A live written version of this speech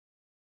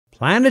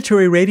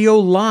Planetary Radio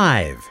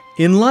Live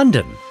in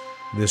London,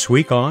 this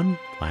week on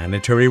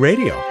Planetary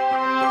Radio.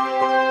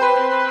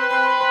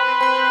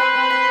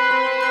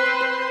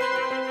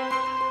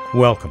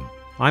 Welcome.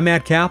 I'm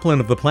Matt Kaplan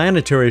of the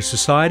Planetary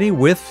Society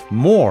with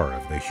more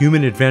of the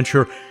human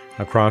adventure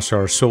across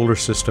our solar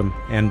system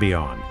and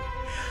beyond.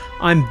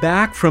 I'm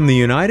back from the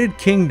United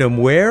Kingdom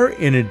where,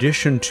 in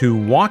addition to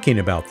walking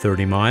about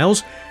 30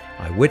 miles,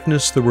 I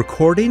witnessed the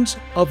recordings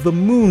of the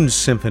Moon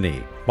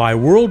Symphony by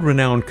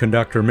world-renowned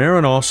conductor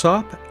Marin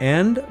Alsop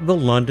and the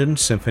London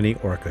Symphony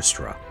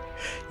Orchestra.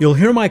 You'll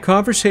hear my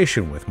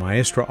conversation with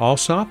Maestra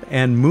Alsop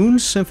and Moon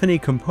Symphony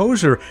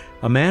composer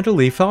Amanda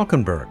Lee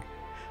Falkenberg.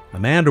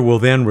 Amanda will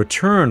then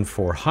return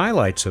for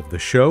highlights of the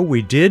show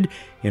we did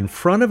in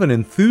front of an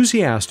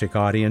enthusiastic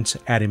audience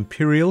at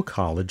Imperial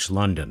College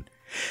London.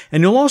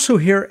 And you'll also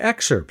hear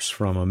excerpts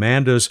from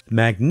Amanda's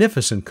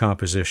magnificent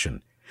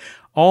composition.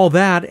 All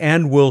that,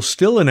 and we'll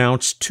still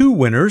announce 2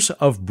 winners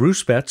of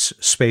Bruce Betts'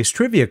 Space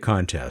Trivia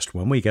Contest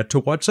when we get to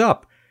What's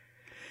Up.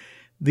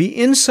 The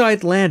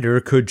InSight lander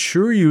could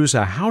sure use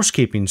a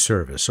housekeeping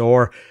service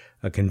or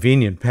a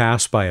convenient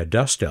pass by a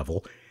dust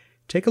devil.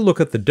 Take a look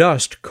at the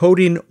dust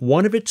coating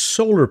one of its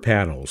solar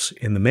panels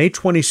in the May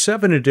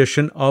 27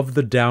 edition of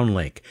The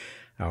Downlink,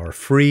 our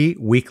free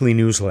weekly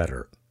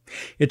newsletter.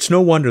 It's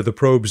no wonder the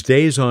probe's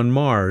days on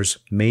Mars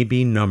may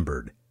be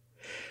numbered.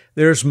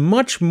 There's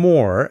much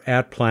more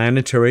at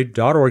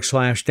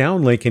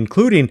planetary.org/downlink,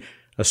 including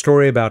a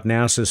story about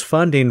NASA's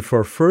funding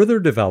for further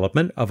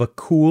development of a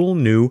cool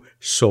new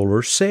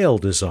solar sail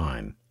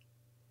design.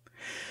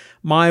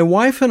 My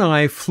wife and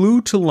I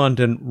flew to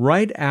London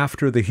right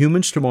after the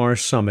Humans to Mars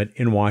Summit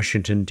in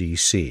Washington,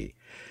 D.C.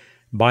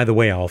 By the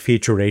way, I'll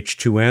feature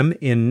H2M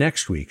in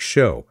next week's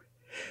show.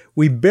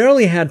 We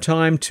barely had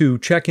time to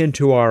check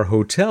into our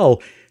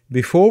hotel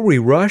before we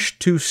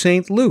rushed to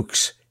St.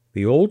 Luke's,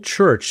 the old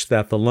church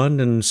that the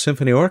London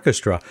Symphony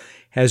Orchestra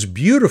has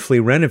beautifully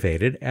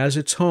renovated as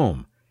its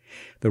home.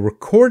 The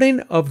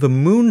recording of the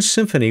Moon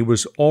Symphony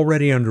was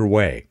already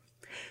underway.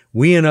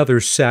 We and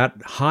others sat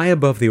high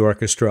above the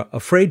orchestra,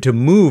 afraid to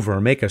move or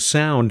make a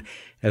sound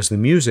as the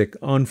music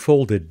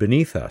unfolded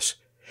beneath us.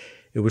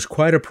 It was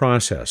quite a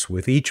process,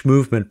 with each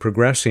movement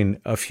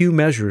progressing a few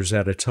measures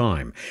at a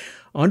time.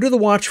 Under the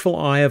watchful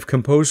eye of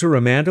composer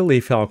Amanda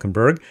Lee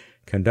Falkenberg,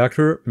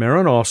 conductor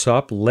Marin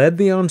Alsop led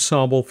the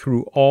ensemble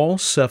through all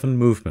 7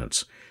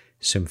 movements,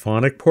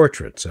 symphonic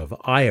portraits of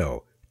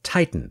Io,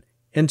 Titan,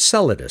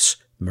 Enceladus,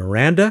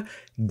 Miranda,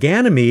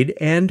 Ganymede,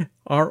 and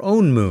our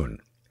own moon.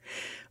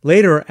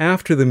 Later,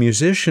 after the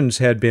musicians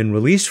had been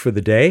released for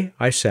the day,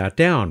 I sat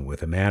down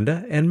with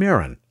Amanda and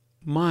Marin.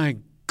 My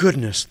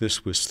goodness,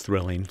 this was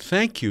thrilling.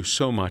 Thank you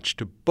so much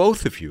to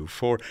both of you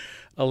for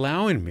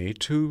allowing me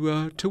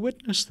to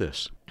witness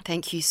this.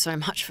 Thank you so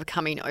much for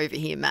coming over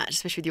here, Matt,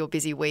 especially with your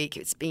busy week.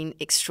 It's been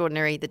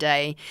extraordinary, the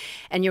day.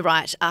 And you're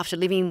right, after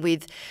living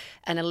with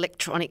an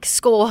electronic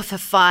score for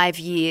 5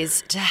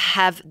 years, to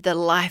have the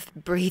life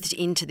breathed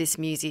into this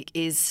music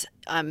is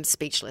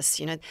speechless.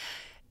 You know,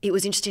 it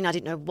was interesting. I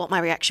didn't know what my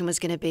reaction was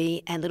going to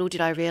be, and little did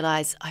I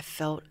realise I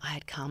felt I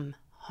had come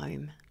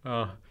home.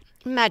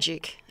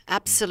 Magic.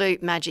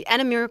 Absolute magic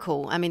and a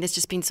miracle. I mean, there's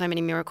just been so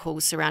many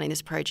miracles surrounding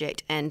this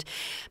project, and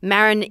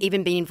Marin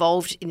even being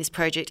involved in this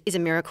project is a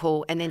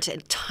miracle. And then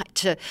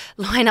to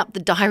line up the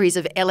diaries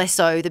of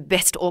LSO, the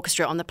best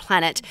orchestra on the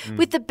planet,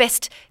 with the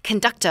best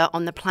conductor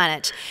on the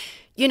planet.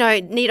 You know,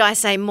 need I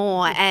say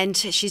more? And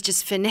she's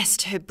just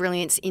finessed her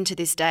brilliance into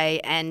this day,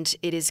 and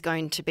it is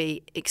going to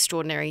be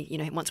extraordinary, you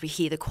know, once we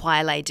hear the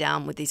choir lay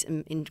down with these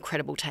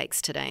incredible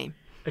takes today.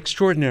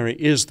 Extraordinary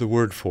is the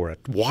word for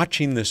it.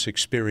 Watching this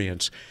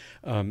experience,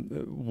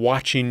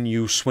 watching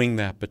you swing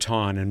that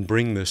baton and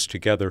bring this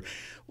together.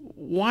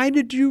 Why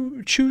did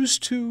you choose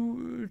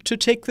to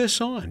take this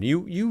on?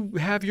 You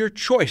have your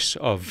choice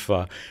of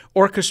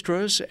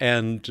orchestras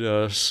and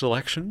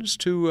selections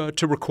to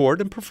record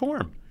and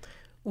perform.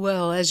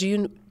 Well, as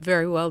you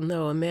very well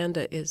know,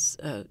 Amanda is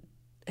an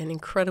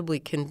incredibly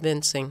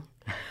convincing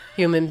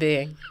human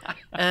being.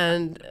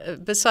 And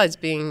besides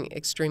being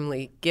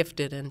extremely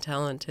gifted and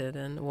talented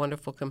and a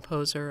wonderful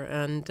composer,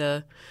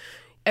 and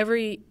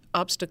every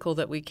obstacle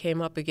that we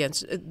came up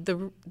against,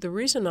 the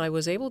reason I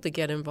was able to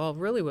get involved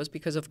really was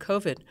because of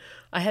COVID.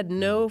 I had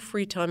no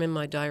free time in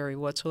my diary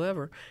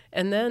whatsoever.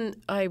 And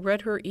then I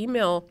read her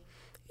email,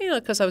 you know,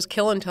 because I was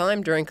killing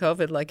time during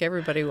COVID like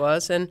everybody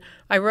was. And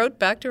I wrote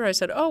back to her. I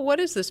said, oh, what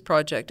is this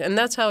project? And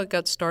that's how it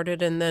got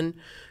started. And then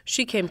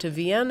she came to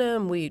Vienna,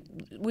 and we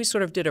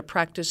sort of did a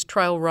practice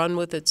trial run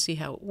with it, see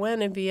how it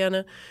went in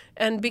Vienna,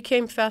 and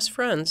became fast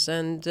friends.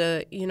 And,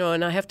 you know,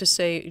 and I have to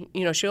say,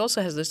 you know, she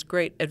also has this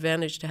great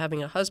advantage to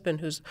having a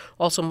husband who's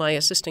also my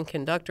assistant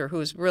conductor,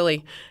 who's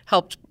really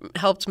helped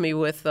me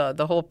with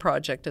the whole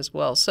project as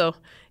well. So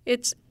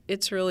it's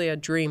really a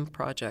dream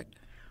project.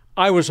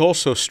 I was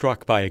also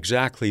struck by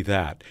exactly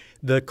that,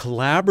 the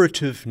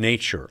collaborative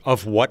nature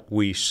of what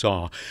we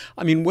saw.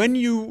 I mean, when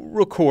you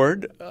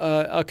record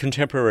a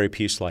contemporary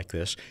piece like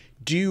this,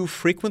 Do you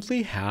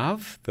frequently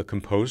have the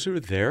composer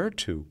there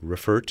to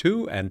refer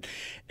to? And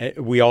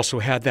we also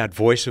had that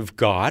voice of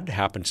God,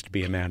 happens to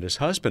be Amanda's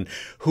husband,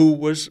 who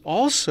was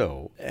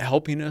also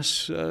helping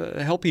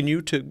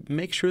you to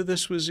make sure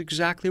this was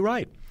exactly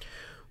right.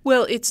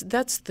 Well,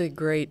 that's the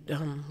great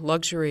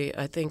luxury,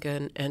 I think,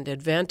 and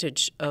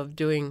advantage of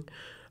doing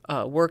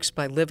works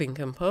by living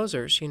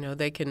composers.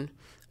 They can.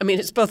 I mean,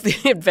 it's both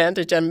the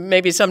advantage and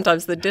maybe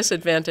sometimes the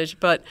disadvantage,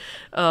 but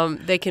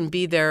they can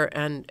be there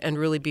and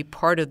really be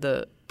part of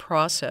the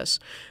process.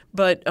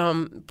 But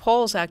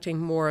Paul's acting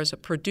more as a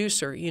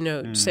producer,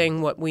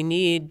 saying what we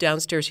need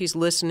downstairs. He's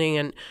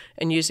listening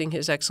and using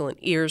his excellent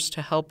ears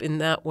to help in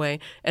that way.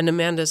 And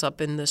Amanda's up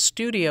in the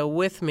studio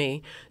with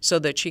me so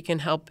that she can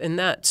help in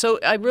that. So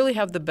I really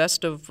have the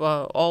best of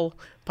all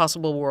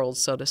possible worlds,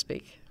 so to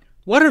speak.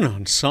 What an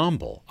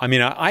ensemble. I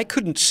mean, I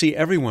couldn't see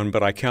everyone,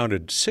 but I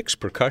counted 6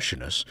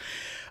 percussionists,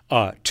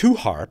 2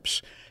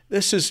 harps.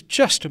 This is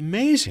just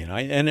amazing.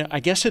 And I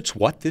guess it's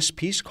what this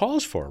piece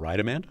calls for, right,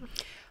 Amanda?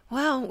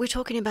 Well, we're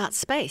talking about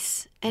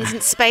space. And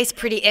isn't space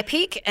pretty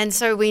epic? And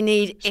so we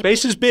need...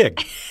 Space is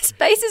big.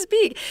 Space is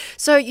big.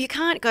 So you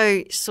can't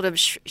go sort of,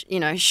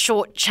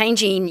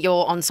 short-changing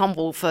your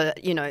ensemble for,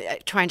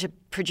 trying to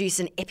produce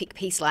an epic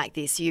piece like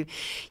this. You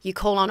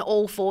call on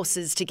all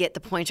forces to get the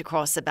point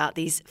across about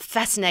these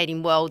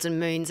fascinating worlds and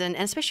moons. And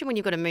especially when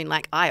you've got a moon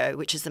like Io,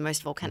 which is the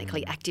most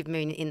volcanically active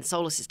moon in the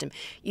solar system,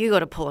 you've got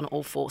to pull on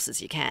all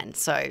forces you can.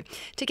 So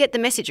to get the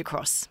message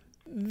across.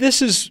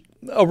 This is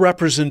a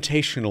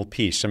representational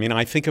piece. I mean,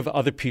 I think of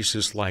other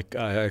pieces like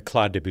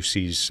Claude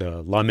Debussy's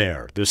La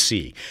Mer, the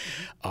sea,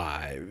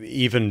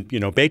 even,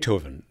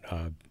 Beethoven,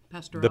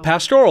 Pastoral. The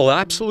Pastoral,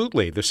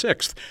 absolutely, the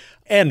 6th.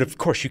 And, of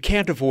course, you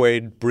can't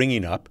avoid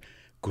bringing up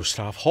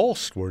Gustav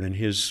Holst, were in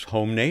his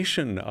home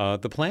nation,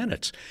 the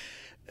planets.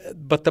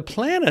 But the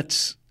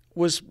planets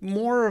was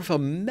more of a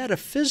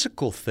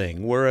metaphysical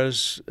thing,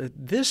 whereas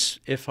this,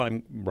 if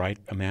I'm right,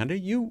 Amanda,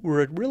 you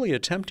were really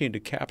attempting to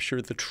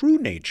capture the true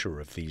nature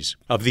of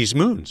these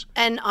moons.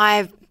 And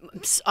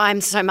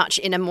I'm so much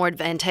in a more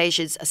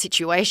advantageous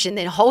situation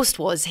than Holst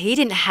was. He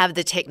didn't have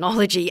the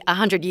technology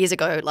 100 years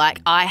ago like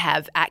I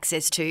have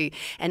access to,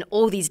 and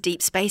all these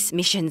deep space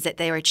missions that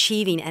they're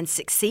achieving and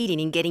succeeding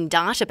in getting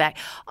data back.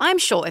 I'm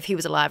sure if he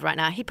was alive right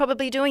now, he'd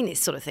probably be doing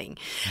this sort of thing.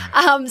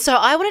 So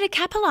I wanted to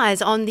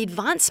capitalize on the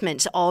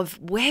advancement of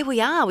where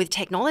we are with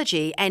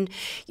technology. And,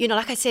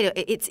 like I said,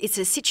 it's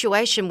a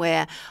situation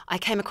where I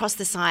came across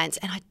the science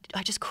and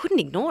I just couldn't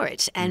ignore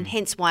it. And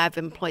hence why I've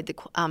employed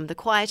the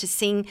choir to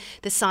sing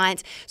the science.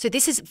 So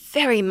this is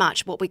very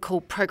much what we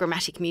call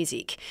programmatic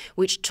music,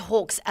 which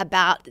talks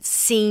about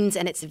scenes,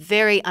 and it's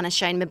very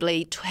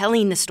unashamedly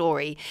telling the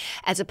story,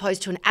 as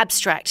opposed to an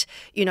abstract,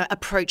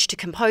 approach to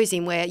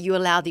composing where you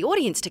allow the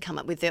audience to come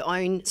up with their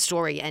own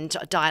story and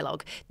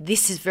dialogue.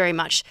 This is very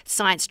much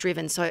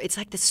science-driven. So it's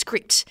like the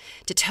script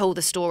to tell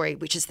the story,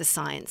 which is the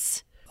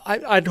science.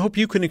 I'd hope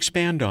you can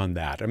expand on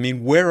that. I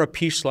mean, where a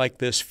piece like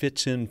this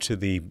fits into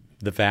the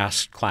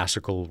vast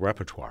classical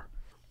repertoire.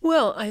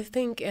 Well, I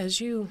think,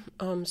 as you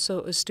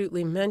so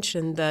astutely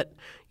mentioned, that,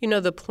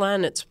 The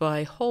Planets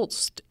by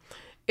Holst,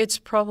 it's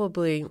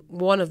probably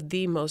one of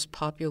the most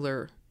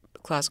popular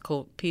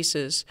classical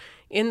pieces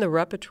in the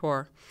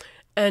repertoire.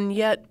 And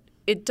yet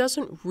it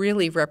doesn't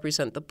really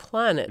represent the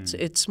planets.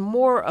 It's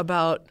more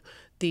about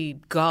the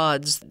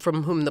gods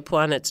from whom the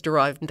planets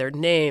derived their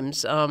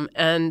names.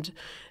 And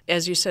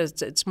as you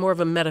said, it's more of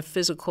a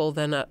metaphysical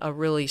than a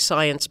really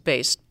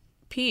science-based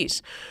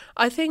piece.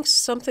 I think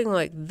something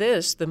like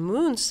this, the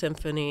Moon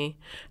Symphony,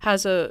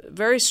 has a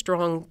very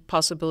strong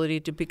possibility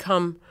to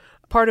become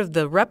part of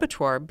the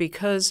repertoire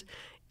because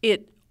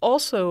it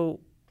also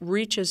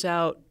reaches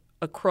out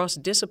across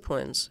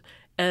disciplines.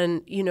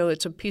 And,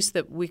 it's a piece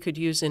that we could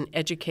use in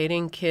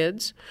educating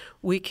kids.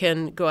 We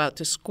can go out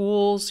to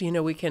schools,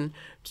 we can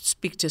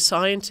speak to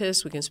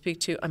scientists, we can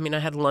I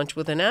had lunch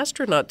with an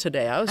astronaut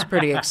today. I was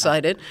pretty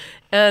excited.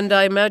 And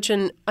I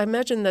imagine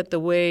that the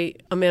way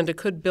Amanda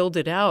could build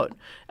it out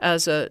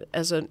as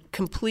a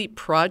complete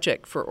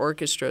project for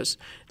orchestras,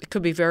 it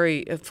could be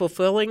very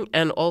fulfilling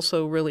and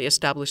also really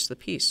establish the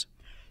piece.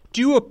 Do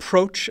you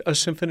approach a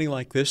symphony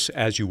like this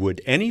as you would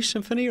any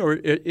symphony, or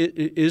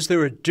is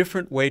there a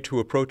different way to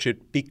approach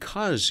it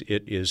because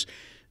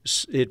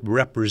it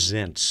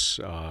represents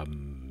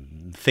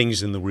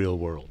things in the real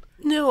world?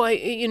 No,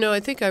 I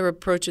think I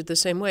approach it the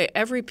same way.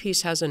 Every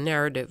piece has a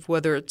narrative,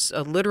 whether it's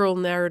a literal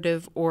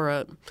narrative or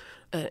an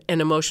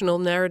emotional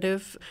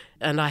narrative,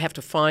 and I have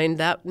to find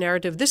that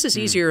narrative. This is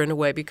easier in a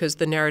way because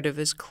the narrative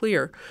is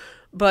clear.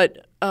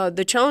 But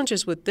the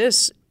challenges with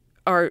this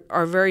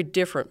are very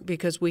different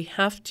because we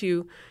have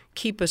to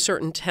keep a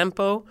certain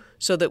tempo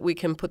so that we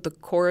can put the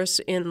chorus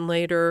in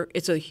later.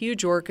 It's a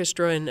huge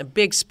orchestra in a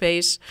big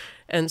space,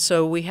 and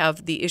so we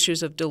have the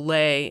issues of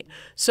delay.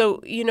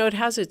 So, it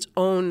has its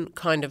own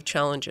kind of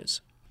challenges.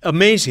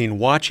 Amazing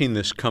watching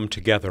this come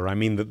together. I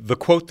mean, the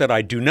quote that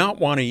I do not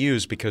want to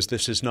use, because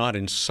this is not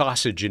in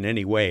sausage in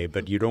any way,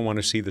 but you don't want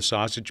to see the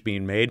sausage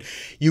being made.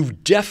 You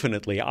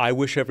definitely, I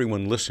wish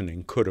everyone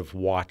listening could have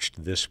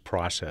watched this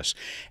process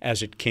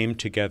as it came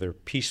together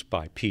piece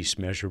by piece,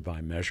 measure by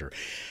measure.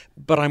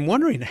 But I'm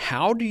wondering,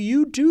 how do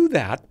you do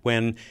that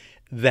when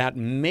that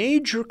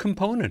major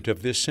component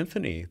of this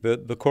symphony,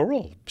 the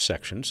choral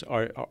sections,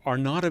 are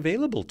not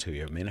available to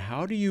you? I mean,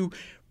 how do you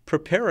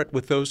prepare it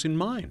with those in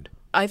mind?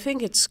 I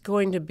think it's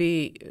going to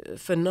be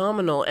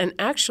phenomenal, and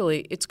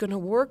actually it's going to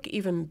work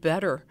even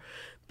better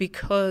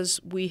because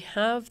we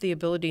have the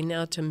ability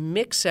now to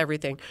mix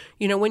everything.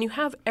 You know, when you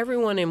have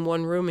everyone in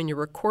one room and you're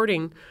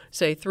recording,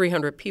 say,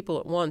 300 people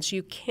at once,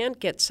 you can't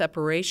get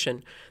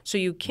separation, so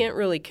you can't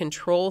really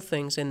control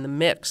things in the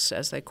mix,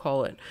 as they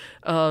call it.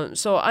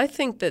 So I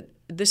think that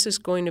this is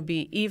going to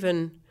be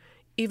even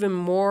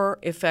more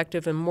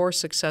effective and more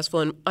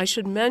successful. And I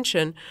should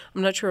mention,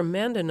 I'm not sure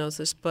Amanda knows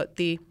this, but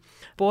the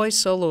boy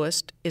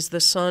soloist is the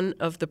son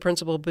of the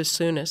principal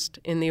bassoonist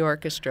in the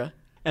orchestra.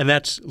 And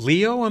that's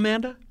Leo,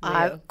 Amanda?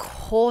 Of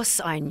course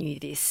I knew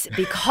this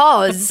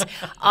because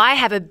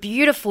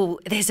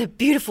there's a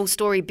beautiful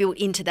story built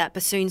into that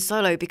bassoon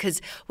solo,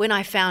 because when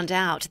I found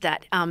out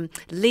that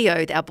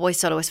Leo, our boy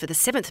soloist for the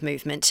seventh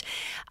movement,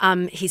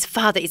 his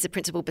father is the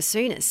principal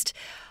bassoonist,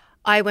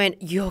 I went,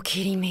 you're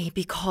kidding me,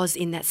 because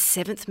in that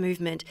seventh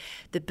movement,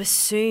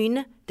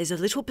 there's a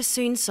little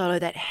bassoon solo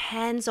that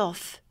hands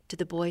off to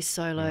the boy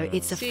solo.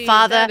 It's a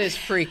father. That is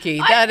freaky.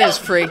 That is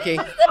freaky.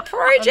 The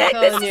project.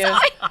 I'm telling you.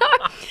 I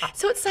know.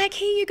 So it's like,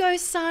 here you go,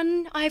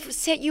 son. I've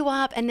set you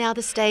up, and now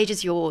the stage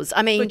is yours.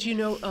 I mean, but you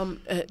know,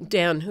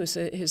 Dan, who's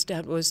his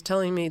dad, was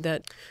telling me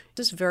that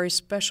this is very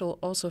special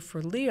also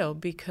for Leo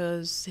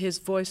because his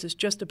voice is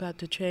just about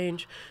to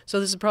change.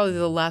 So this is probably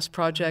the last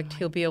project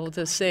he'll be able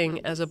to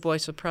sing as a boy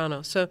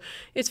soprano. So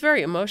it's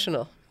very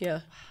emotional.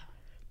 Yeah.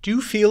 Do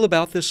you feel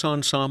about this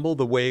ensemble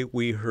the way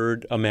we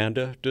heard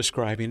Amanda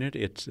describing it?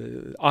 It's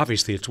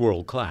obviously it's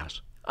world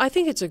class. I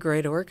think it's a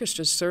great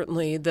orchestra.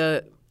 Certainly,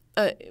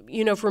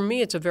 for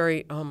me, it's a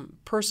very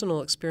personal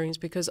experience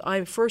because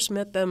I first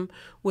met them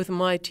with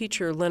my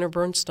teacher Leonard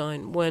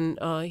Bernstein when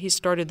he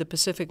started the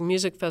Pacific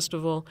Music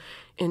Festival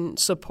in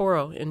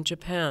Sapporo in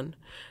Japan,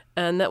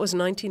 and that was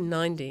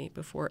 1990,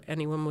 before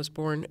anyone was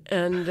born.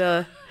 And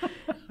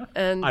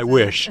I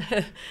wish.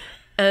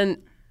 And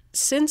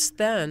since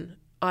then,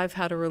 I've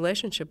had a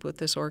relationship with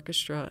this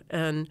orchestra,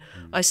 and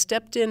I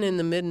stepped in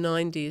the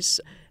mid-'90s,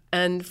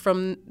 and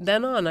from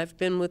then on, I've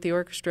been with the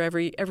orchestra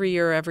every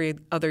year, every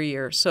other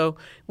year. So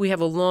we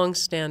have a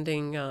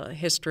long-standing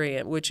history,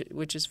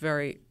 which is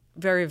very,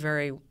 very,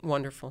 very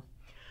wonderful.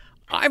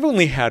 I've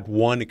only had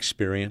one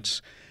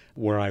experience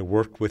where I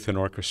worked with an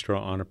orchestra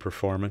on a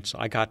performance.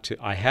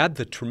 I had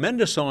the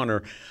tremendous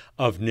honor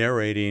of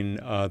narrating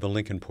the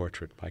Lincoln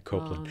Portrait by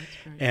Copland,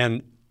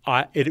 and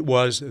it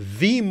was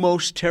the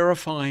most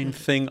terrifying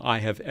thing I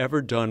have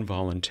ever done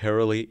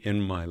voluntarily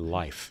in my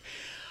life.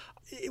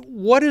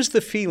 What is the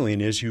feeling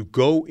as you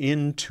go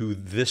into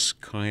this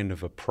kind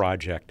of a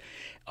project?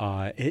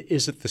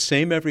 Is it the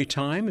same every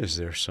time? Is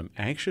there some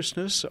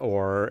anxiousness,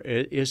 or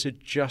is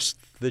it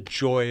just the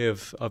joy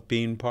of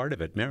being part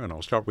of it? Maren,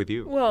 I'll start with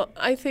you. Well,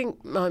 I think,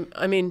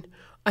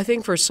 I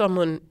think for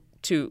someone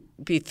to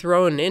be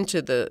thrown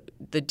into the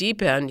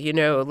deep end,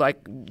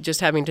 like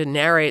just having to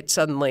narrate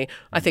suddenly,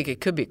 I think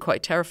it could be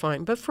quite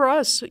terrifying. But for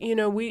us,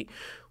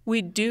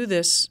 we do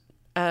this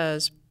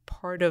as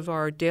part of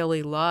our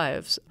daily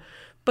lives.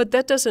 But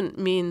that doesn't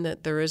mean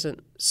that there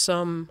isn't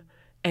some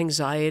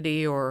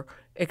anxiety or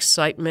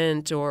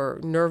excitement or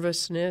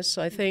nervousness,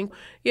 I think.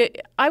 Yeah,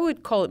 I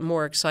would call it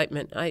more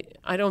excitement.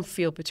 I don't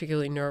feel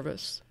particularly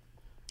nervous.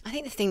 I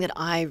think the thing that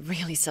I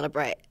really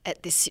celebrate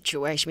with this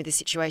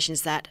situation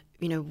is that,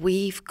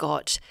 we've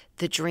got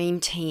the dream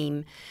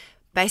team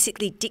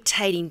basically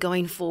dictating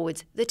going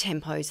forwards the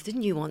tempos, the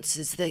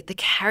nuances, the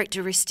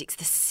characteristics,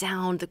 the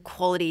sound, the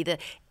quality, the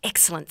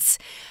excellence.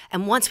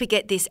 And once we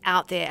get this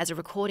out there as a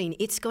recording,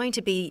 it's going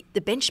to be the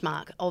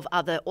benchmark of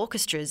other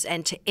orchestras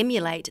and to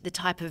emulate the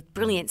type of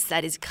brilliance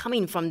that is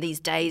coming from these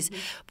days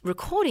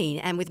recording.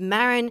 And with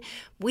Maren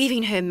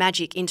weaving her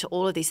magic into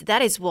all of this,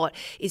 that is what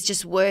is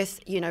just worth,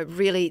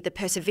 really the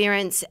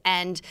perseverance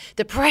and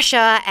the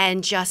pressure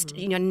and just,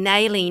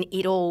 nailing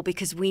it all,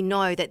 because we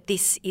know that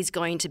this is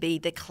going to be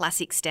the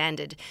classic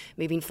standard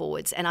moving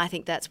forwards. And I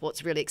think that's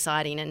what's really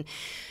exciting.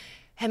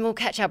 And we'll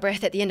catch our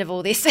breath at the end of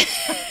all this.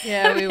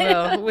 Yeah, we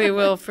will. We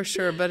will for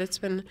sure. But it's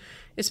been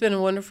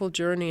a wonderful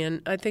journey,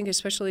 and I think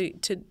especially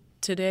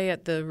today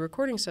at the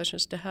recording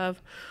sessions to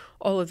have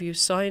all of you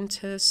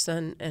scientists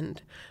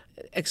and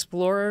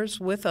explorers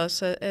with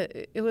us.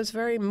 It was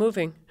very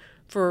moving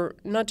for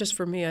not just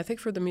for me. I think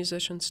for the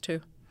musicians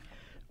too.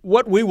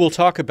 What we will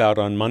talk about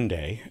on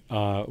Monday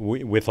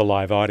with a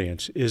live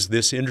audience is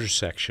this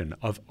intersection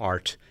of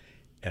art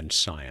and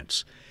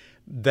science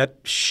that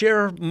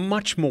share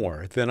much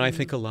more than I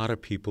think a lot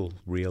of people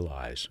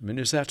realize. I mean,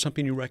 is that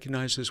something you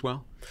recognize as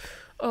well?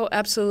 Oh,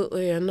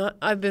 absolutely. And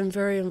I've been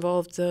very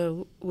involved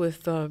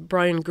with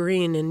Brian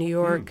Greene in New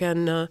York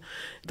and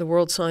the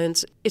World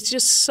Science. It's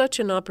just such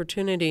an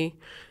opportunity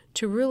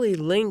to really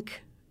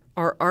link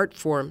our art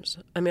forms.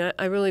 I mean,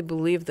 I really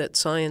believe that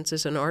science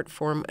is an art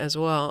form as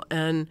well.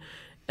 And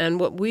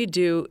what we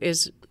do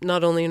is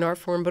not only an art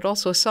form, but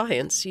also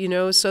science,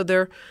 So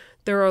there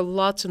are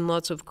lots and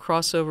lots of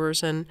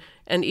crossovers, and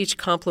each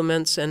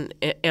complements and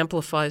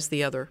amplifies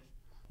the other.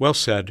 Well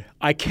said.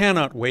 I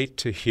cannot wait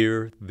to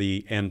hear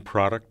the end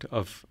product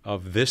of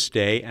this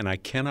day, and I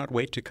cannot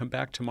wait to come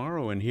back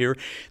tomorrow and hear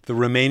the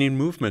remaining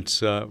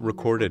movements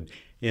recorded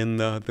in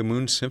the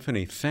Moon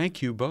Symphony.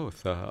 Thank you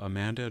both,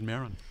 Amanda and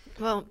Maren.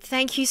 Well,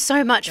 thank you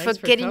so much for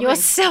getting coming.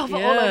 yourself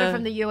all over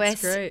from the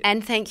US. Great.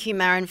 And thank you,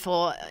 Maren,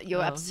 for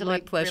your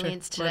absolute pleasure.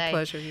 brilliance today. My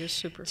pleasure. You're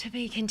super. To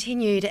be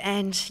continued.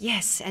 And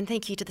yes, and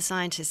thank you to the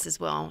scientists as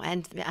well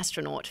and the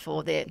astronaut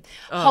for their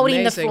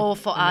holding amazing. the floor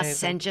for Amazing.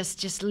 us and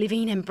just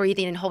living and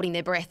breathing and holding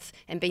their breath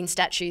and being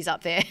statues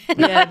up there.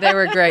 Yeah, they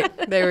were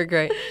great. They were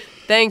great.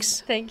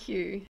 Thanks. Thank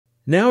you.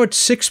 Now it's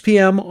 6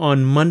 p.m.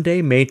 on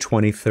Monday, May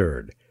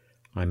 23rd.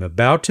 I'm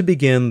about to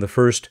begin the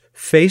first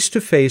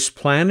face-to-face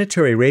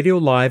Planetary Radio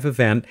Live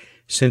event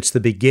since the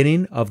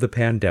beginning of the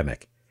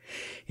pandemic.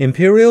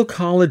 Imperial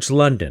College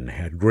London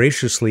had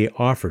graciously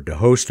offered to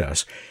host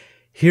us.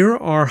 Here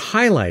are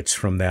highlights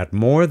from that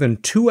more than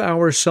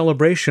 2-hour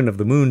celebration of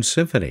the Moon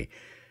Symphony.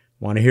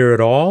 Want to hear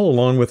it all,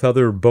 along with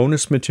other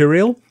bonus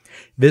material?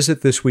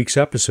 Visit this week's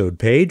episode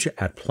page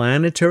at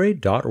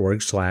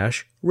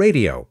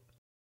planetary.org/radio.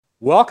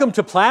 Welcome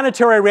to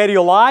Planetary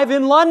Radio Live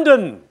in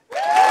London.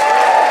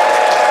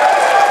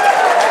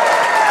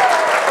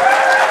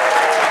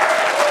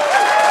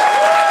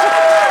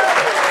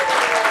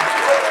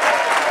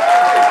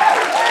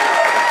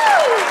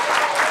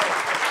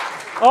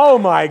 Oh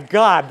my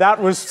God,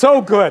 that was so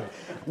good.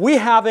 We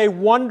have a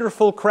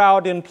wonderful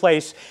crowd in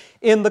place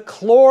in the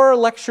Clore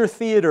Lecture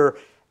Theatre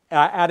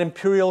at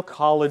Imperial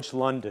College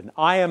London.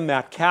 I am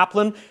Matt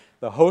Kaplan,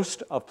 the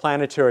host of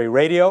Planetary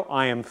Radio.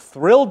 I am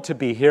thrilled to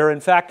be here. In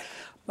fact,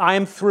 I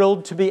am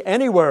thrilled to be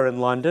anywhere in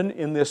London,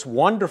 in this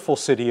wonderful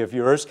city of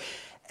yours.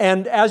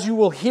 And as you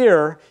will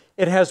hear,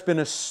 it has been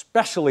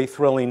especially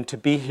thrilling to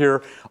be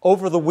here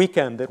over the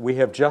weekend that we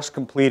have just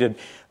completed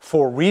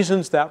for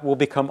reasons that will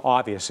become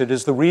obvious. It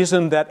is the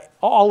reason that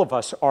all of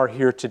us are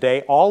here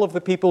today, all of the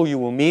people you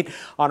will meet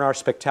on our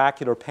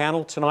spectacular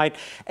panel tonight,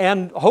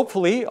 and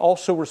hopefully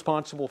also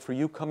responsible for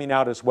you coming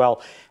out as well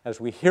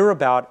as we hear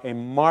about a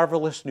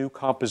marvelous new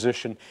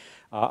composition,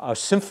 a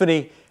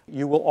symphony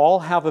you will all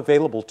have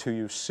available to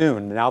you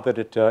soon, now that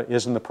it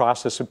is in the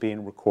process of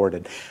being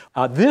recorded.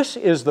 This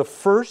is the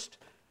first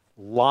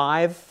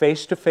live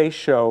face-to-face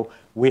show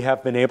we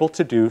have been able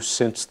to do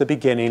since the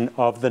beginning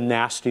of the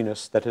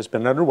nastiness that has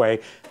been underway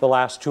the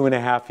last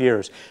 2.5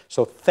 years.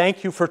 So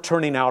thank you for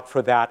turning out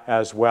for that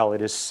as well.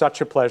 It is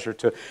such a pleasure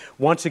to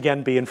once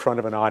again be in front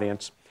of an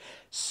audience.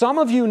 Some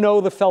of you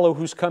know the fellow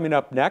who's coming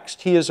up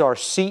next. He is our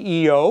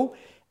CEO,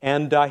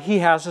 and he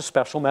has a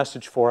special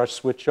message for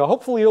us, which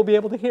hopefully you'll be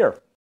able to hear.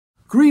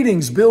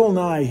 Greetings, Bill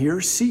Nye here,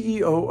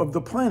 CEO of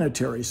the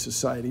Planetary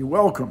Society.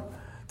 Welcome.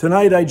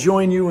 Tonight I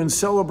join you in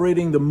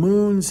celebrating the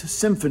Moon's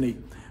Symphony,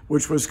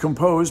 which was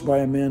composed by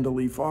Amanda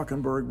Lee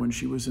Falkenberg when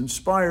she was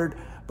inspired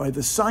by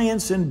the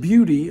science and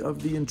beauty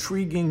of the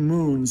intriguing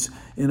moons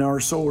in our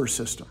solar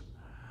system.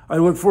 I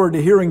look forward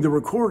to hearing the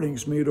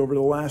recordings made over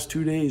the last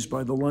 2 days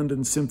by the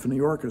London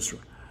Symphony Orchestra.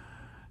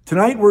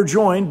 Tonight we're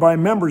joined by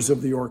members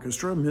of the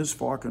orchestra, Ms.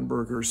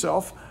 Falkenberg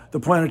herself, the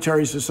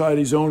Planetary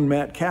Society's own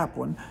Matt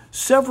Kaplan,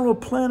 several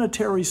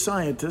planetary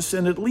scientists,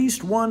 and at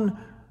least one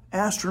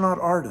astronaut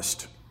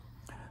artist.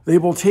 They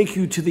will take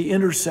you to the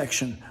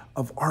intersection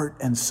of art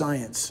and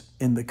science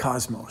in the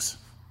cosmos.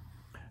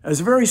 As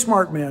a very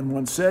smart man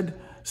once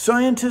said,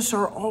 scientists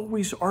are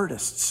always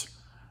artists.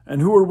 And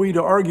who are we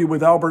to argue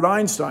with Albert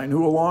Einstein,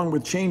 who, along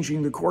with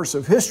changing the course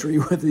of history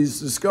with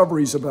his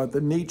discoveries about the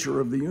nature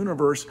of the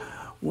universe,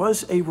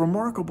 was a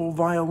remarkable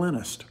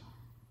violinist.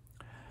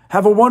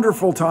 Have a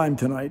wonderful time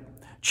tonight.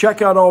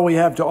 Check out all we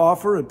have to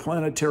offer at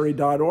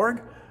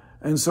planetary.org.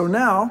 And so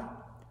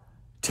now,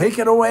 take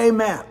it away,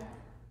 Matt.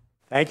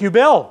 Thank you,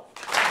 Bill.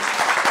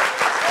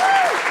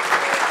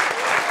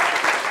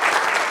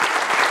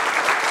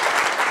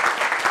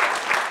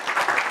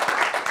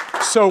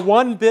 So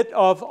one bit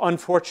of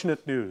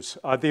unfortunate news,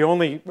 the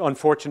only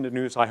unfortunate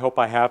news I hope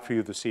I have for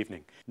you this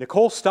evening.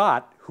 Nicole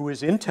Stott, who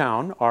is in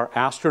town, our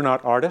astronaut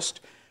artist,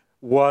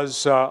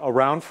 was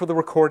around for the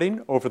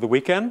recording over the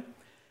weekend,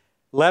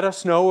 let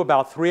us know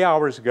about 3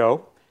 hours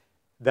ago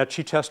that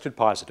she tested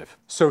positive.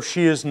 So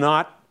she is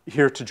not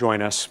here to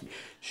join us.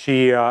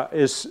 She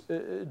is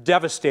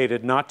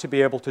devastated not to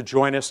be able to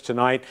join us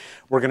tonight.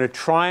 We're going to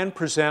try and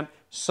present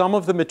some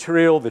of the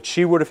material that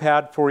she would have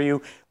had for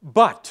you.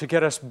 But to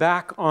get us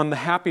back on the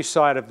happy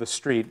side of the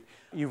street,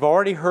 you've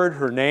already heard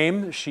her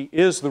name. She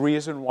is the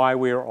reason why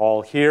we are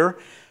all here.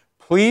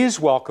 Please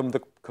welcome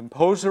the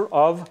composer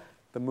of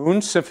the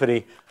Moon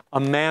Symphony,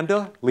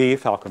 Amanda Lee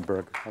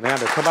Falkenberg.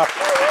 Amanda, come up.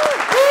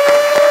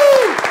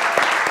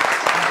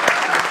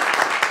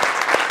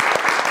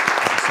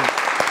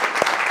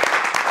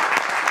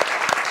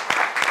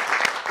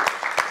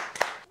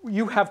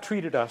 have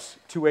treated us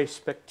to a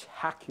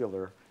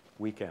spectacular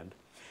weekend.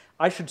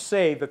 I should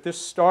say that this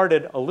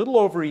started a little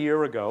over a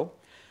year ago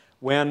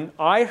when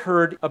I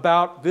heard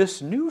about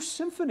this new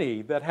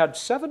symphony that had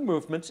 7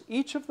 movements,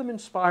 each of them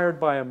inspired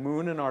by a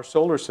moon in our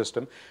solar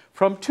system,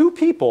 from 2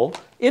 people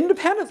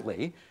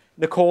independently,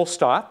 Nicole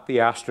Stott, the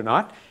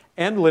astronaut,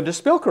 and Linda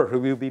Spilker, who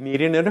we'll be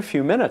meeting in a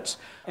few minutes.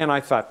 And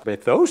I thought,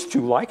 if those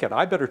 2 like it,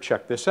 I better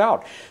check this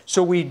out.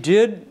 So we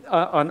did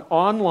an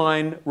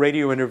online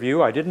radio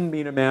interview. I didn't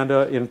meet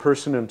Amanda in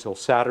person until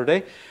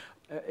Saturday.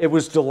 It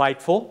was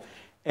delightful.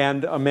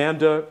 And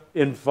Amanda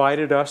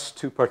invited us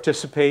to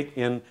participate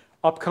in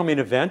upcoming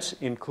events,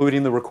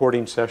 including the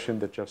recording session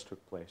that just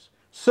took place.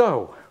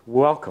 So,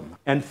 welcome,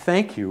 and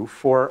thank you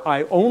for,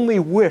 I only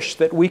wish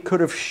that we could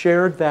have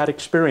shared that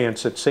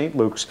experience at St.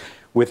 Luke's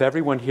with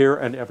everyone here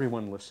and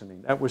everyone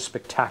listening. That was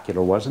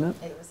spectacular, wasn't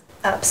it? It was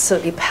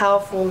absolutely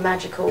powerful,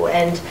 magical,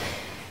 and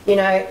you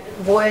know,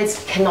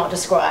 words cannot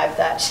describe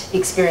that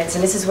experience.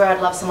 And this is where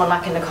I'd love someone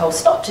like a Nicole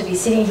Stott to be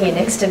sitting here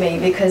next to me,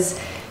 because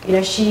you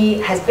know, she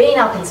has been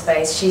up in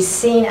space, she's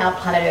seen our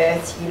planet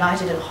Earth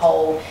united and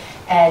whole,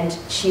 and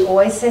she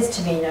always says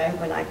to me, you know,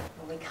 when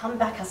we come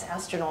back as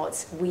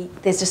astronauts,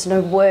 there's just no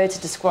word to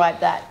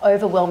describe that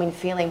overwhelming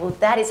feeling. Well,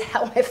 that is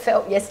how I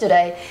felt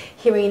yesterday,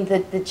 hearing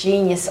the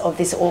genius of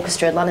this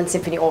orchestra, London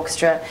Symphony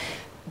Orchestra,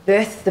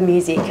 birth the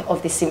music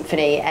of this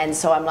symphony. And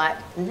so I'm like,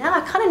 now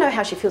I kind of know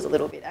how she feels a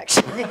little bit,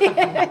 actually.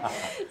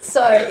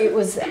 So it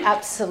was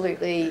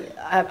absolutely,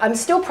 I'm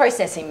still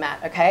processing,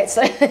 Matt, okay?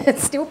 So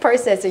it's still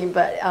processing,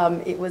 but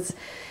it was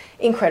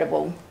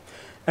incredible.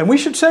 And we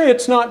should say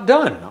it's not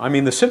done. I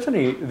mean,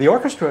 the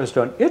orchestra has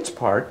done its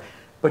part,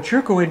 but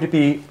you're going to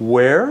be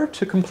where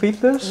to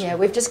complete this? Yeah,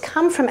 we've just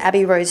come from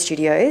Abbey Road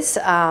Studios,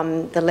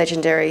 the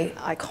legendary,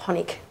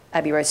 iconic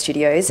Abbey Road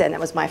Studios, and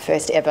that was my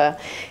first ever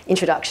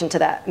introduction to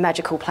that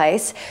magical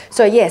place.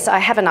 So yes, I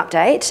have an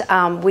update.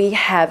 We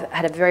have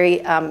had a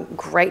very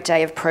great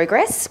day of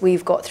progress.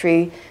 We've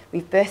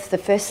birthed the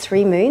first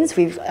 3 moons.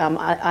 We've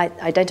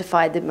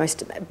identified the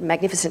most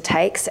magnificent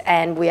takes,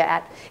 and we are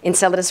at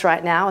Enceladus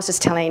right now. I was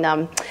just telling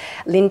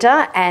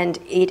Linda, and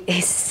it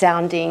is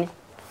sounding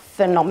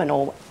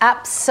phenomenal,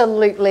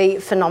 absolutely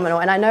phenomenal.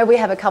 And I know we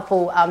have a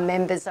couple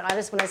members, and I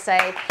just want to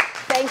say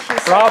thank you so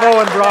much. Bravo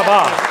and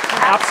brava.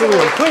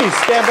 Absolutely. Please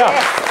stand up.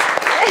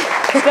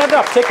 Yes. Stand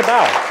up. Take a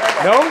bow.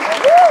 No?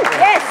 Woo,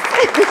 yes.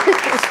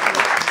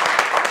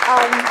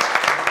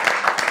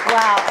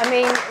 Wow. I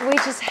mean, we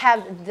just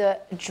have the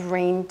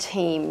dream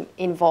team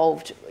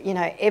involved. You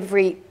know,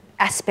 every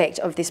aspect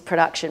of this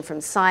production,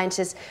 from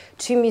scientists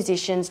to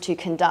musicians to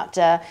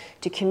conductor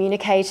to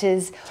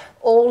communicators,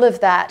 all of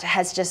that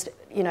has just,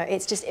 you know,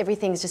 it's just,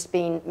 everything's just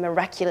been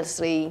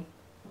miraculously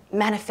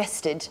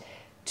manifested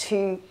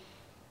to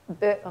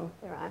all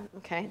right,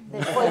 okay.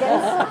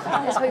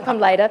 That's what we come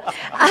later.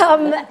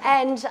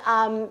 And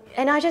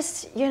I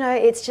just, you know,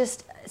 it's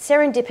just,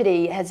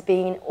 serendipity has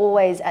been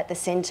always at the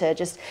centre.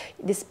 Just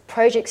this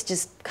project's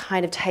just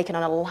kind of taken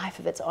on a life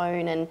of its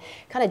own and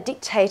kind of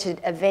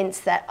dictated events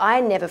that I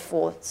never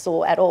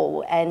foresaw at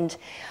all. And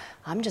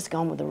I'm just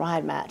going with the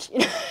ride, Matt.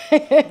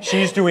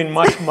 She's doing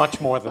much, much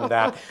more than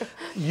that.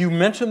 You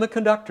mentioned the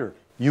conductor.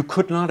 You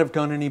could not have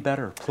done any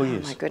better,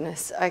 please. Oh my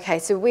goodness. Okay,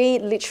 so we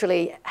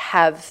literally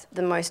have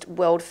the most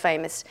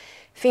world-famous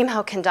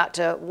female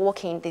conductor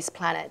walking this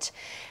planet.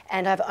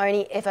 And I've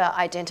only ever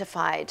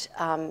identified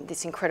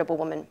this incredible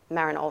woman,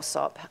 Marin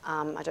Alsop.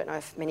 I don't know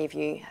if many of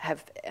you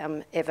have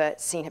ever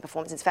seen her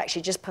performance. In fact, she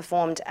just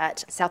performed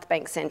at South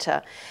Bank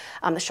Centre,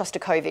 the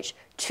Shostakovich,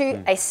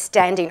 to a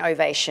standing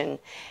ovation.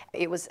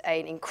 It was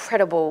an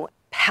incredible,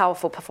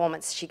 powerful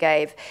performance she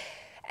gave.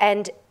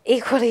 And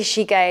equally,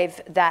 she gave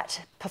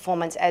that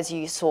performance, as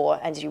you saw,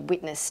 as you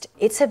witnessed.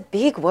 It's a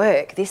big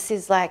work. This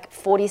is like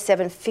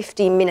 47,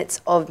 50 minutes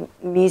of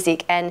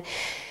music, and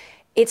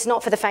it's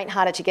not for the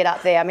faint-hearted to get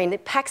up there. I mean,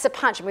 it packs a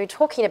punch. And we were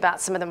talking about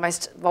some of the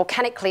most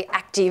volcanically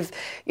active,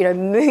 you know,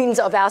 moons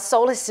of our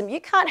solar system. You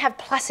can't have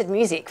placid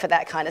music for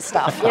that kind of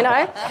stuff, you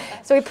know?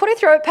 So we put her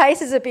through her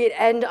paces a bit,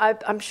 and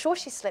I'm sure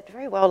she slept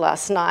very well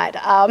last night.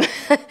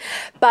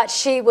 But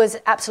she was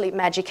absolute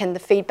magic, and the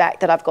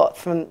feedback that I've got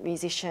from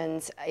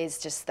musicians is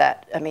just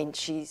that, I mean,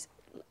 she's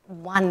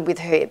one with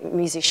her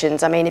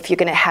musicians. I mean, if you're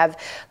going to have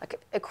like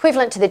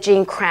equivalent to the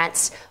Gene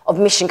Kranz of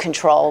Mission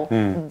Control,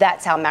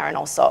 that's our Marin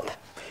Alsop.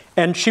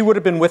 And she would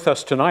have been with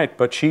us tonight,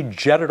 but she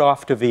jetted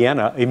off to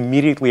Vienna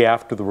immediately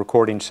after the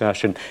recording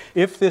session.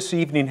 If this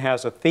evening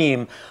has a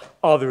theme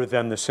other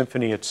than the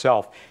symphony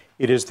itself,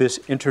 it is this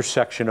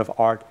intersection of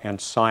art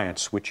and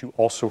science, which you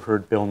also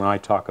heard Bill Nye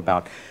talk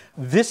about.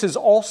 This is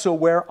also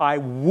where I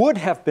would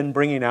have been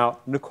bringing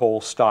out Nicole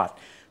Stott,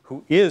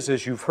 who is,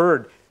 as you've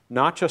heard,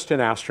 not just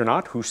an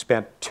astronaut who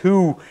spent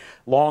 2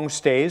 long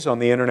stays on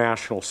the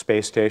International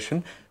Space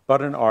Station,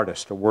 but an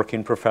artist, a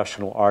working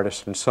professional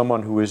artist, and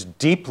someone who is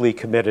deeply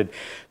committed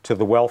to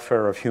the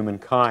welfare of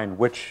humankind,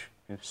 which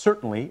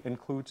certainly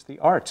includes the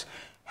arts.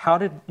 How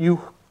did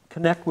you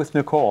connect with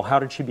Nicole? How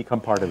did she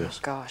become part of this?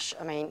 Gosh,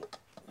 I mean,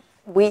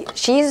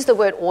 She uses the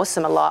word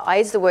awesome a lot. I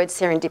use the word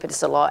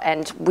serendipitous a lot,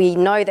 and we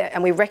know that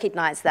and we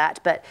recognise that,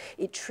 but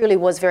it truly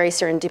was very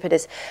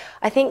serendipitous.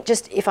 I think,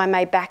 just if I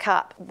may back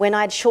up, when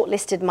I'd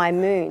shortlisted my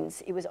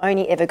moons, it was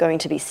only ever going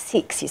to be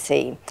 6, you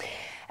see.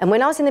 And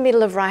when I was in the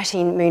middle of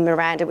writing Moon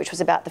Miranda, which was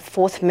about the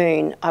 4th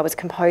moon I was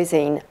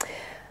composing,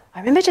 I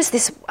remember just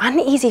this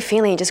uneasy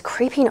feeling just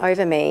creeping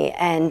over me,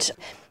 and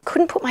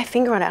couldn't put my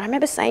finger on it. I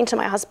remember saying to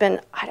my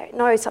husband, I don't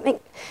know, something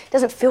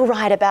doesn't feel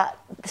right about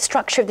the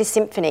structure of this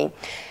symphony.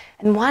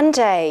 And one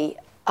day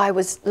I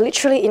was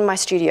literally in my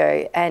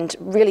studio and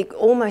really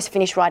almost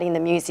finished writing the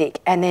music,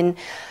 and then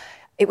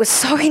it was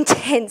so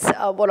intense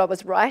what I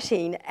was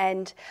writing,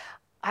 and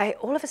I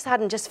all of a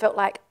sudden just felt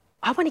like,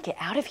 I want to get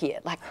out of here.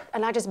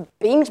 And I just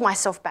beamed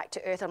myself back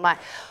to earth. I'm like,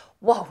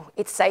 whoa,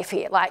 it's safe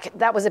here.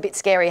 That was a bit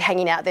scary,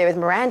 hanging out there with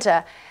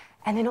Miranda.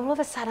 And then all of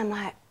a sudden I'm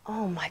like,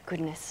 oh my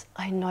goodness,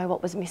 I know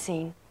what was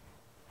missing.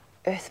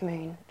 Earth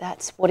Moon,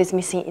 that's what is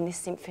missing in this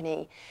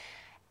symphony.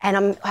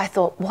 And I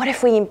thought, what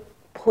if we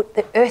put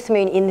the Earth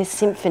Moon in this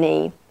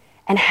symphony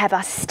and have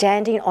us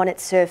standing on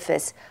its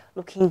surface,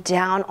 looking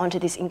down onto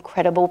this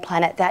incredible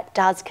planet that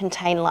does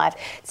contain life.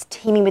 It's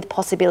teeming with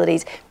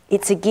possibilities.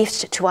 It's a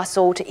gift to us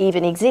all to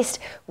even exist.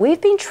 We've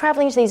been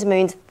travelling to these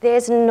moons.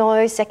 There's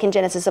no second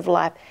genesis of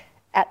life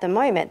at the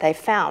moment they've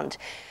found.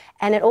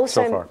 And it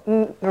also,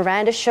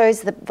 Miranda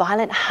shows the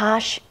violent,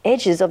 harsh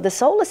edges of the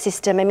solar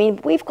system. I mean,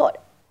 we've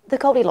got the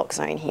Goldilocks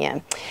zone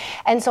here.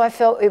 And so I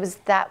felt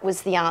that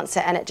was the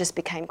answer, and it just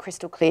became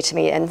crystal clear to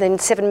me. And then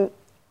 7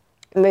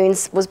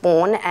 Moons was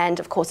born, and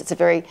of course it's a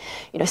very,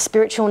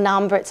 spiritual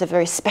number, it's a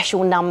very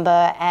special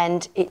number,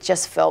 and it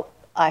just felt,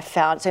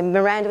 so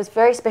Miranda was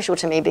very special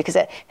to me because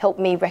it helped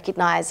me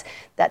recognise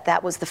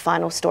that was the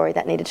final story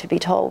that needed to be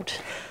told.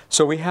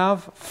 So we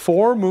have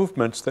 4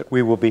 movements that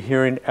we will be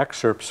hearing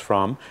excerpts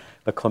from.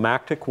 The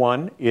climactic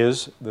one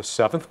is the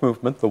 7th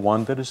movement, the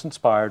one that is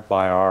inspired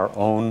by our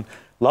own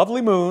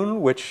lovely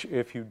moon, which,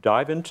 if you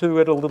dive into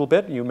it a little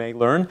bit, you may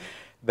learn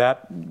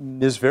that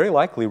is very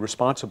likely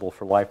responsible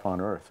for life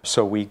on Earth.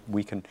 So we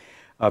can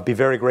be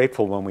very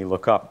grateful when we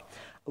look up.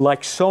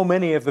 Like so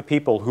many of the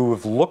people who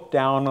have looked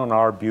down on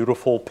our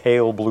beautiful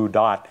pale blue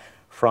dot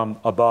from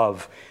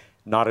above,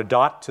 not a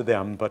dot to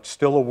them, but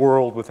still a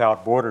world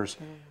without borders,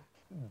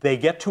 they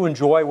get to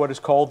enjoy what is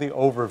called the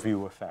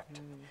overview effect.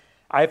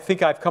 I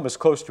think I've come as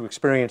close to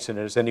experiencing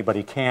it as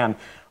anybody can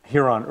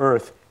here on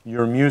Earth.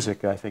 Your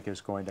music, I think, is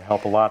going to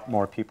help a lot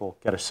more people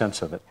get a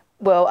sense of it.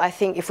 Well, I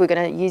think if we're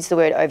going to use the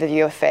word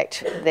overview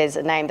effect, there's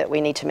a name that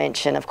we need to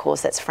mention, of course,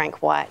 that's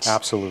Frank White.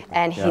 Absolutely.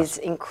 And his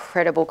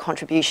incredible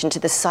contribution to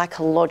the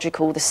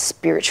psychological, the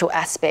spiritual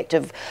aspect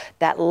of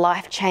that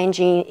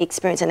life-changing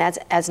experience. And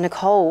as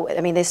Nicole,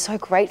 I mean, they're so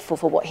grateful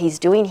for what he's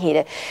doing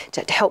here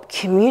to help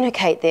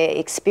communicate their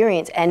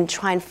experience and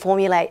try and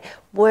formulate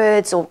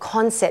words or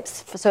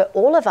concepts so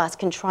all of us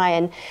can try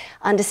and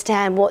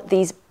understand what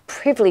these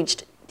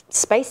privileged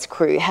space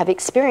crew have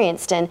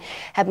experienced and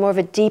have more of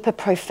a deeper,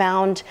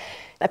 profound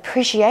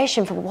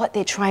appreciation for what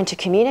they're trying to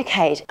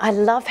communicate. I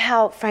love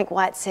how Frank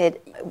White said,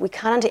 we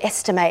can't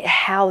underestimate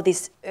how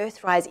this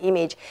Earthrise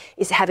image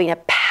is having a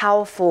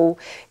powerful,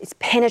 it's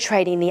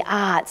penetrating the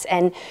arts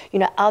and,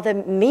 other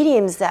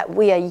mediums that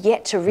we are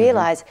yet to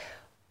realise.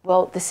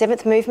 Well, the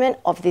 7th movement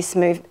of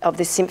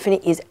this symphony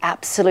is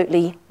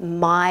absolutely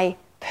my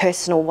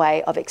personal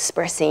way of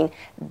expressing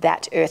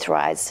that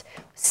Earthrise.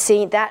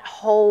 Seeing that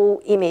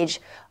whole image,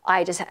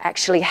 I just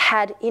actually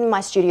had in my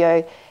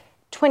studio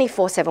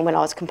 24/7 when I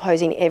was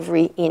composing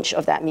every inch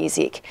of that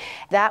music.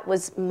 That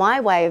was my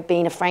way of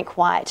being a Frank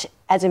White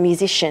as a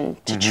musician,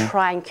 to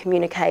try and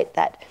communicate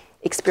that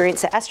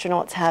experience that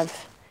astronauts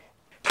have.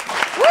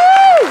 Woo!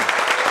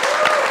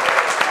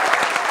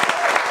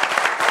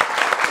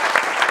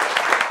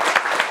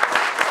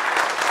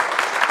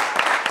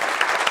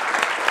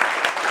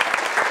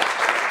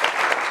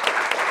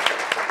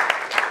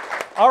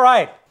 All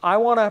right, I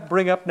want to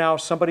bring up now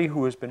somebody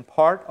who has been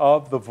part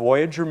of the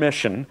Voyager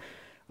mission,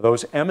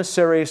 those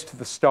emissaries to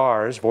the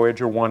stars,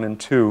 Voyager 1 and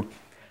 2.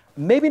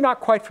 Maybe not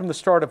quite from the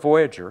start of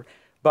Voyager,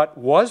 but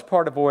was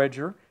part of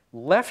Voyager,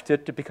 left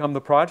it to become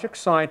the project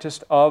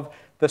scientist of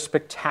the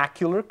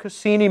spectacular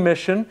Cassini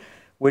mission,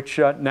 which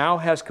now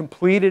has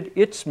completed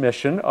its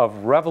mission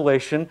of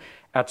revelation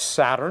at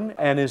Saturn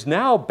and is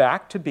now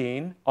back to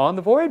being on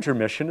the Voyager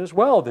mission as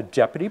well, the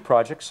deputy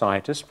project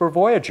scientist for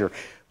Voyager.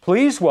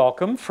 Please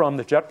welcome from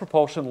the Jet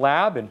Propulsion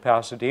Lab in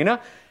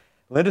Pasadena,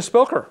 Linda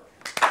Spilker.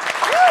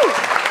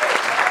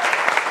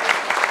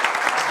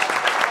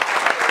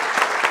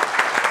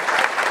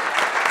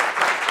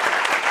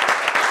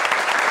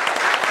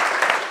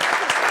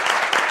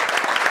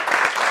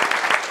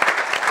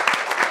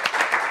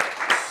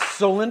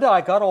 So Linda,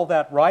 I got all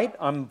that right.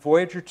 I'm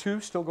Voyager 2,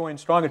 still going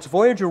strong. It's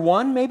Voyager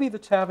 1 maybe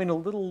that's having a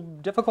little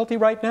difficulty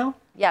right now?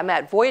 Yeah,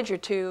 Matt, Voyager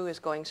 2 is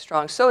going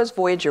strong. So is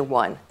Voyager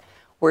 1.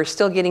 We're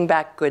still getting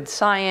back good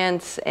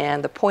science,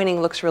 and the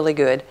pointing looks really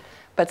good.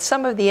 But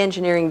some of the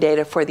engineering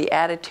data for the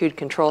attitude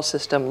control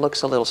system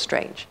looks a little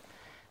strange.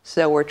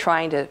 So we're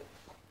trying to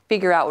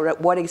figure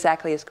out what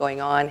exactly is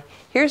going on.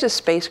 Here's a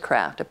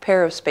spacecraft, a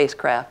pair of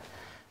spacecraft,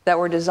 that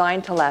were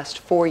designed to last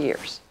 4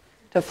 years,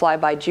 to fly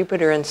by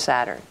Jupiter and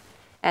Saturn.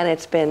 And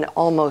it's been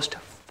almost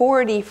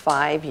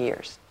 45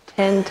 years,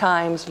 10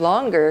 times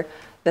longer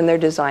than their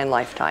design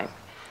lifetime.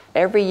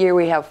 Every year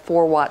we have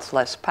 4 watts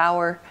less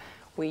power.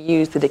 We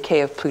use the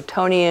decay of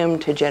plutonium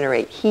to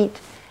generate heat,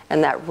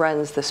 and that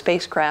runs the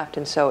spacecraft.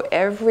 And so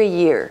every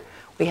year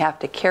we have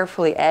to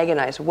carefully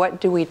agonize,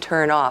 what do we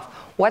turn off?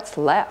 What's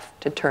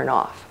left to turn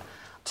off?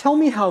 Tell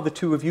me how the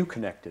two of you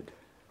connected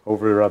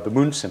over the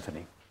Moon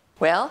Symphony.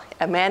 Well,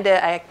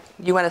 Amanda,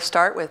 you want to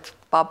start with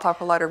Bob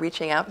Pappalardo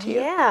reaching out to you?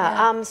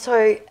 Yeah.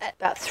 So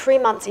about 3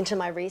 months into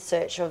my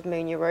research of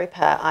Moon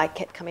Europa, I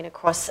kept coming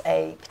across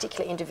a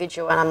particular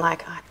individual, and I'm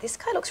like, oh, this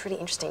guy looks really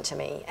interesting to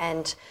me.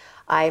 And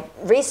I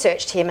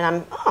researched him,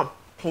 and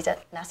he's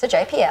at NASA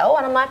JPL,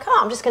 and I'm like,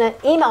 I'm just going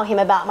to email him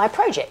about my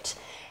project.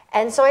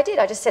 And so I did.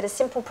 I just said a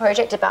simple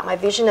project about my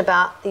vision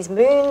about these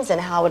moons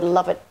and how I would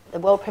love it, the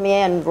world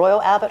premiere in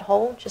Royal Albert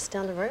Hall, just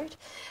down the road.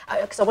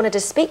 Because I wanted to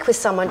speak with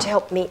someone to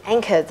help me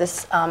anchor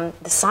this,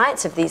 the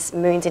science of these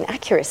moons in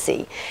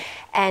accuracy.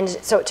 And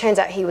so it turns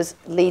out he was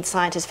lead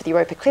scientist for the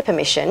Europa Clipper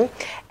mission.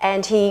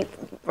 And he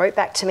wrote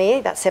back to me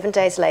about 7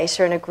 days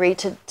later and agreed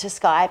to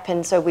Skype.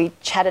 And so we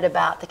chatted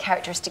about the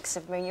characteristics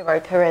of Moon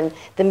Europa and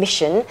the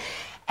mission.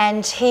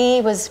 And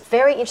he was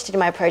very interested in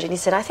my project. He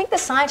said, I think the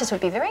scientists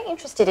would be very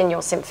interested in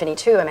your symphony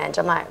too, Amanda.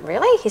 I'm like,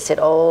 really? He said,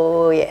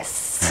 oh,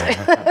 yes.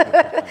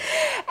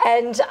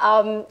 And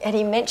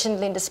he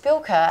mentioned Linda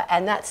Spilker,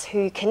 and that's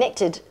who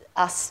connected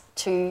us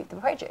to the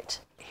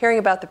project. Hearing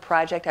about the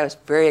project, I was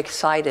very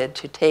excited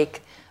to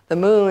take the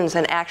moons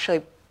and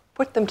actually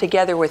put them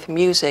together with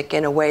music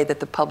in a way that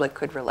the public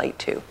could relate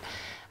to.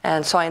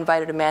 And so I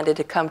invited Amanda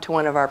to come to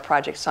one of our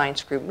Project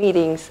Science Group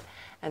meetings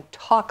and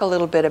talk a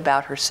little bit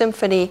about her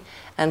symphony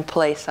and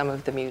play some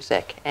of the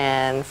music.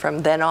 And from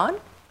then on,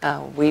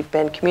 we've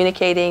been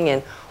communicating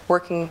and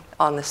working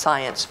on the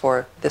science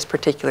for this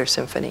particular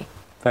symphony.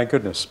 Thank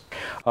goodness.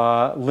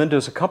 Linda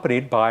is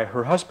accompanied by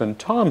her husband,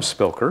 Tom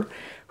Spilker,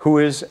 who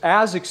is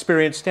as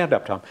experienced, stand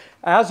up, Tom,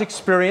 as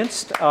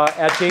experienced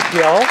at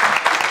JPL.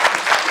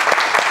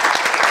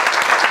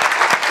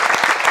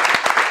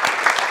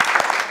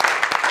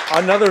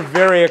 Another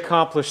very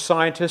accomplished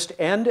scientist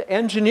and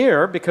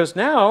engineer, because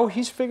now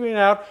he's figuring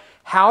out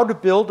how to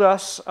build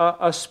us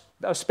a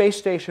space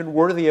station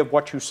worthy of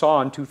what you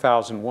saw in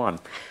 2001.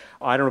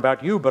 I don't know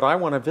about you, but I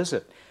want to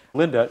visit.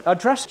 Linda,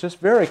 address just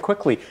very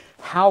quickly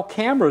how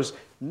cameras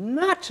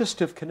not just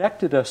have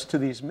connected us to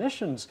these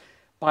missions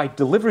by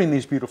delivering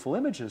these beautiful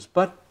images,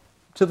 but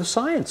to the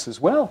science as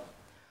well.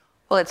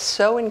 Well, it's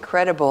so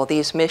incredible,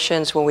 these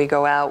missions, when we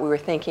go out, we were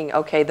thinking,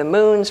 okay, the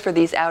moons for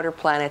these outer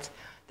planets,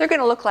 they're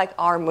going to look like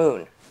our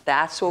moon.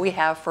 That's what we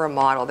have for a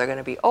model. They're going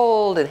to be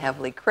old and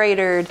heavily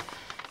cratered.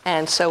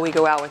 And so we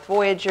go out with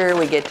Voyager,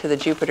 we get to the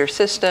Jupiter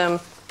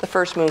system. The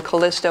first moon,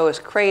 Callisto, is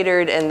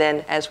cratered. And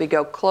then as we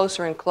go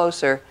closer and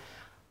closer,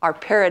 our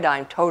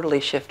paradigm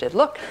totally shifted.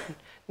 Look,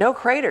 no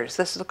craters.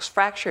 This looks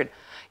fractured.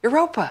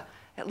 Europa,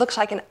 it looks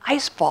like an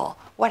ice ball.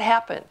 What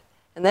happened?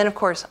 And then, of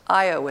course,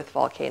 Io with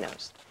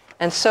volcanoes.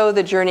 And so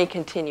the journey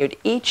continued.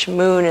 Each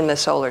moon in the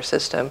solar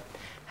system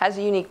has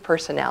a unique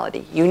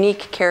personality,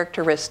 unique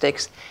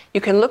characteristics.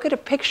 You can look at a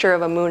picture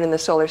of a moon in the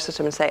solar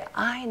system and say,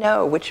 I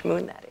know which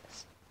moon that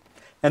is.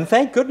 And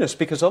thank goodness,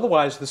 because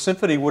otherwise the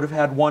symphony would have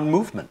had one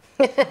movement.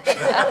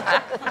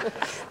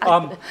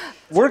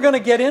 We're going to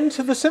get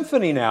into the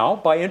symphony now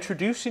by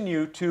introducing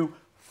you to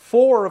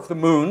 4 of the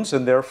moons,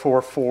 and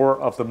therefore 4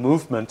 of the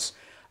movements.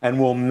 And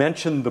we'll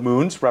mention the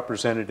moons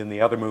represented in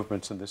the other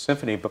movements in the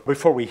symphony. But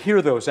before we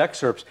hear those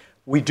excerpts,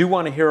 we do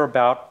want to hear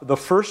about the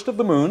first of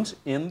the moons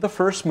in the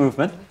first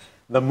movement,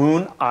 the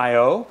moon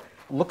Io.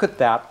 Look at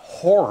that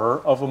horror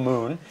of a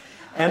moon.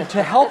 And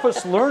to help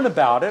us learn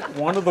about it,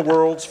 one of the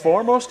world's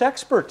foremost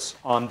experts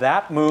on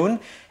that moon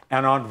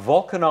and on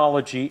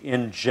volcanology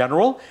in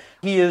general.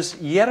 He is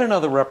yet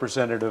another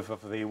representative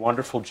of the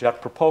wonderful Jet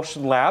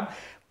Propulsion Lab.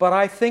 But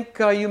I think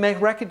you may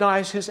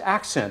recognize his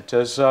accent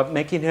as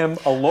making him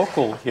a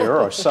local here,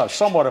 or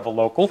somewhat of a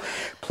local.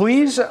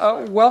 Please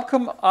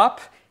welcome up,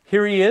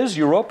 here he is,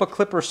 Europa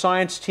Clipper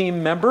Science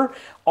Team member,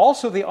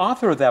 also the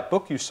author of that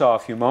book you saw a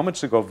few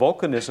moments ago,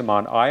 Volcanism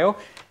on Io.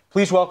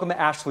 Please welcome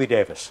Ashley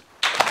Davis.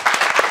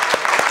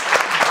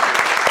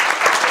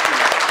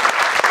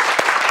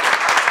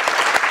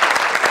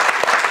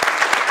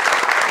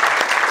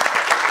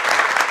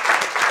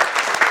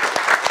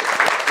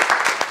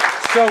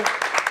 So,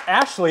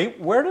 Ashley,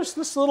 where does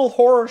this little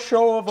horror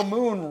show of a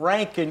moon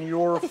rank in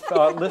your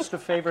list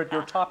of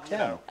your top 10?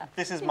 No,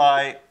 this is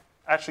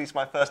actually it's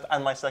my first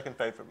and my second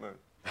favorite moon.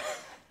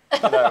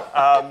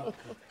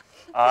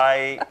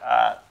 I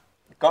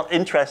got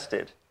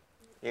interested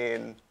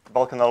in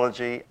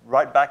volcanology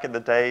right back in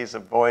the days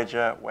of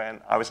Voyager when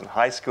I was in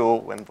high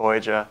school, when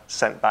Voyager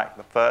sent back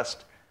the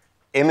first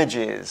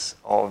images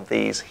of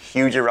these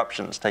huge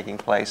eruptions taking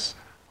place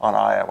on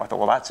Io. I thought,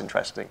 well, that's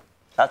interesting.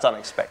 That's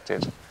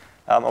unexpected.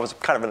 I was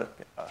kind of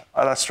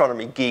an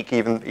astronomy geek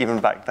even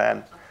back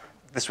then.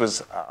 This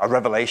was a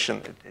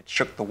revelation. It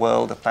shook the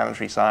world of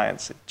planetary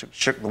science. It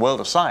shook the world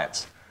of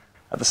science.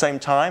 At the same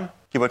time,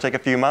 Give or take a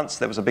few months,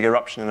 there was a big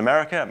eruption in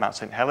America at Mount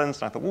St.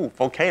 Helens, and I thought, ooh,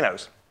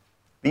 volcanoes.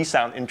 These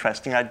sound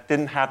interesting. I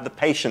didn't have the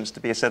patience to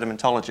be a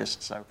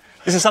sedimentologist, so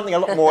this is something a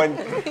lot more,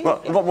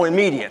 a lot more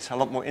immediate, a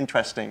lot more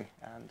interesting,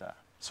 and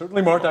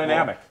certainly more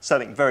dynamic.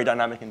 Certainly very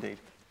dynamic indeed.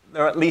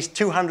 There are at least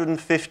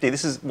 250.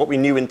 This is what we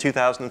knew in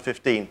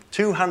 2015.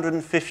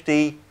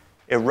 250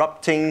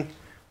 erupting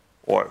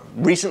or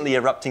recently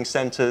erupting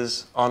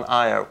centers on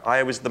Io.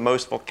 Io is the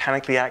most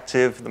volcanically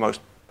active, one of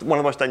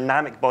the most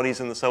dynamic bodies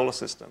in the solar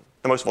system,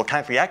 the most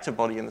volcanically active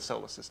body in the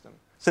solar system.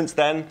 Since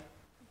then,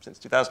 since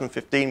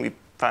 2015, we've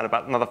found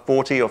about another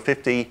 40 or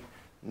 50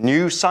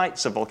 new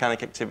sites of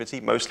volcanic activity,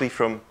 mostly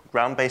from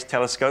ground-based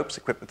telescopes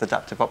equipped with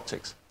adaptive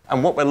optics.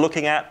 And what we're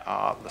looking at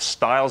are the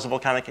styles of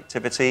volcanic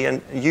activity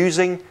and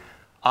using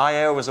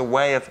Io as a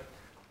way of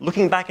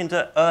looking back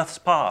into Earth's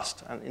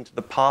past and into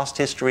the past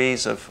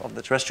histories of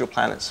the terrestrial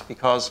planets,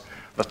 because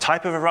the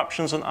type of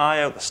eruptions on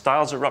Io, the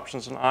styles of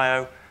eruptions on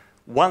Io,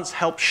 once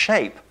helped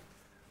shape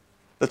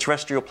the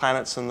terrestrial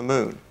planets and the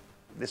moon.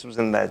 This was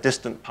in their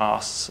distant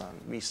pasts.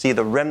 We see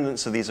the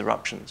remnants of these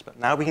eruptions, but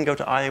now we can go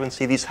to Io and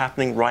see these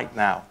happening right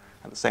now.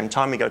 At the same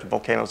time, we go to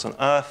volcanoes on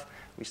Earth,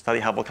 we study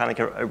how volcanic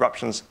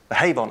eruptions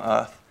behave on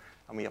Earth,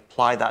 and we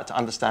apply that to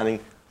understanding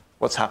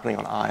what's happening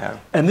on Io.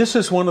 And this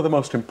is one of the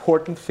most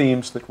important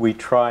themes that we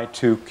try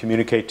to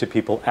communicate to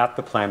people at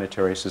the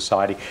Planetary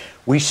Society.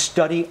 We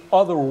study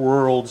other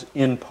worlds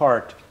in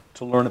part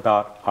to learn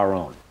about our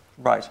own.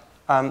 Right.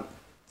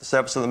 The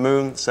surface of the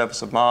moon, the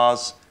surface of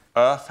Mars,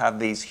 Earth have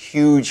these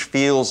huge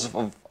fields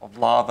of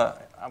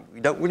lava. We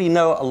don't really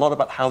know a lot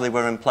about how they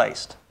were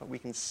emplaced, but we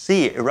can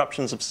see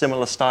eruptions of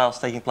similar styles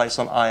taking place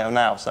on Io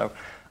now. So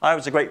Io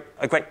is a great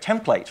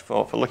template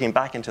for looking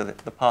back into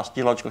the past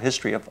geological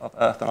history of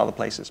Earth and other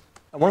places.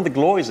 And one of the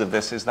glories of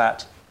this is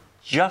that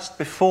just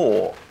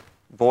before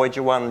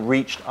Voyager 1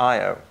 reached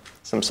Io,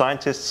 some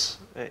scientists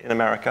in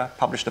America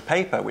published a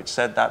paper which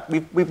said that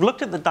we've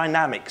looked at the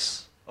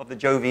dynamics of the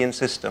Jovian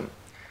system,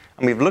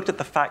 and we've looked at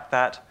the fact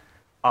that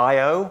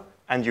Io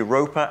and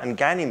Europa and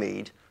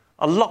Ganymede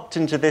are locked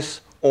into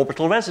this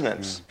orbital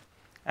resonance.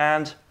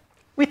 And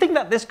we think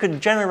that this could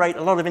generate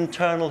a lot of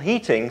internal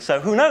heating, so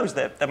who knows,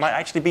 there might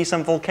actually be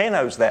some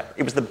volcanoes there.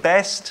 It was the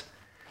best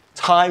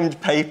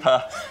timed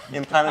paper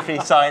in planetary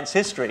science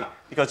history,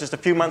 because just a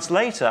few months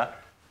later,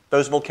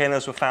 those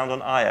volcanoes were found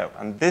on Io.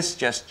 And this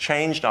just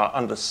changed our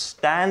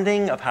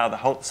understanding of how the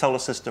whole solar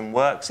system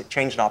works. It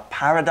changed our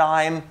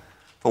paradigm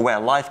for where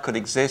life could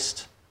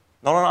exist.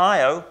 Not on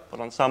Io, but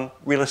on some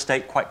real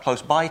estate quite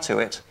close by to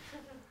it.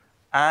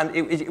 And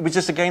it was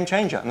just a game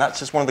changer. And that's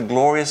just one of the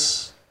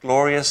glorious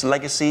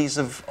legacies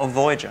of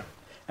Voyager.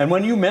 And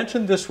when you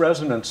mentioned this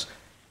resonance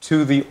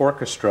to the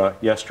orchestra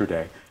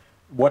yesterday,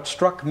 what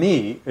struck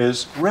me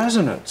is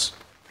resonance,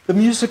 the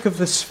music of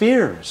the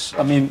spheres.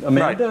 I mean,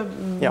 Amanda,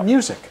 right. Yeah.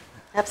 Music.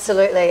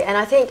 Absolutely. And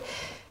I think,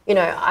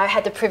 I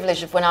had the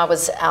privilege of when I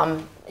was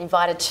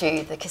invited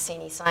to the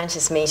Cassini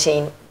scientist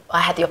meeting, I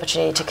had the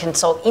opportunity to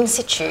consult in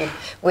situ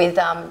with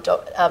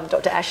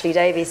Dr. Ashley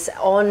Davis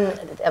on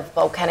the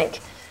volcanic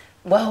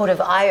world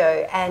of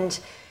Io, and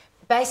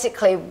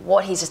basically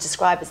what he's just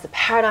described as the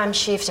paradigm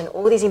shift and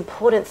all these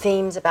important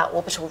themes about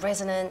orbital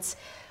resonance.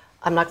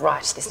 I'm like,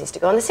 right, this needs to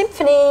go on the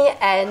symphony,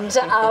 and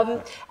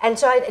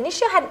so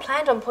initially I hadn't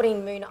planned on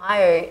putting Moon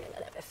Io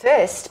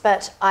first,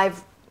 but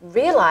I've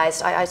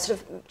realised I sort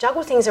of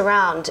juggled things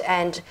around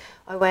and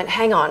I went,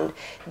 hang on,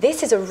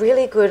 this is a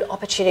really good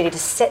opportunity to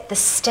set the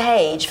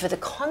stage for the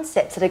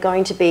concepts that are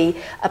going to be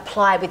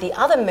applied with the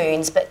other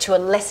moons, but to a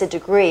lesser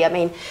degree. I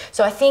mean,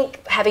 so I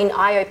think having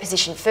Io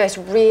positioned first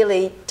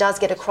really does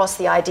get across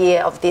the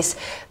idea of this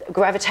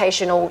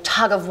gravitational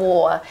tug of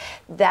war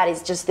that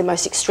is just the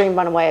most extreme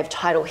runaway of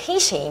tidal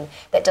heating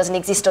that doesn't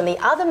exist on the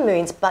other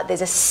moons, but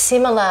there's a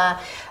similar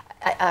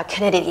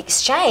kinetic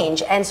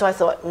exchange. And so I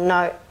thought,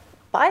 no,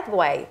 by the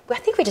way, I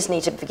think we just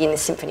need to begin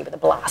this symphony with a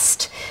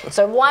blast.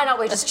 So why not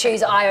we just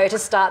choose Io to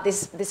start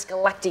this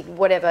galactic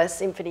whatever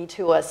symphony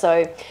tour?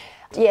 So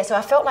yeah, so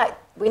I felt like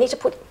we need to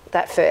put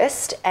that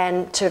first,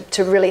 and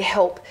to really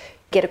help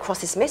get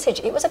across this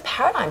message. It was a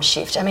paradigm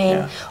shift. I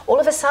mean, all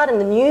of a sudden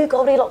the new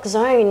Goldilocks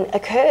zone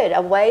occurred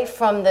away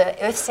from the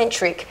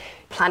Earth-centric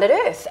planet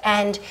Earth.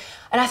 And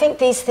I think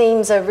these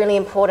themes are really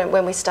important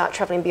when we start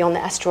travelling beyond the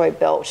asteroid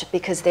belt,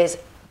 because this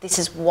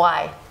is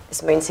why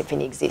this Moon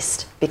Symphony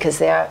exists, because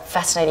there are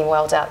fascinating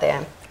worlds out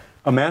there.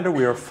 Amanda,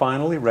 we are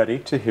finally ready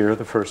to hear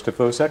the first of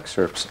those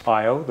excerpts,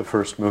 Io, the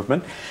first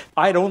movement.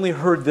 I'd only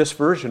heard this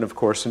version, of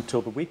course,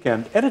 until the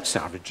weekend, and it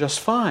sounded just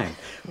fine.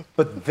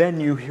 But then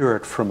you hear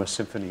it from a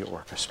symphony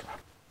orchestra.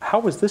 How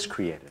was this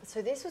created?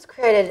 So this was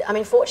created,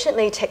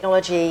 fortunately,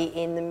 technology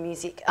in the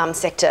music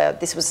sector,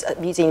 this was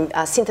using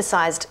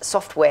synthesized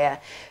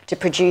software to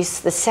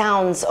produce the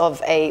sounds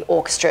of an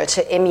orchestra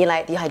to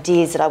emulate the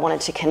ideas that I wanted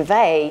to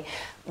convey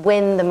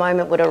when the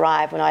moment would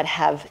arrive when I'd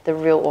have the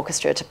real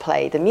orchestra to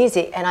play the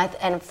music. And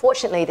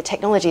unfortunately, the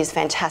technology is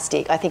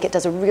fantastic. I think it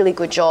does a really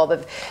good job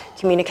of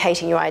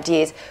communicating your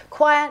ideas.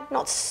 Choir,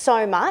 not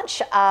so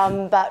much,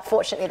 but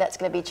fortunately that's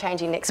going to be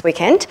changing next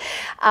weekend.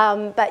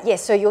 But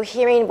yes, so you're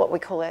hearing what we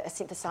call a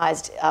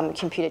synthesised,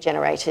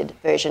 computer-generated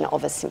version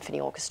of a symphony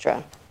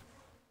orchestra.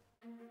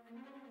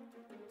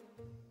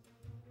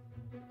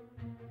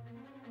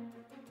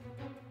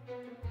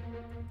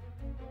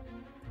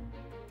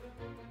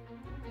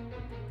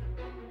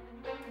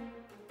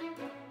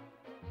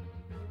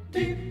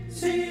 Deep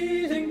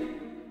seething,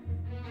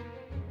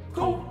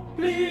 cold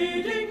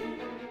bleeding,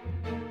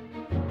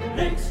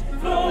 lakes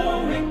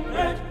flowing,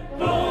 red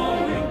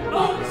glowing,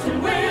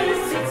 ocean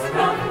waves, its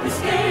rough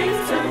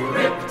escapes and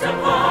ripped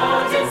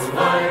apart its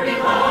fiery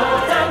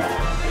heart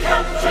and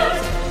captured,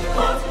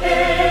 caught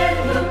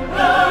in the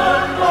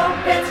blood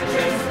orbit,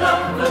 chased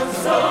lovers,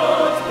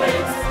 sword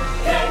blades,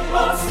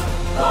 chaos,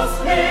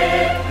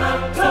 cosmic,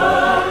 and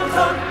turned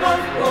on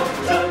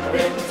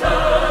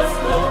Jupiter's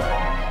law.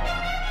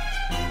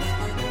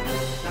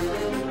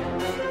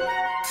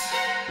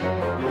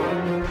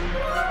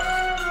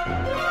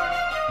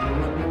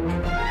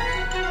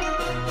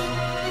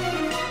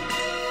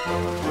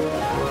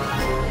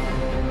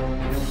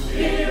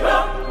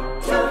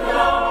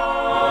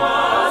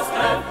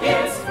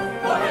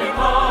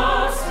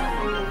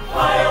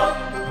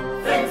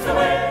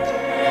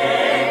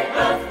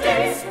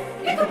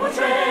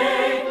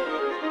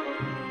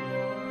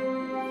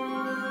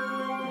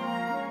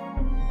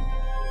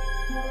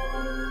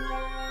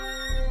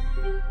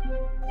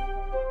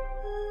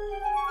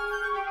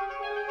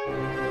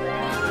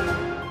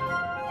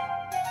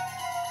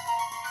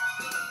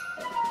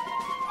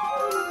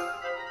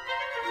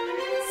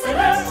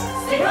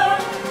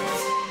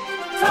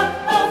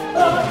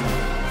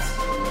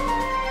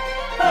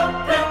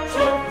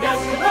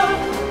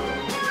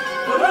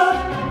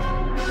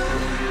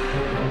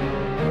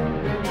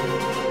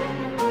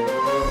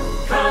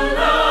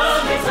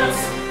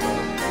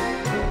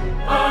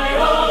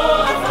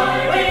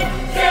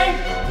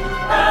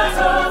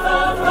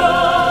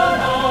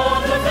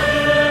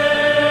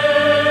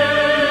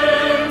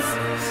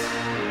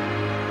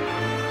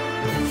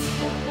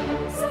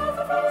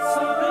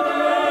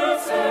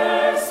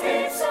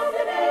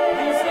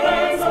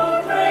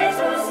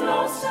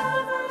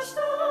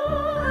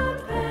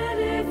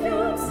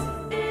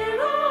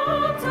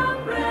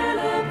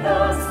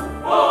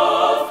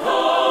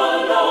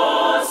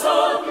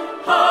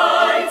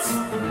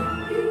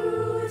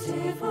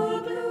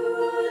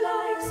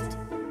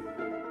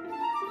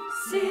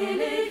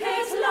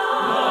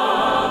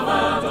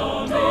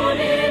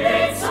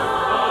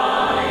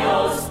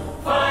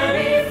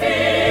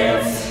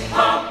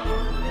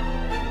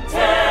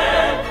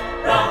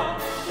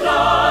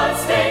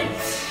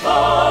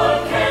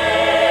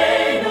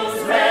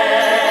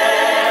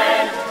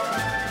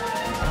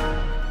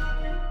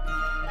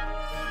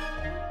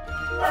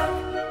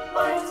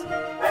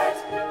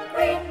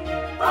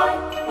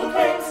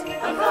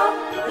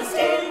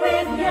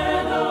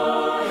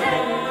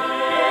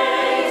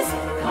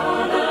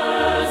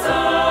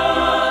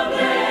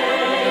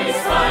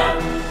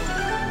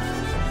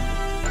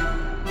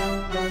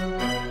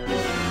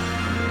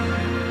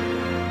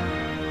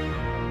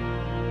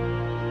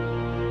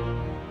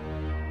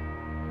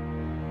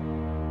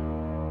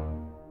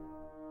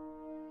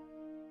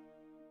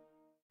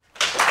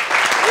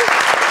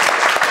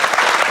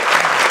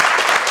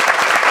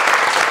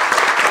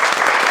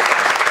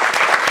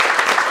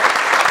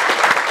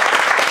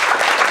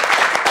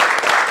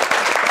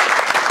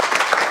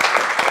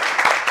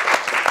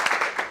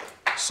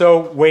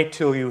 So wait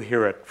till you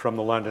hear it from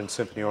the London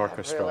Symphony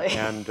Orchestra really?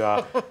 and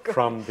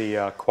from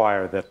the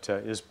choir that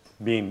is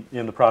being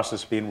in the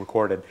process of being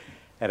recorded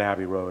at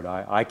Abbey Road.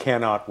 I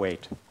cannot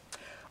wait.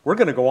 We're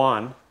going to go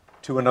on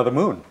to another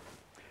moon.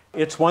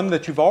 It's one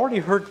that you've already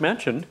heard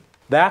mentioned.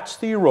 That's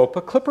the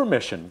Europa Clipper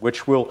mission,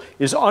 which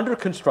is under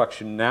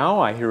construction now.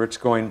 I hear it's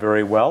going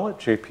very well at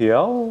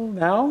JPL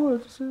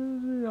now.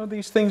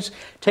 These things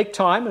take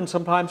time and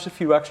sometimes a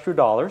few extra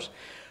dollars.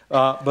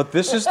 But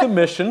this is the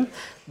mission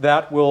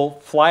that will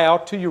fly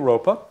out to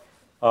Europa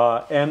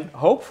and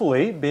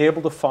hopefully be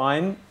able to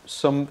find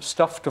some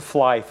stuff to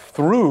fly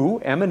through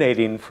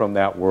emanating from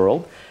that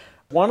world.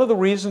 One of the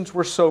reasons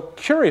we're so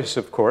curious,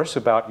 of course,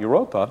 about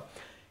Europa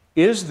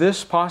is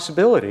this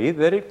possibility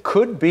that it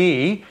could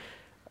be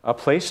a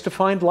place to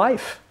find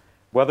life.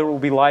 Whether it will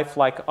be life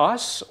like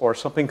us or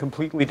something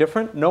completely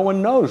different, no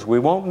one knows. We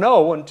won't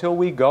know until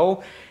we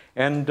go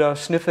and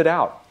sniff it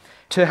out.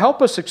 To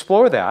help us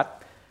explore that,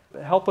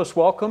 help us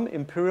welcome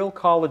Imperial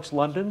College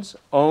London's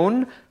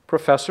own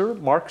Professor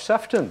Mark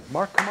Sefton.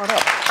 Mark, come on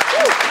up.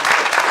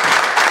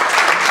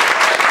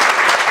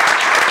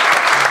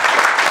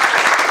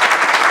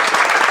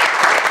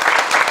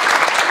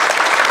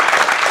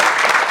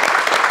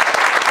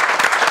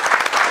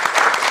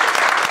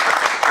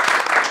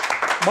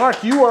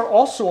 Mark, you are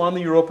also on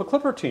the Europa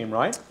Clipper team,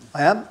 right?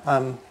 I am.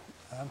 I'm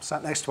I'm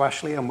sat next to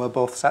Ashley, and we're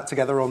both sat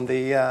together on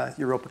the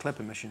Europa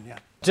Clipper mission, yeah.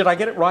 Did I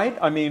get it right?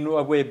 I mean,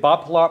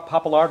 Bob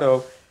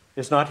Papalardo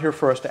is not here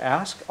for us to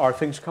ask, are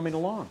things coming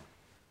along?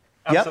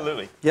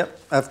 Absolutely. Yep,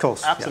 of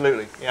course.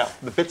 Absolutely, yeah.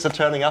 The bits are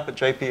turning up at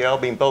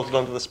JPL, being bolted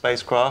onto the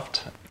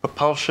spacecraft.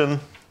 Propulsion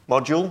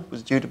module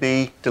was due to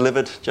be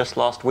delivered just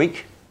last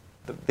week.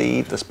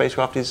 The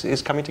spacecraft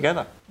is coming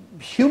together.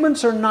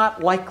 Humans are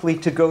not likely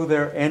to go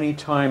there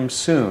anytime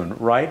soon,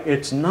 right?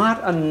 It's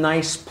not a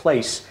nice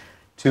place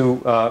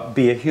to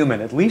be a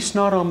human, at least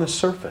not on the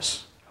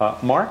surface.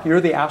 Mark,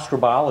 you're the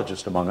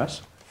astrobiologist among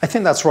us. I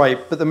think that's right,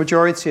 but the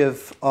majority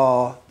of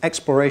our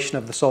exploration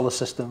of the solar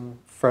system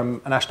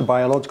from an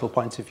astrobiological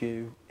point of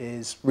view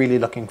is really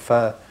looking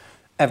for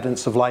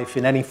evidence of life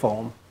in any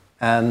form,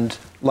 and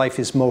life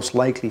is most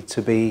likely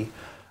to be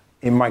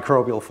in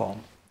microbial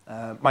form.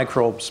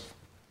 Microbes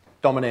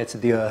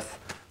dominated the Earth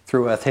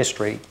through Earth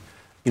history.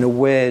 You know,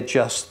 we're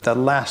just the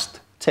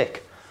last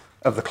tick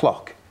of the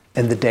clock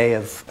in the day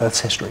of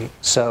Earth's history.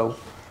 So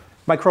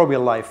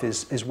microbial life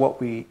is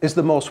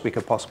the most we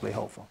could possibly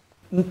hope for.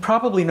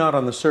 Probably not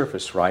on the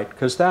surface, right?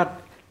 Because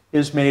that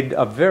is made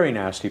a very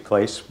nasty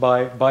place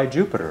by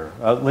Jupiter.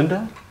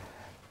 Linda?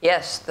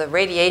 Yes, the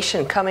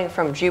radiation coming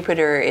from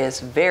Jupiter is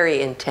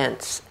very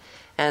intense.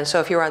 And so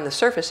if you were on the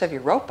surface of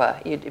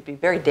Europa, it'd be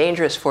very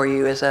dangerous for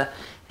you as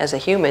a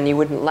human. You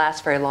wouldn't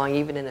last very long,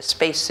 even in a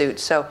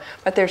spacesuit.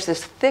 But there's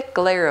this thick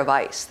layer of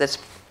ice that's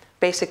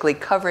basically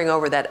covering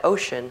over that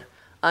ocean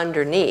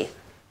underneath.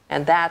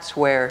 And that's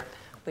where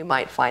we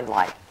might find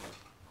life.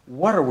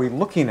 What are we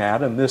looking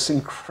at in this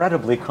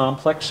incredibly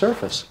complex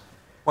surface?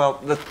 Well,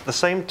 the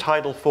same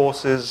tidal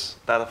forces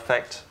that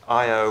affect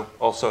Io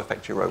also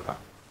affect Europa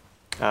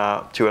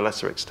to a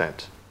lesser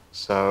extent.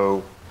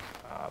 So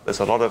there's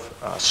a lot of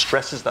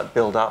stresses that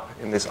build up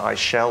in this ice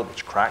shell,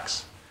 which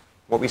cracks.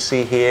 What we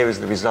see here is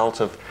the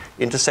result of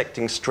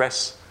intersecting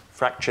stress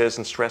fractures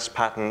and stress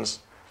patterns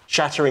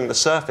shattering the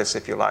surface,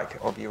 if you like,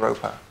 of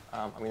Europa.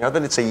 We know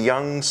that it's a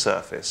young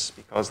surface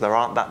because there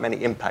aren't that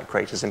many impact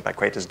craters. Impact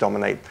craters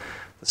dominate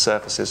the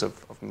surfaces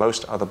of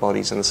most other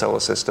bodies in the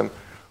solar system.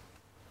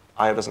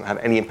 Io doesn't have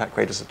any impact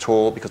craters at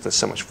all because there's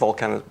so much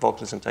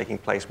volcanism taking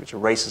place, which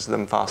erases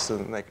them faster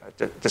than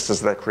just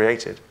as they're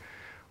created.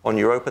 On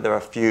Europa, there are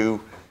a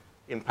few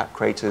impact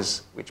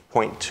craters which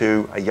point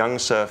to a young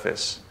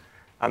surface,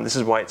 and this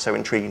is why it's so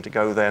intriguing to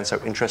go there and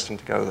so interesting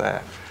to go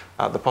there.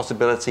 The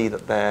possibility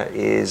that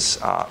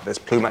there's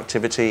plume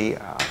activity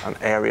and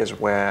areas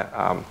where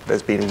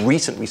there's been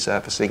recent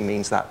resurfacing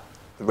means that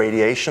the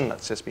radiation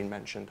that's just been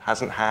mentioned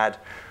hasn't had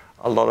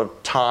a lot of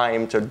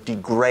time to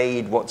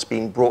degrade what's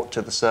been brought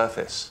to the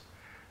surface.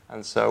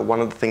 And so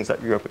one of the things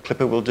that Europa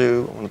Clipper will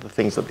do, one of the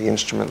things that the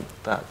instrument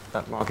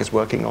that Mark is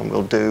working on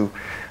will do,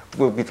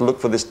 will be to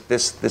look for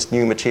this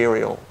new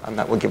material, and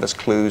that will give us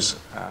clues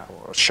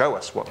or show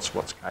us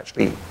what's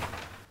actually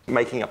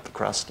making up the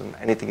crust and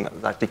anything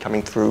that's actually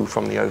coming through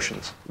from the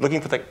oceans. Looking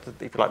for, if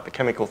you like, the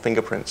chemical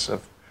fingerprints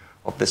of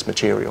this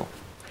material.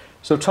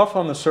 So tough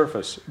on the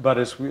surface, but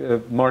as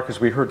Mark, as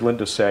we heard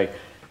Linda say,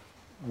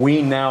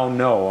 we now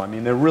know, I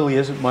mean, there really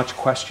isn't much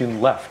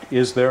question left,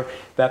 is there,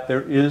 that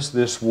there is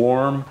this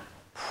warm,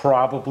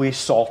 probably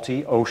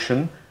salty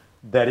ocean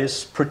that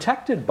is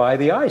protected by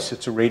the ice.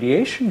 It's a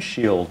radiation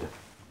shield.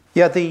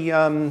 Yeah,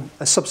 the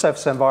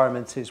subsurface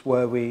environment is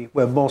where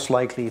we're most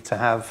likely to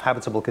have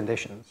habitable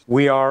conditions.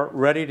 We are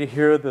ready to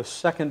hear the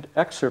second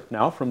excerpt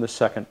now from the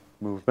second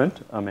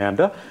movement.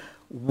 Amanda,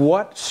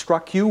 what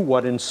struck you,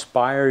 what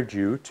inspired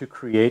you to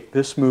create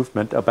this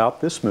movement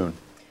about this moon?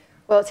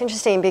 Well, it's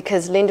interesting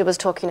because Linda was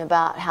talking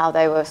about how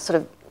they were sort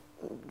of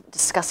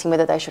discussing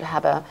whether they should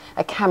have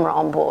a camera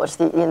on board,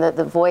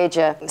 the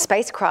Voyager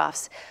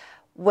spacecrafts.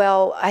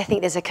 Well, I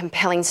think there's a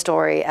compelling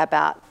story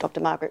about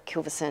Dr. Margaret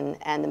Kilverson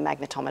and the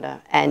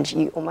magnetometer, and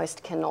you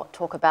almost cannot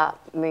talk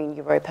about Moon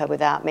Europa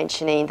without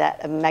mentioning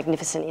that a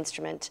magnificent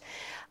instrument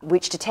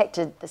which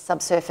detected the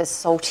subsurface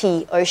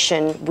salty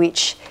ocean,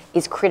 which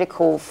is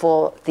critical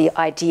for the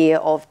idea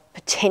of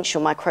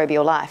potential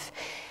microbial life.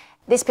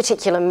 This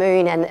particular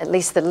moon, and at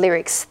least the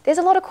lyrics, there's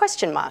a lot of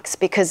question marks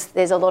because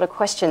there's a lot of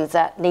questions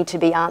that need to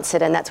be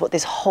answered, and that's what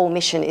this whole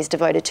mission is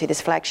devoted to,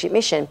 this flagship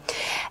mission.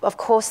 Of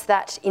course,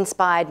 that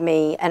inspired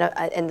me,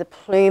 and the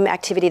plume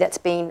activity that's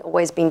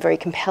always been very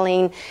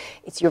compelling.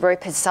 It's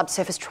Europa's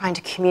subsurface trying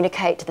to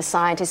communicate to the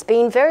scientists,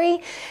 being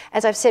very,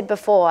 as I've said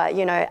before,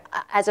 you know,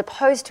 as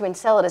opposed to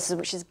Enceladus,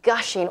 which is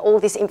gushing all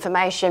this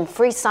information,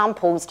 free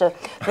samples for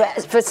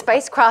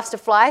spacecrafts to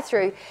fly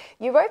through.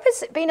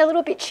 Europa's been a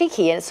little bit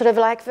cheeky, and it's sort of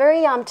like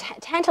very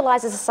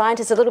tantalises the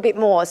scientists a little bit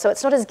more, so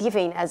it's not as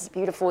giving as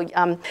beautiful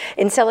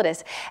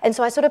Enceladus. And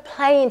so I sort of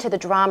play into the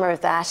drama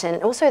of that,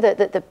 and also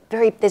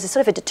there's a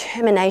sort of a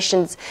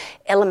determinations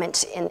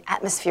element in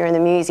atmosphere in the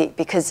music,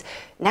 because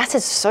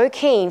NASA's so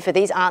keen for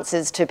these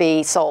answers to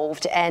be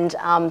solved, and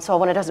so I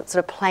wanted to sort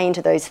of play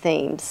into those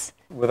themes.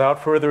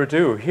 Without further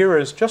ado, here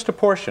is just a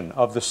portion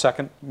of the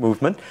second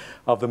movement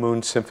of the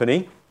Moon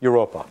Symphony,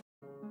 Europa.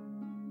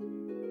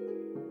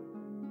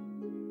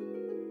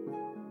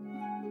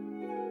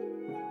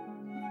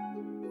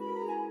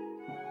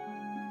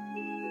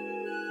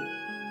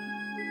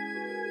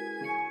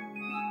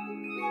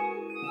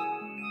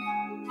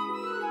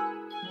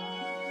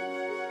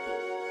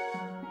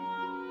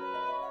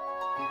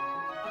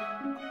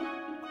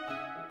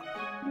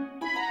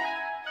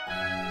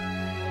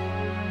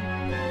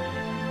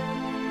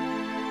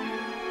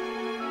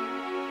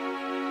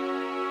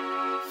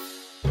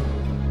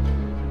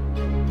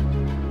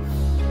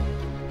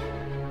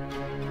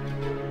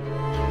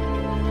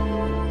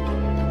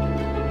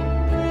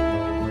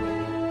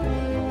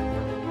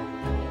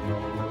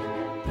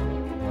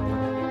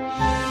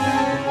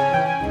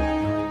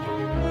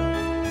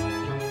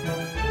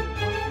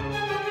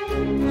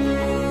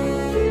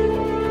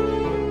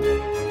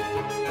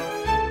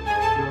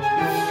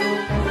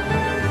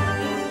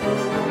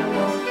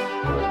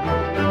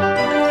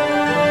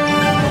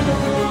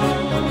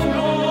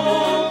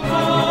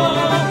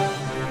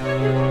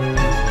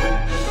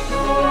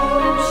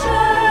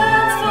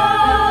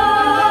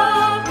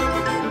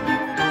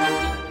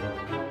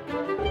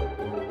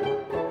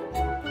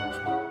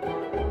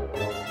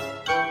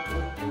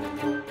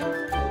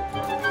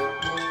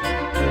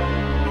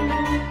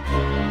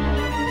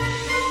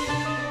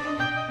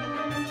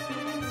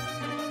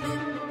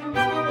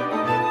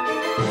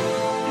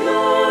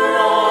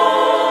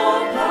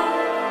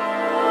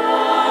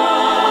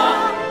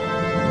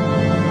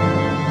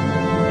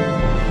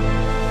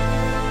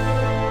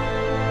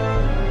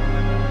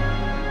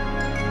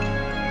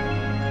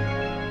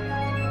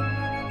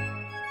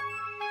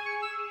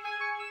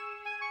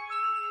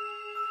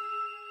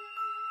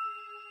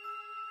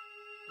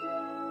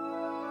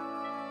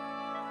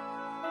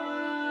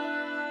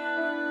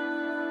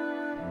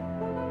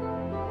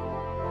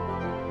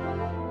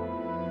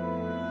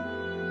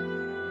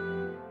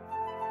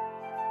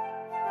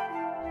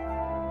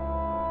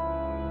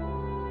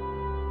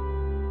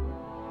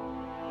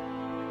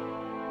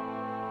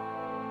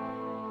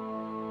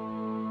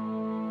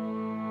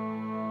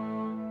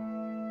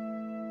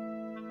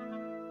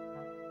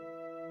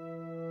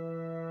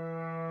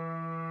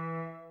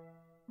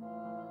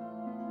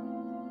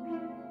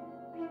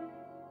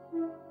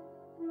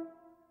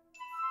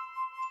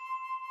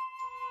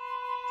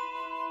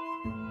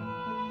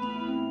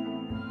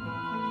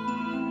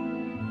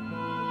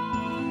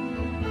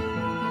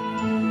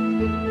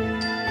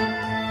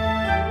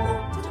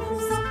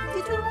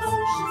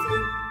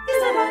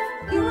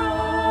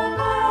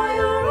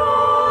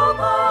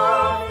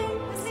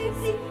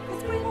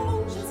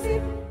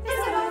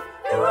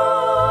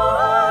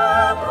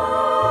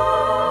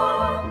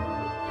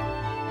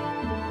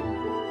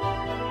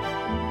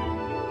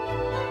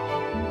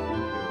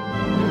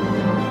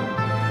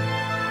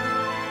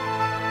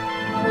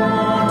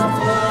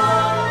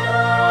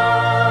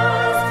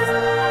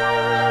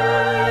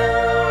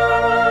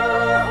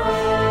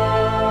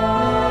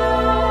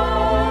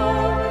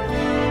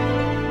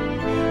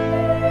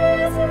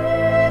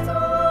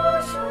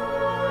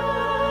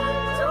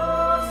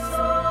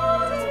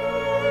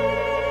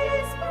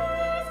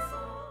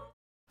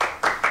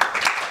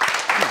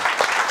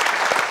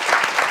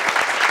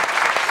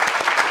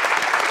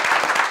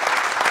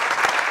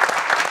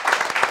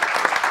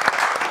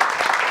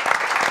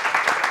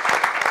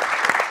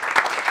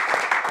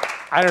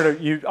 I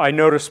don't know, I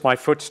noticed my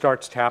foot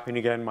starts tapping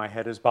again, my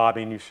head is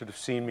bobbing. You should have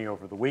seen me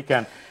over the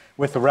weekend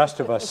with the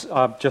rest of us,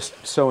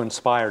 just so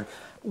inspired.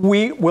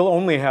 We will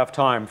only have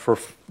time for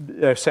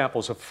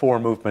samples of 4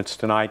 movements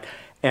tonight,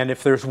 and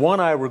if there's one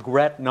I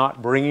regret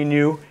not bringing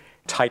you,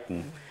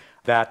 Titan.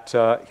 That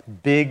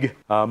big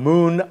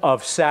moon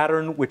of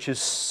Saturn, which is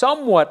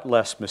somewhat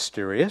less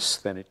mysterious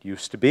than it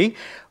used to be,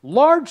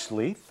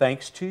 largely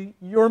thanks to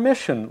your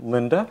mission,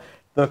 Linda,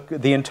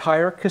 the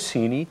entire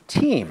Cassini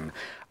team.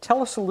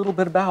 Tell us a little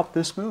bit about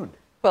this moon.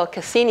 Well,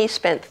 Cassini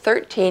spent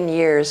 13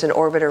 years in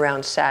orbit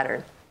around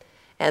Saturn.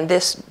 And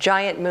this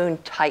giant moon,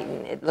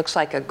 Titan, it looks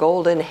like a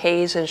golden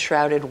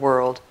haze-enshrouded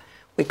world.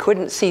 We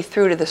couldn't see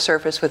through to the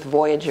surface with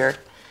Voyager.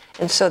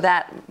 And so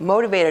that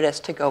motivated us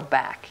to go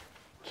back,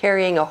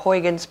 carrying a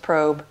Huygens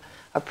probe,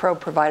 a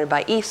probe provided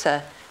by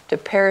ESA, to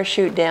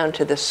parachute down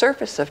to the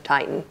surface of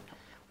Titan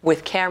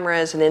with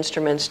cameras and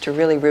instruments to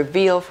really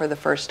reveal for the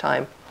first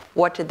time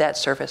what did that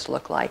surface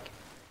look like.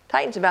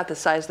 Titan's about the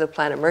size of the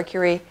planet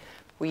Mercury.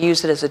 We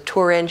used it as a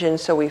tour engine,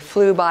 so we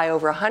flew by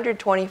over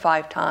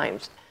 125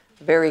 times,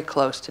 very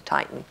close to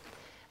Titan.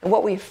 And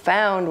what we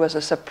found was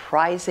a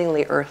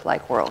surprisingly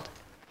Earth-like world.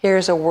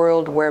 Here's a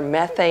world where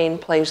methane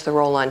plays the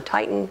role on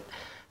Titan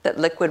that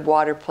liquid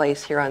water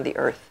plays here on the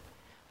Earth.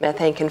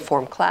 Methane can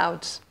form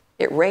clouds.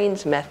 It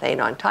rains methane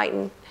on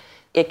Titan.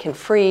 It can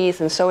freeze,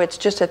 and so it's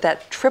just at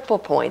that triple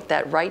point,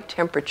 that right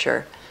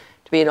temperature,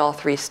 to be in all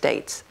 3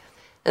 states.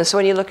 And so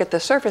when you look at the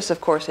surface, of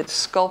course, it's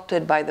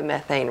sculpted by the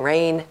methane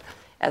rain.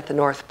 At the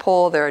North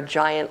Pole, there are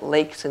giant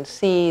lakes and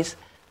seas,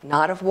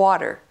 not of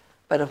water,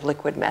 but of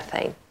liquid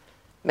methane.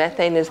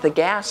 Methane is the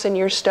gas in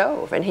your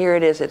stove, and here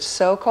it is. It's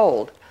so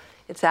cold,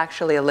 it's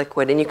actually a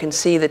liquid. And you can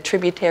see the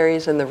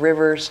tributaries and the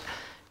rivers,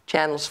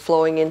 channels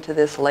flowing into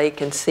this lake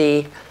and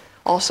sea.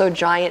 Also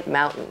giant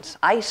mountains,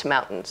 ice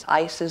mountains.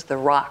 Ice is the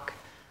rock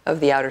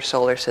of the outer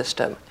solar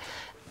system.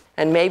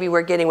 And maybe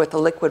we're getting with the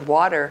liquid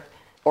water,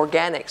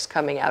 organics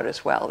coming out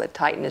as well. That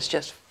Titan is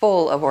just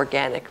full of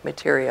organic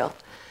material.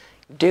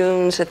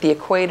 Dunes at the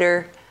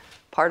equator,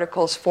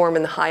 particles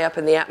form high up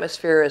in the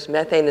atmosphere as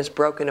methane is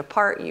broken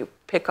apart. You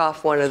pick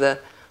off one of the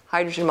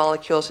hydrogen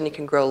molecules and you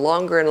can grow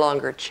longer and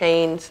longer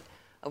chains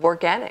of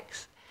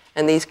organics.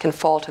 And these can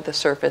fall to the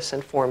surface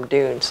and form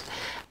dunes.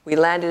 We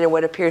landed in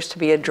what appears to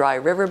be a dry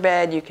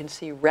riverbed. You can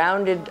see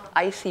rounded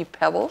icy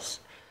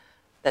pebbles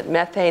that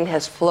methane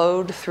has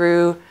flowed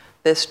through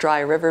this dry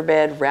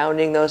riverbed,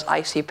 rounding those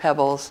icy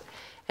pebbles.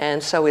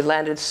 And so we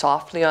landed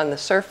softly on the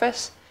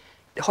surface.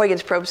 The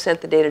Huygens probe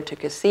sent the data to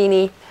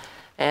Cassini,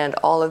 and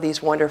all of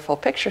these wonderful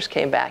pictures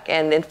came back.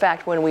 And in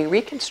fact, when we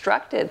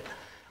reconstructed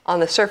on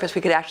the surface,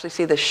 we could actually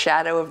see the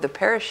shadow of the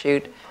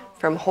parachute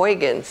from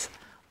Huygens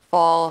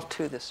fall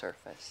to the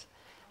surface.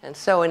 And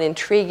so an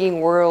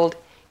intriguing world,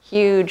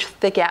 huge,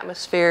 thick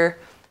atmosphere,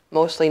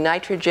 mostly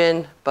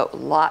nitrogen, but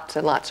lots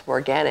and lots of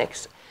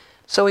organics.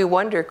 So we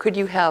wonder, could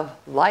you have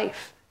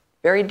life,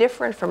 very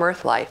different from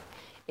Earth life,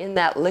 in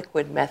that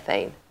liquid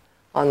methane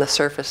on the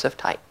surface of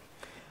Titan?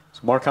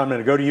 So Mark, I'm going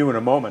to go to you in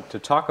a moment to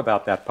talk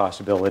about that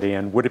possibility,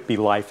 and would it be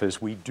life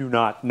as we do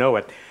not know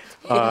it?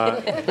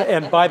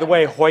 And by the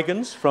way,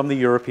 Huygens from the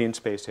European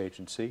Space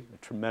Agency, a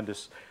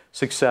tremendous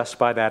success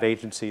by that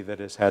agency that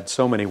has had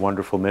so many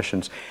wonderful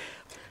missions.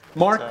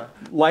 Mark,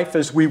 life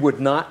as we would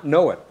not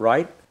know it,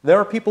 right? There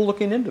are people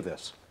looking into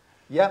this.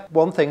 Yeah,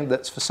 one thing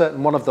that's for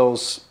certain, one of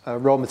those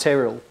raw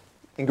material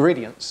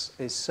ingredients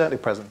is certainly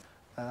present,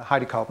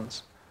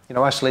 hydrocarbons. You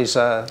know, Ashley's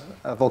a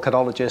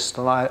volcanologist,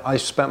 and I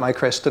spent my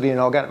career studying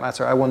organic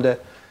matter. I wonder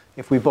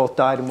if we both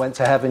died and went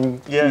to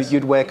heaven, yes,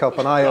 you'd wake up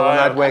on Io and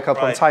I'd wake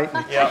up on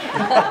Titan. Yeah.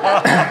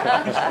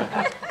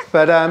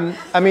 But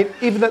I mean,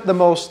 even at the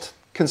most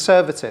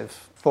conservative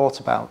thought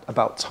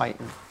about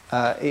Titan,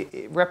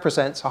 it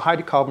represents a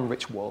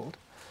hydrocarbon-rich world.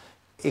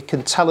 It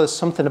can tell us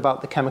something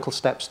about the chemical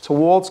steps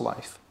towards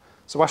life.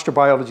 So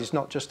astrobiology is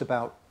not just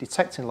about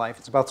detecting life,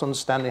 it's about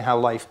understanding how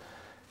life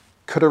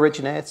could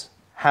originate,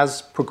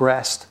 has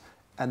progressed,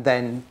 and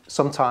then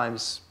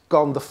sometimes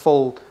gone the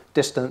full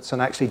distance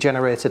and actually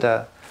generated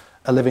a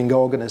living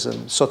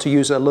organism. So to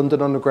use a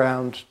London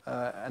Underground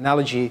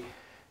analogy,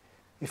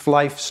 if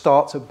life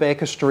starts at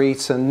Baker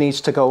Street and needs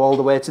to go all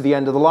the way to the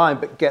end of the line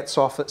but gets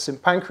off at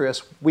St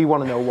Pancras, we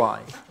want to know why.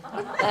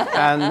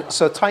 And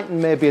so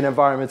Titan may be an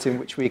environment in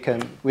which we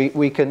can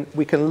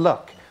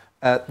look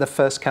at the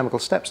first chemical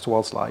steps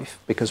towards life,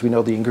 because we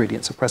know the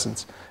ingredients are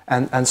present,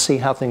 and see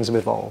how things have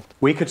evolved.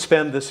 We could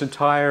spend this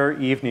entire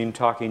evening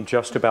talking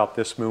just about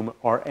this moon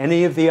or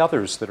any of the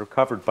others that are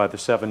covered by the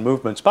 7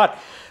 movements. But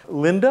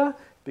Linda,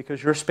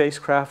 because your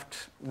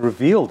spacecraft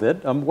revealed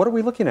it, what are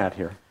we looking at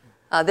here?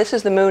 This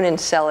is the moon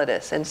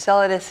Enceladus.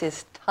 Enceladus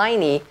is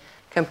tiny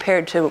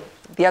compared to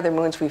the other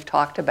moons we've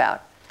talked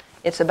about.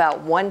 It's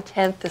about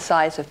 1/10 the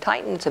size of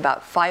Titan. It's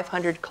about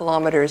 500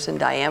 kilometers in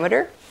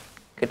diameter.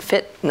 Could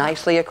fit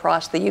nicely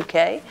across the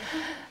UK.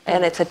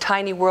 And it's a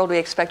tiny world. We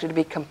expected to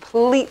be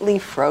completely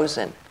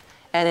frozen.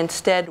 And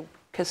instead,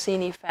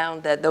 Cassini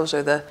found that those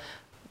are the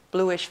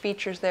bluish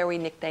features there. We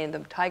nicknamed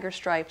them tiger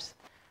stripes.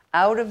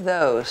 Out of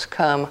those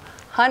come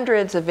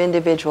hundreds of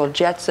individual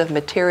jets of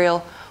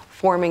material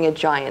forming a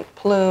giant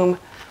plume.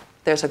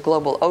 There's a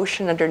global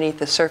ocean underneath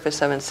the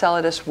surface of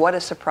Enceladus. What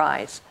a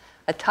surprise.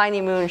 A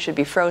tiny moon should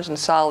be frozen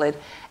solid,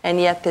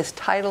 and yet this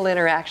tidal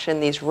interaction,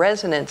 these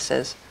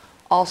resonances,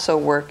 also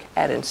work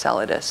at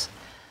Enceladus.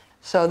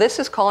 So this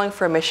is calling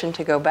for a mission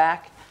to go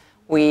back.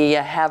 We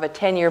have a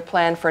 10-year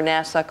plan for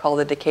NASA called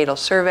the Decadal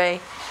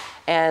Survey,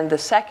 and the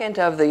second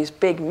of these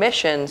big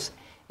missions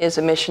is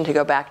a mission to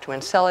go back to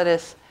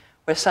Enceladus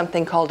with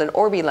something called an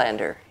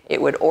Orbilander.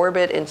 It would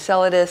orbit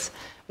Enceladus,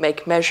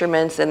 make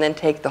measurements, and then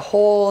take the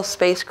whole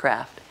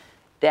spacecraft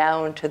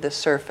down to the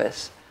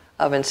surface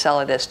of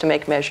Enceladus to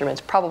make measurements,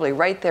 probably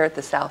right there at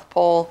the South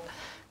Pole,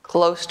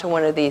 close to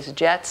one of these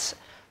jets,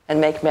 and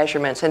make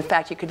measurements. In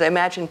fact, you could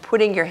imagine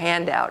putting your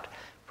hand out,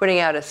 putting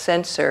out a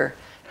sensor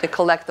to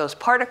collect those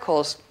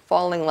particles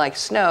falling like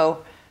snow,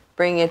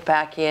 bringing it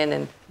back in,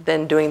 and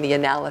then doing the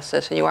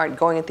analysis. And you aren't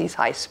going at these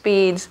high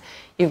speeds.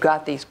 You've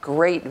got these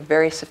great,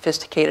 very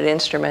sophisticated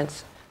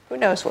instruments. Who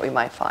knows what we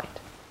might find?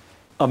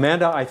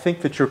 Amanda, I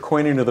think that your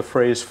coining of the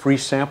phrase free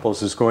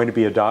samples is going to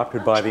be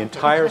adopted by the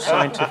entire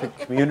scientific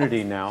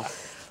community now.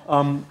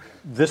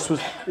 This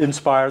was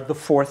inspired the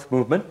fourth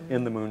movement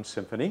in the Moon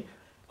Symphony.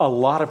 A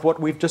lot of what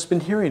we've just been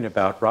hearing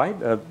about, right?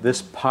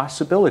 This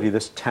possibility,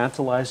 this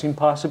tantalizing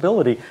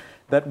possibility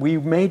that we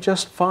may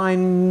just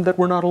find that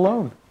we're not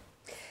alone.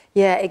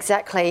 Yeah,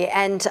 exactly.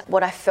 And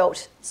what I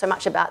felt so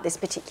much about this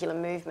particular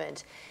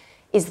movement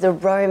is the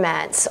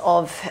romance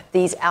of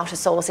these outer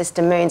solar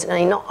system moons,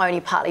 and not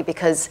only partly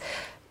because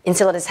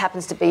Enceladus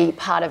happens to be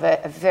part of a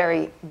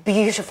very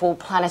beautiful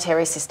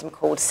planetary system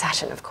called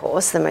Saturn, of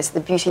course,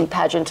 the beauty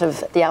pageant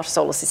of the outer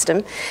solar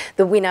system,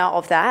 the winner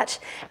of that.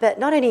 But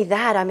not only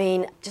that, I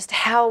mean, just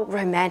how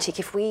romantic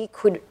if we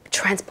could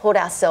transport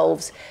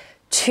ourselves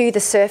to the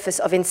surface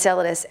of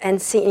Enceladus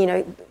and see, you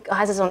know,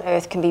 geysers on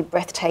Earth can be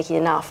breathtaking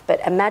enough, but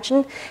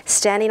imagine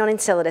standing on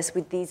Enceladus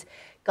with these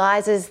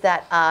geysers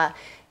that are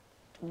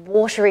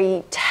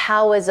watery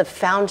towers of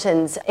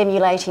fountains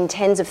emulating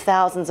tens of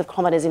thousands of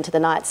kilometres into the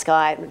night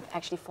sky. It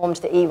actually formed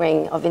the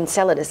E-ring of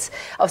Enceladus,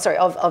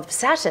 of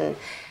Saturn.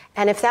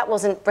 And if that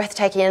wasn't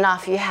breathtaking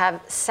enough, you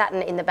have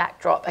Saturn in the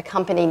backdrop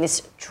accompanying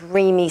this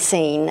dreamy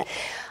scene.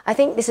 I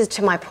think this is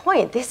to my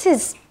point. This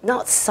is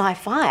not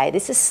sci-fi,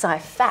 this is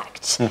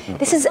sci-fact.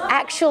 This is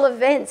actual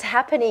events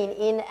happening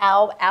in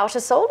our outer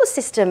solar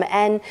system.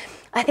 And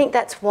I think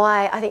that's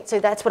why,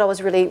 that's what I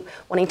was really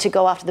wanting to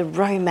go after, the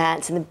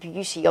romance and the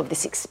beauty of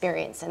this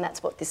experience. And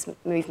that's what this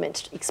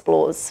movement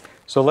explores.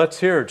 So let's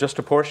hear just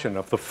a portion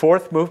of the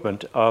fourth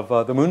movement of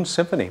the Moon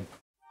Symphony.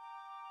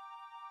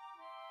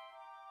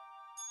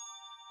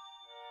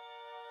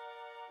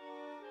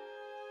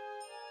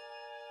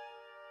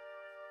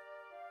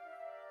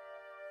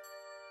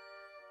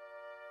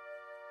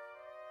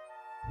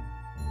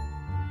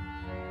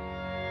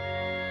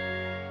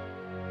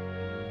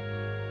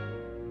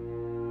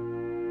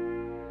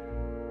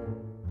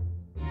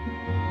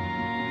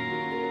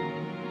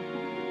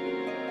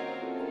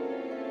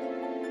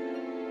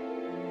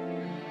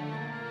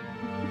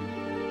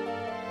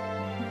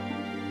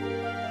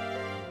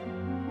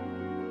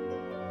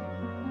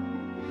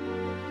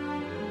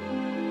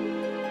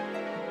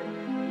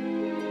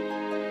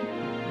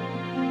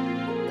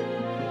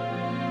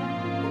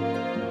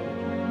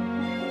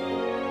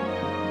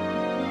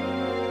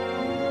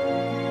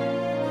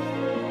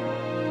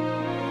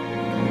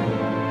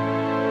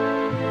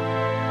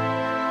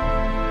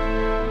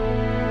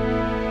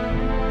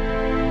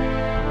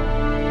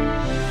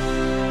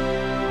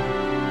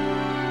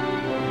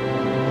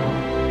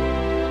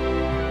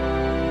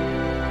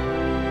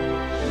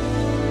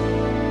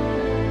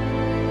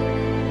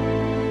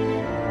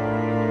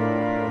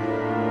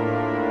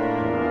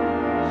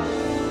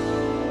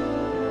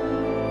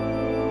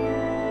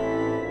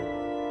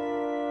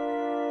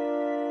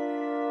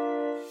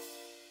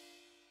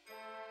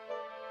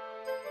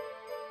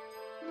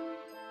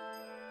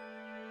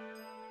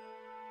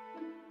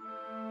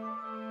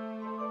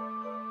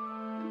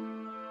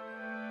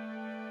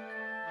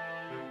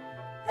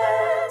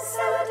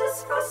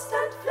 Enceladus, frost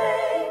and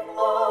flame,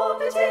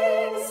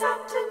 orbiting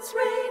Saturn's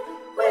ring,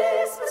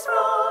 whispers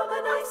from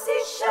an icy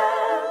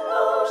shell,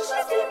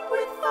 oceans deep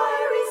with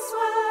fiery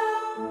swell.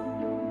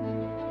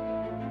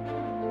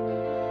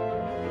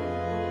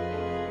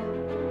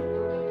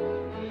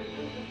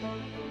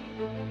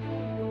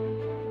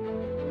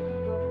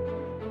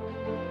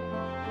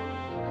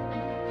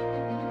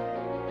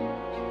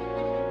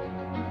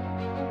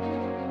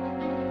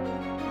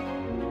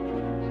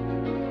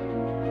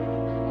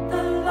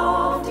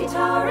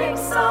 Towering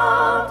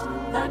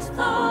sound that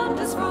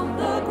thunders from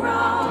the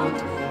ground.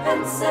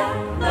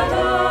 Enceladus,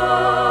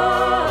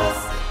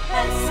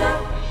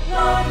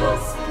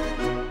 Enceladus.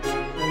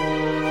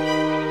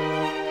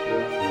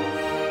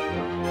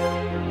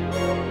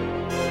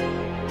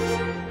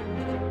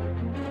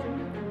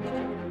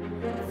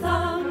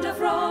 Thunder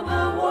from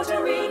a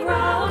watery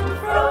ground,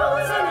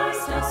 frozen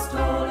ice dust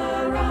all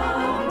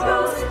around.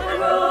 Rose and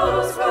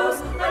rose, rose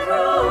and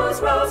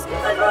rose, rose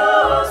and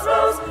rose,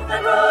 rose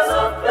and rose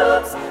of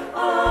blooms.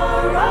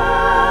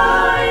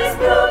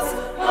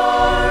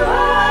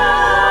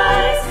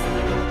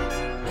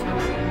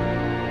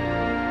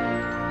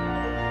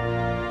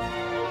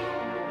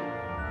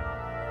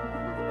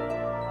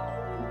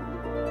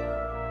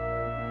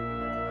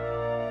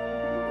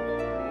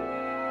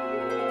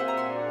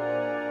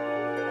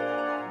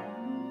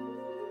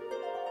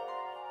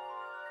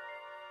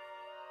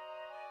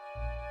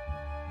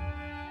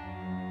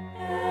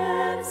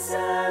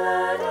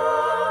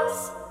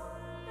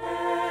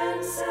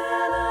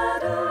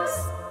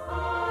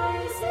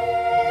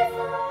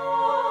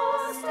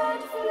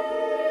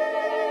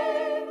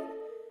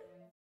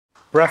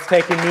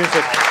 Breathtaking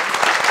music.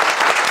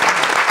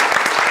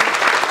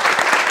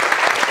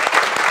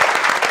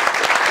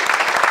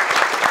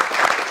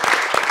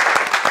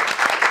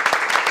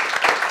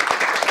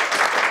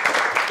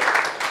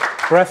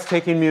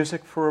 Breathtaking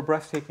music for a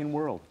breathtaking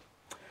world.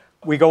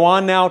 We go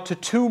on now to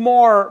two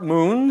more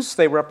moons.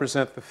 They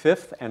represent the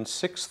fifth and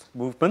sixth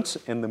movements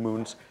in the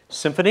Moon's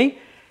Symphony.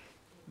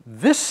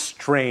 This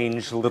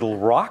strange little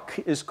rock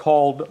is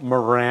called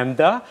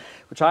Miranda,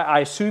 which I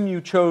assume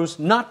you chose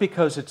not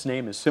because its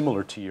name is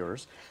similar to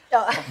yours,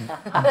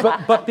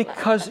 but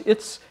because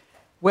it's,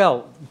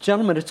 well,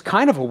 gentlemen, it's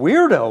kind of a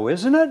weirdo,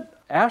 isn't it?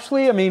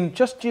 Ashley, I mean,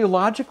 just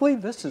geologically,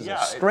 this is a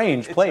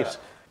strange place.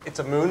 It's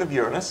a moon of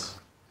Uranus.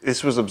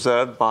 This was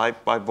observed by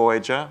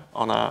Voyager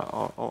on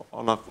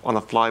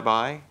a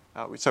flyby.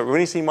 So we've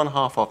only seen one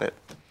half of it.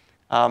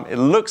 It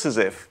looks as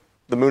if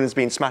the moon has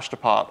been smashed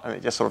apart and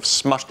it just sort of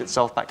smushed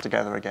itself back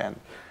together again.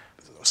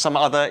 Some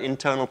other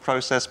internal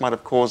process might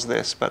have caused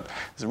this, but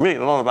there's really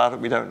a lot about it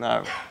we don't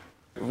know.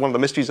 One of the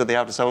mysteries of the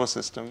outer solar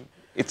system.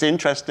 It's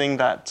interesting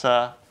that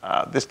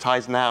this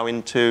ties now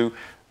into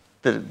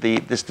this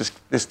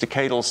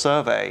decadal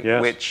survey,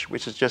 yes,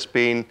 which has just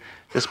been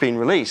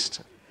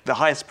released. The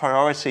highest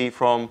priority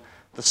from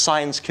the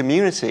science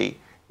community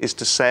is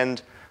to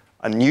send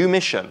a new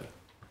mission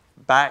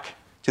back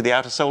to the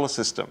outer solar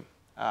system.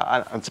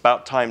 And it's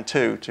about time,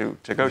 too,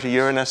 to go to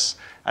Uranus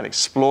and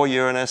explore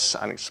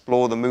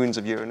the moons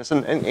of Uranus,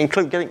 and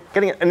include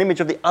getting an image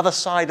of the other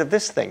side of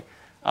this thing.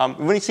 We've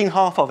only seen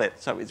half of it,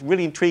 so it's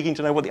really intriguing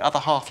to know what the other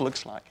half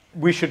looks like.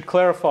 We should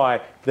clarify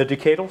the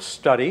decadal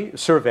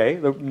survey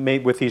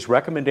made with these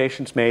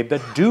recommendations made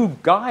that do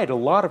guide a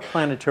lot of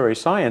planetary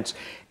science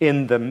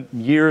in the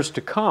years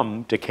to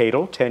come.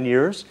 Decadal, 10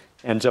 years,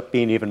 ends up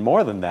being even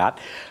more than that.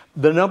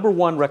 The number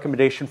one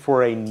recommendation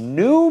for a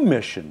new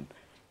mission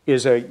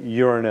is a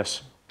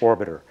Uranus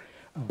orbiter.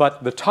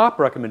 But the top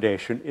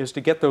recommendation is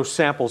to get those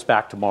samples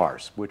back to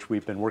Mars, which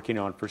we've been working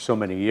on for so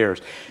many years.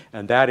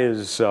 And that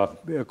is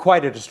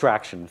quite a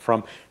distraction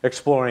from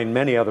exploring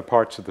many other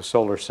parts of the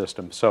solar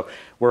system. So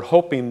we're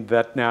hoping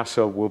that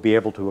NASA will be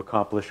able to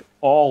accomplish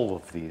all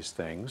of these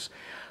things.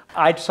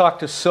 I talked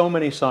to so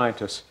many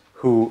scientists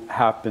who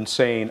have been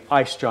saying,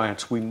 ice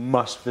giants, we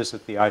must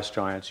visit the ice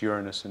giants,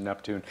 Uranus and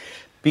Neptune,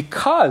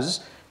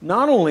 because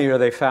not only are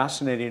they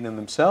fascinating in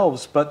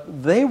themselves,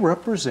 but they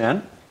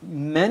represent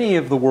many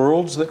of the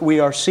worlds that we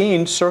are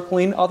seeing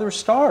circling other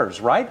stars,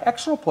 right?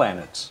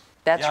 Exoplanets.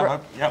 That's right.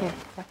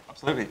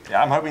 Absolutely.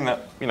 Yeah, I'm hoping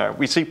that,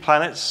 we see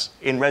planets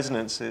in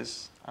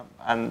resonances,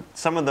 and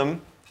some of them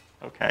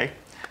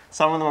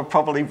are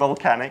probably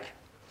volcanic.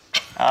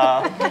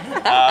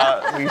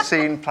 We've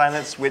seen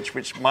planets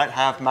which might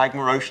have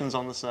magma oceans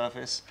on the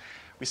surface.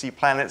 We see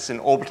planets in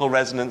orbital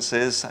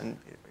resonances, and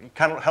you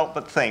cannot help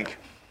but think,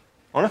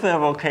 I wonder if there are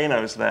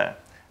volcanoes there.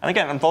 And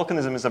again,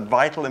 volcanism is a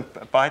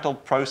vital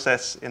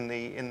process in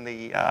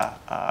the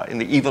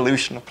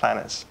evolution of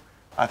planets.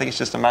 I think it's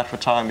just a matter of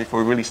time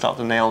before we really start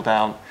to nail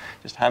down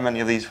just how many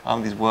of these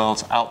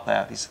worlds out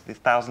there, these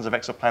thousands of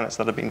exoplanets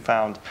that have been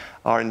found,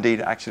 are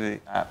indeed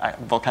actually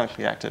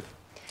volcanically active.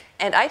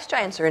 And ice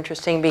giants are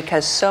interesting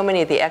because so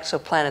many of the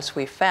exoplanets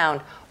we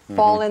found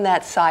fall in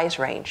that size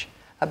range,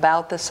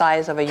 about the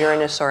size of a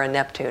Uranus or a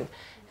Neptune.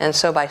 And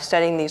so by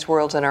studying these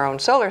worlds in our own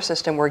solar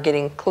system, we're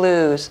getting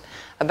clues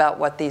about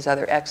what these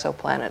other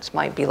exoplanets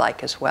might be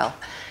like as well.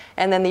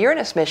 And then the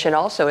Uranus mission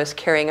also is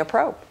carrying a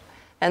probe.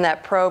 And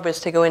that probe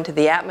is to go into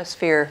the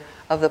atmosphere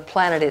of the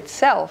planet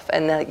itself,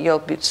 and then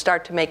you'll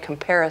start to make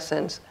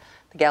comparisons.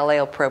 The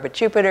Galileo probe at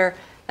Jupiter,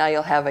 now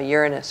you'll have a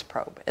Uranus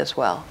probe as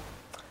well.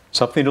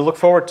 Something to look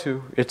forward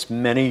to. It's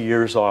many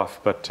years off,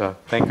 but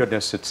thank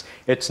goodness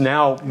it's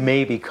now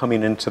maybe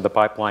coming into the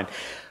pipeline.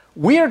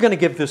 We are going to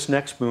give this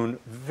next moon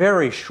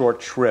very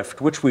short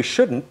shrift, which we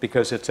shouldn't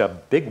because it's a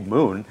big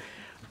moon,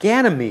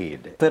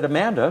 Ganymede, that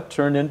Amanda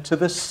turned into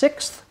the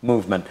sixth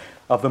movement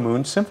of the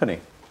Moon Symphony.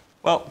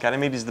 Well,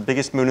 Ganymede is the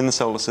biggest moon in the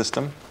solar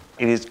system.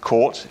 It is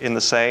caught in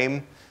the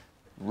same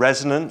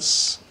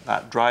resonance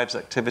that drives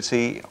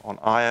activity on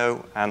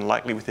Io and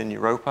likely within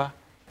Europa.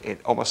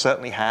 It almost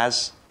certainly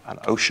has an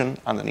ocean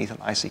underneath an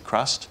icy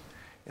crust.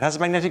 It has a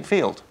magnetic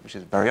field, which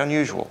is very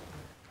unusual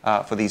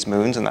for these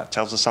moons, and that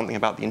tells us something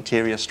about the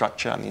interior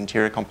structure and the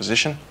interior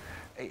composition.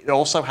 It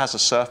also has a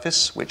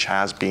surface which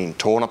has been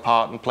torn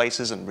apart in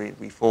places and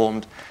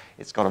reformed.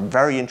 It's got a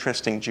very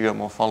interesting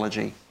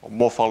geomorphology or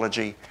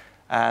morphology,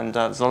 and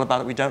there's a lot about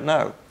it we don't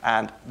know.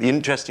 And the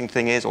interesting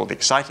thing is, or the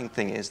exciting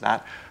thing is,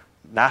 that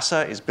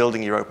NASA is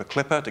building Europa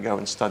Clipper to go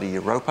and study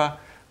Europa.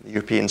 The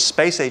European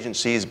Space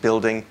Agency is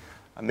building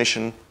a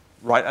mission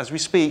right as we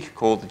speak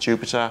called the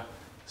Jupiter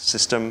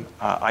System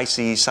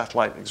Icy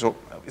Satellite.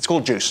 It's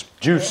called JUICE.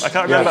 JUICE. I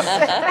can't remember.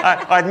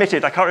 Yes. I admit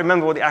it. I can't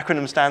remember what the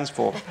acronym stands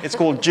for. It's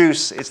called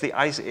JUICE. It's the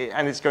icy,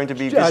 and it's going to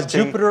be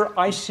visiting Jupiter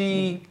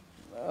Icy.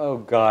 Oh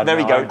God. There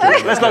we go.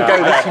 Let's not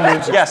go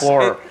there. Yes,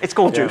 it's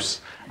called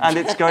JUICE, and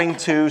it's going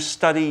to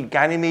study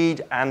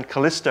Ganymede and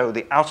Callisto,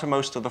 the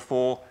outermost of the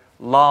four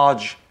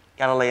large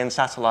Galilean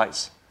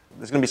satellites.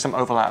 There's going to be some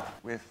overlap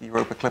with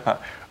Europa Clipper.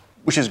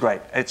 which is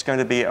great. It's going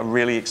to be a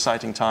really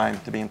exciting time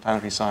to be in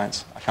planetary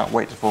science. I can't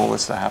wait for all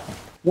this to happen.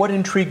 What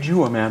intrigued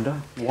you,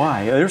 Amanda?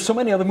 Why? There's so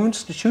many other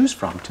moons to choose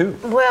from, too.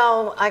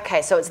 Well,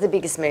 okay, so it's the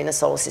biggest moon in the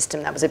solar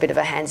system. That was a bit of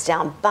a hands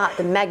down. But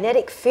the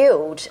magnetic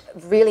field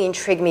really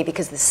intrigued me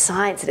because the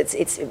science that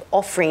it's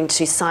offering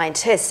to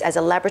scientists as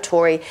a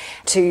laboratory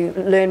to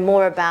learn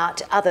more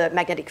about other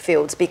magnetic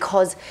fields,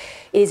 because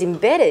it is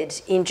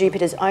embedded in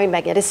Jupiter's own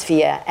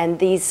magnetosphere, and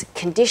these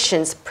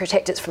conditions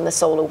protect it from the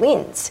solar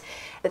winds.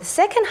 But the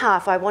second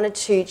half, I wanted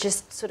to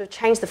just sort of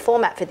change the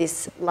format for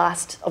this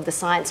last of the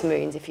science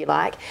moons, if you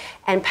like,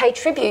 and pay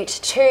tribute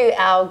to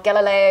our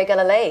Galileo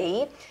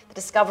Galilei, the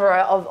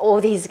discoverer of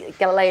all these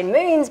Galilean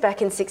moons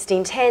back in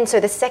 1610. So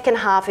the second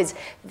half is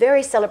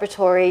very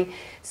celebratory,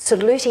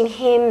 saluting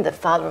him, the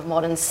father of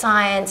modern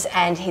science,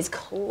 and his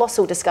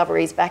colossal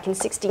discoveries back in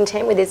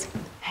 1610 with his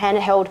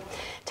handheld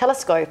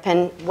telescope.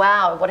 And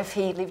wow, what if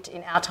he lived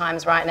in our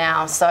times right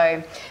now? So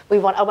I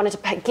wanted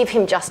to give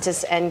him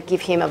justice and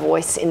give him a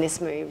voice in this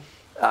moon.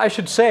 I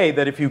should say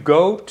that if you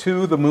go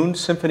to the Moon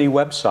Symphony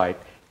website,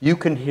 you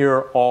can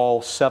hear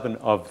all 7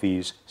 of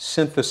these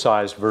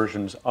synthesized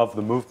versions of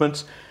the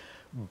movements.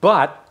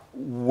 But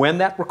when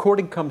that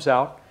recording comes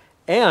out,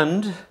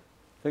 and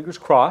fingers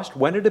crossed,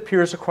 when it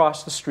appears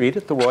across the street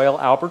at the Royal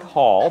Albert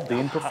Hall,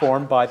 being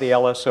performed by the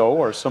LSO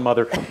or some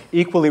other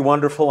equally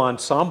wonderful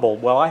ensemble,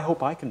 well, I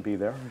hope I can be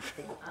there.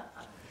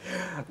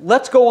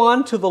 Let's go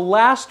on to the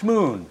last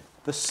moon,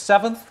 the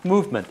 7th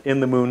movement in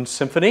the Moon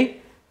Symphony.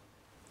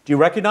 Do you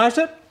recognize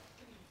it?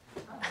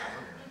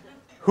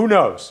 Who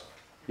knows?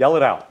 Yell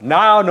it out.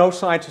 No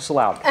scientists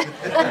allowed.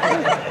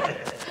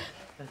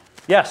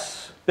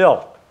 Yes,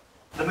 Bill.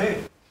 The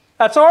moon.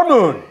 That's our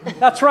moon.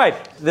 That's right.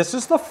 This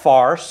is the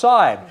far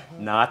side,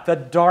 not the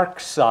dark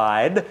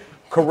side.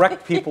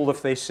 Correct people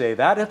if they say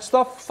that. It's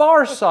the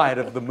far side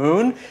of the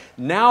moon,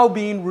 now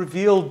being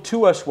revealed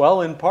to us,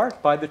 well, in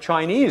part by the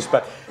Chinese,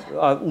 but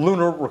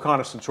Lunar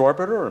Reconnaissance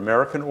Orbiter,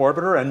 American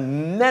Orbiter,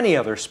 and many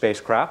other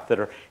spacecraft that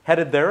are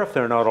headed there if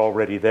they're not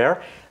already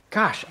there.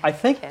 Gosh, I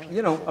think,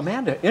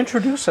 Amanda,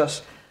 introduce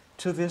us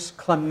to this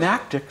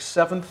climactic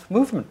 7th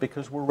movement,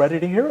 because we're ready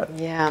to hear it.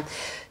 Yeah.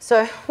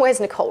 So where's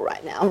Nicole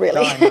right now,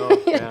 really? I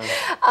know,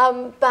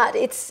 yeah. But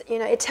it's,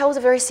 it tells a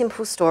very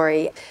simple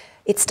story.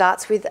 It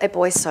starts with a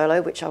boy's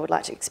solo, which I would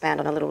like to expand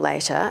on a little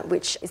later,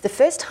 which is the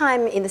first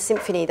time in the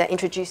symphony that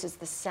introduces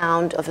the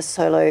sound of a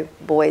solo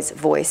boy's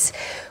voice,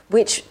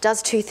 which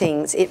does 2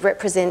 things. It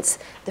represents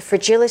the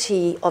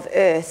fragility of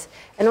Earth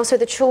and also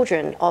the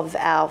children of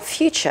our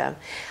future.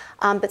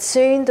 But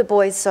soon the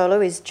boys'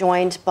 solo is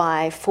joined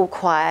by full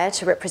choir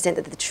to represent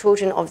that the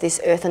children of this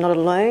earth are not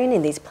alone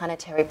in these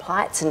planetary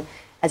plights, and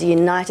as a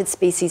united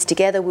species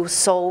together we'll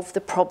solve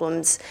the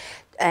problems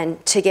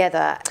and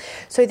together.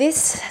 So this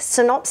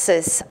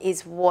synopsis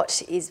is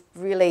what is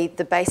really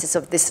the basis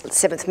of this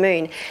 7th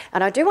moon.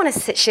 And I do want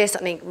to share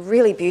something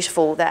really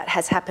beautiful that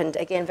has happened,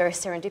 again, very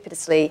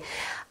serendipitously.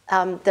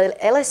 The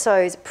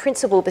LSO's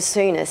principal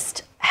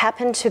bassoonist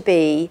happened to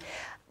be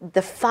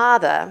the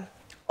father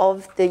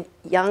of the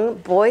young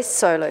boy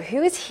solo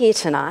who is here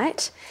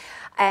tonight,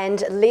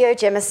 and Leo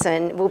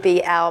Jemison will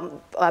be our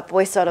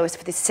boy soloist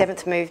for this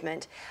 7th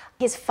movement.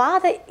 His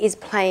father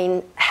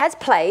has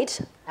played,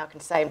 I can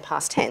say in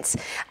past tense,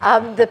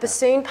 the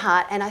bassoon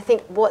part, and I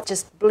think what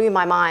just blew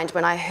my mind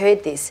when I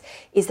heard this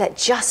is that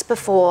just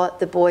before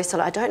the boy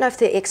solo, I don't know if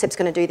the excerpt's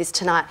going to do this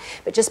tonight,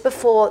 but just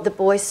before the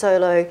boy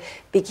solo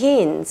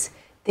begins,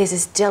 there's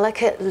this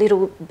delicate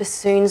little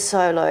bassoon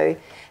solo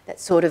that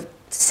sort of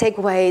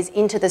segues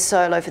into the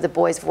solo for the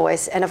boy's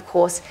voice, and of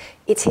course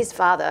it's his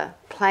father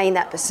playing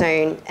that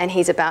bassoon, and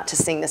he's about to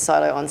sing the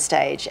solo on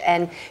stage.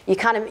 And you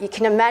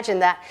can imagine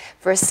that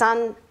for a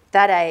son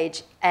that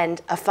age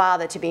and a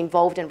father to be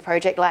involved in a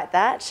project like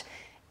that,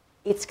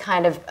 it's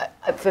kind of,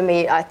 for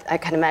me, I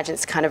can imagine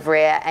it's kind of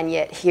rare, and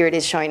yet here it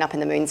is showing up in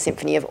the Moon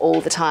Symphony of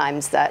all the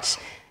times that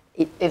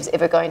it is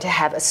ever going to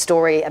have a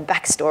story, a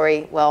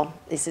backstory. Well,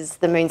 this is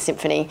the Moon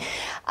Symphony.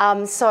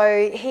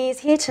 So he's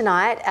here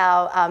tonight,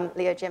 our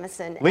Leo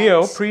Jemison.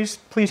 Leo, please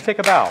take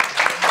a bow.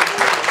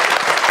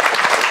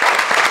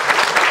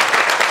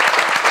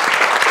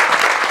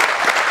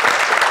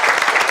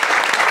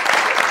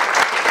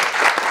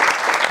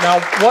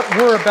 Now, what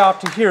we're about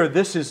to hear,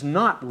 this is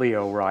not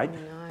Leo, right? No.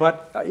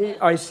 But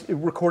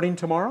recording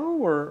tomorrow,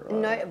 or?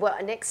 No, well,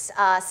 next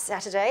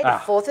Saturday,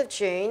 the 4th of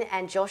June,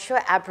 and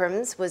Joshua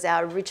Abrams was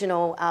our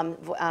original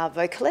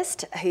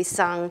vocalist who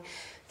sung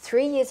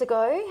 3 years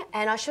ago.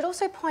 And I should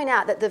also point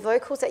out that the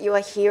vocals that you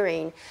are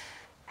hearing,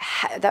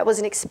 that was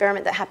an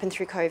experiment that happened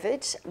through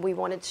COVID. We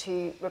wanted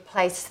to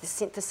replace the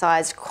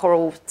synthesized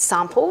choral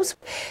samples.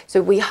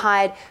 So we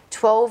hired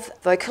 12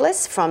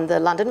 vocalists from the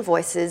London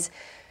Voices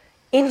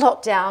in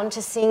lockdown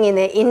to sing in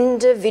their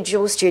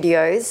individual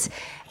studios,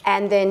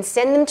 and then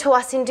send them to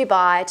us in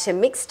Dubai to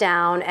mix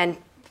down and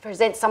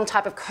present some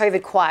type of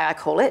COVID choir, I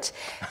call it.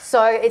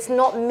 So it's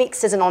not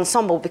mixed as an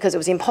ensemble because it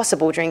was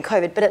impossible during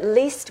COVID, but at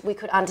least we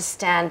could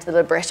understand the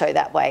libretto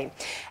that way.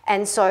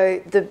 And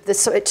so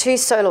the two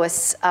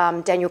soloists,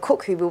 Daniel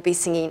Cook, who will be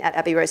singing at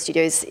Abbey Road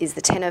Studios, is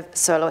the tenor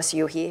soloist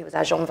you'll hear. He was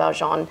our Jean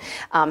Valjean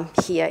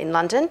here in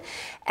London.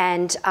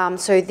 And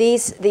so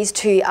these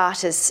two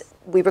artists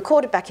we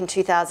recorded back in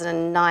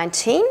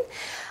 2019.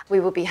 We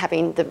will be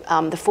having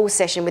the full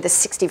session with a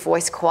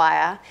 60-voice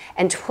choir,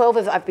 and 12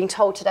 of, I've been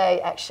told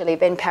today, actually,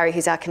 Ben Parry,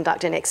 who's our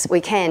conductor next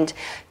weekend,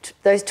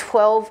 those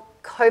 12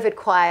 COVID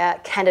choir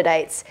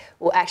candidates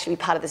will actually be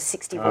part of the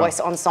 60-voice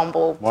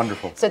ensemble.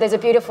 Wonderful. So there's a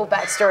beautiful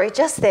backstory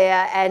just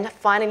there, and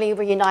finally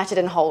reunited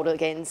and whole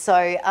again.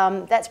 So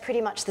that's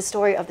pretty much the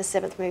story of the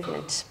 7th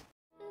movement.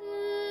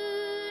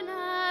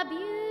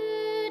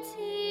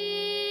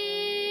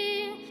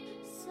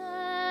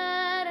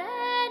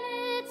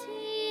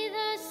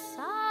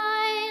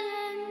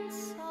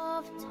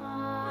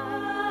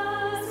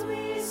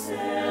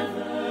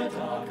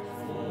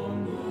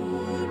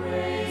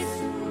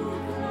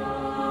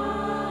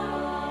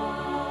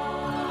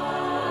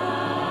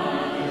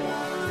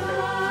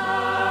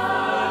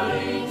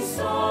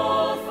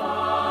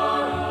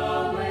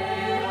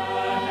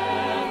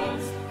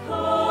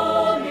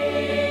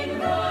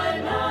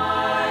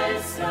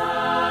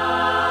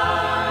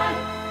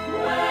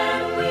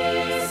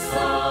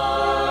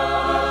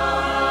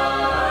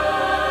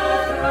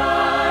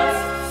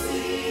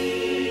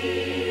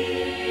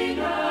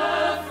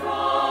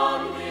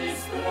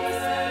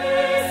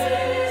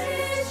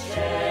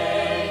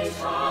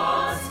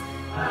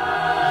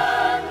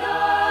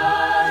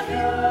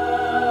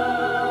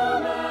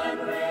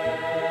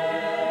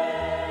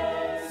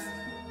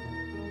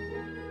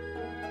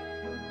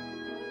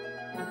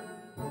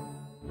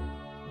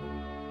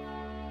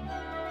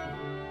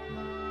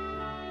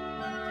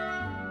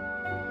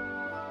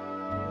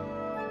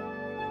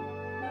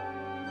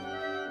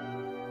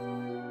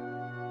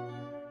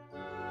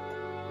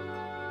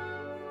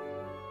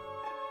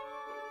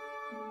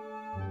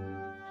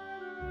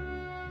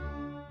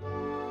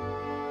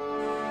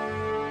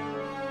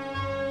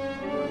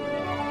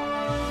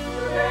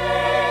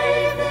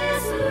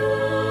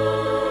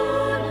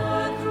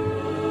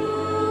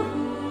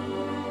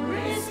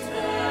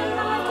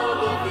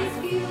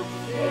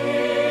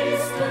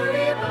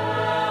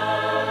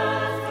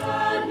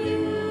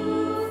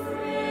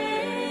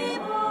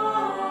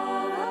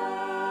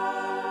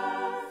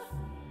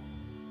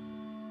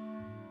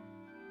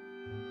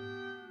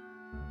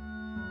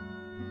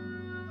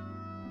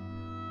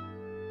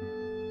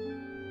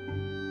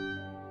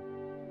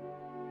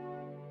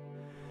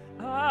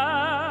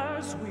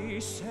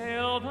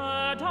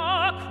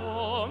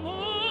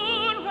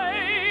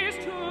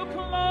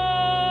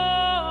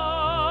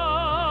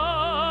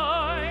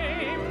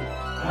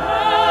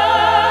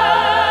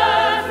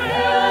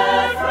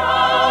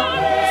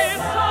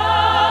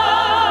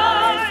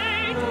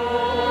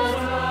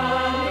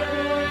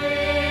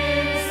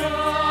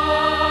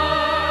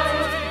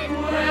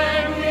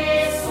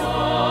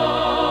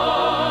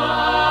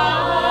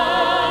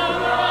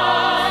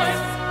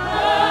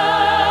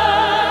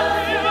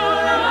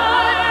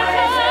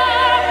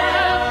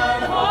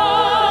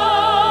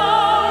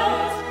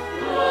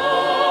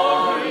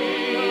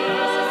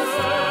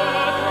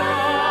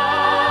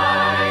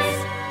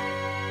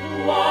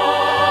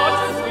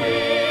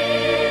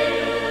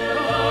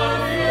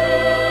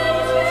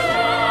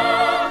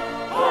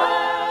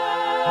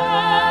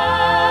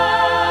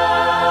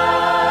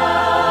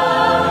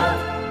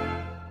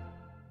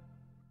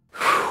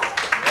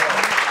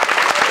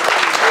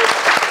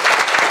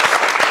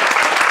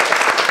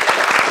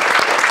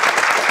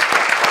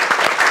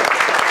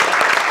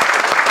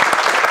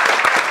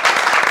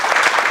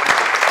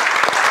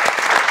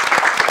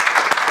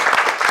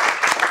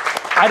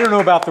 I don't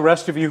know about the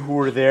rest of you who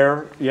were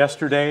there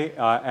yesterday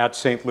at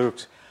St.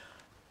 Luke's.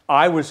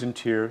 I was in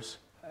tears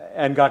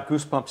and got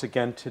goosebumps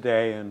again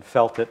today and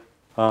felt it.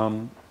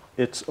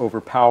 It's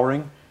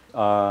overpowering,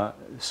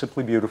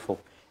 simply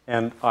beautiful.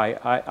 And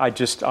I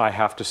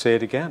have to say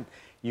it again.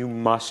 You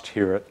must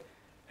hear it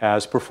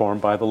as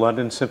performed by the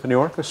London Symphony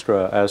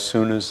Orchestra as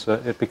soon as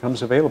it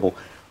becomes available.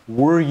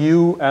 Were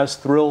you as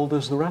thrilled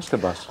as the rest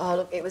of us? Oh,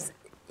 look, it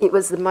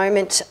was the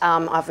moment.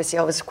 Obviously,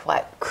 I was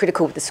quite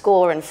critical of the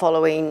score and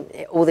following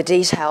all the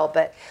detail,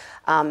 but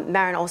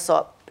Marin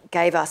Alsop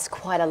gave us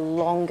quite a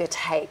longer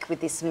take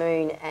with this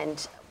moon,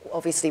 and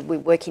obviously we're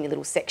working in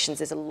little sections.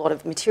 There's a lot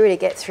of material to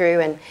get through,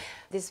 and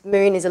this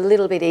moon is a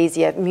little bit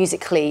easier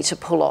musically to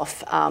pull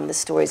off. The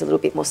story is a little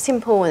bit more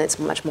simple and it's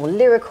much more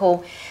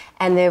lyrical.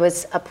 And there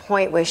was a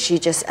point where she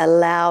just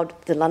allowed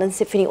the London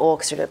Symphony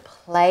Orchestra to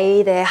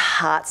play their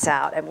hearts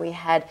out, and we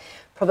had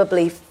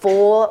probably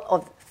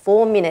 4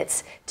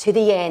 minutes to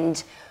the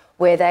end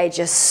where they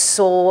just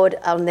soared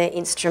on their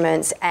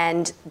instruments,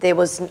 and I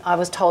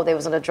was told there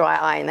was not a dry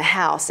eye in the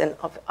house, and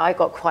I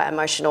got quite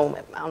emotional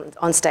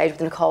on stage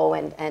with Nicole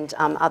and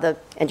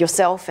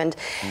yourself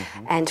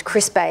and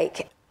Chris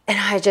Bake. And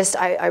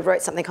I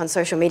wrote something on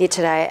social media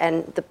today,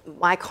 and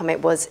my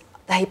comment was,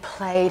 they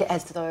played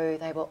as though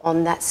they were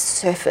on that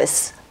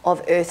surface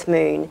of Earth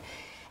Moon,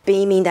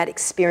 beaming that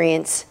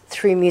experience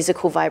through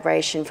musical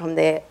vibration from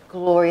their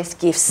glorious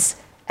gifts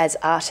as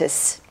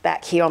artists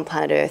back here on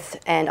planet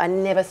Earth. And I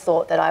never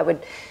thought that I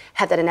would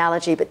have that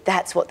analogy, but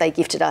that's what they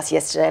gifted us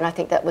yesterday. And I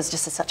think that was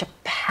just such a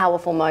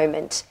powerful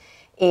moment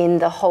in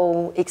the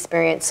whole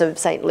experience of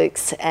St.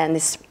 Luke's and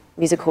this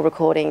musical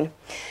recording.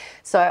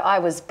 So I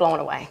was blown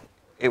away.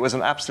 It was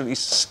an absolutely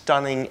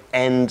stunning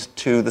end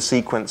to the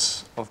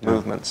sequence of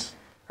movements.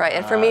 Right,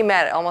 and for me,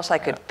 Matt, almost I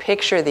could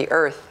picture the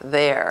Earth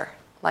there,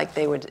 like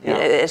they would,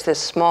 it's this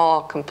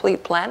small,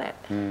 complete planet,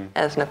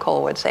 as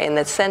Nicole would say, and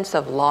the sense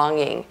of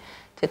longing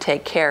to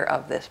take care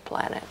of this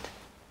planet.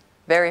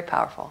 Very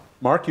powerful.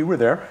 Mark, you were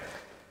there.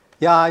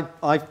 Yeah,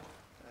 I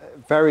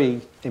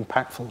very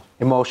impactful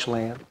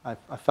emotionally. I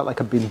felt like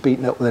I'd been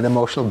beaten up with an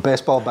emotional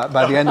baseball bat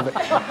by the end of it.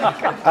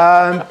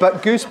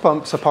 But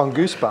goosebumps upon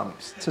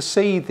goosebumps to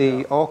see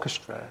the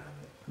orchestra,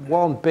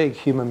 one big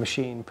human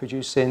machine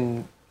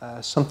producing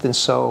something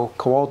so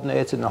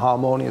coordinated and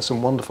harmonious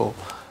and wonderful.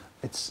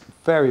 It's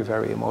very,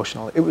 very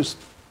emotional. It was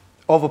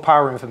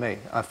overpowering for me.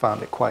 I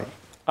found it quite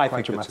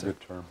think dramatic. it's a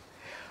good term.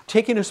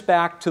 Taking us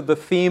back to the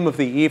theme of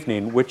the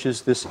evening, which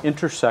is this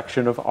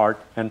intersection of art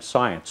and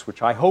science,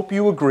 which I hope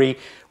you agree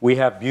we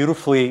have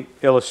beautifully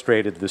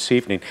illustrated this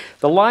evening.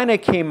 The line I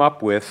came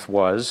up with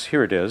was,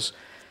 here it is,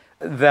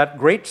 that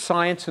great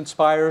science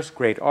inspires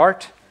great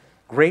art.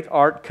 Great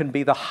art can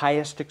be the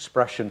highest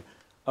expression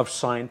of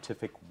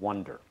scientific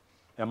wonder.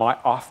 Am I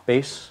off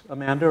base,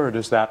 Amanda, or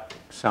does that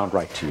sound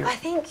right to you? I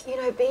think, you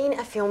know, being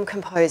a film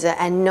composer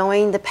and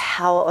knowing the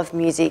power of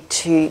music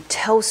to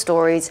tell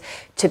stories,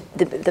 to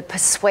the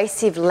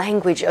persuasive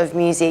language of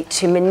music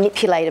to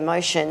manipulate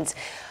emotions,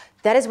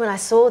 that is when I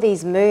saw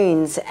these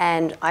moons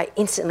and I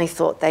instantly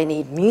thought they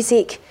need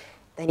music,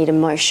 they need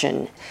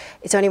emotion.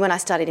 It's only when I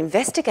started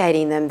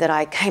investigating them that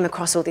I came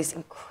across all this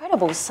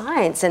incredible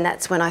science, and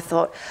that's when I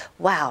thought,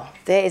 wow,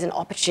 there is an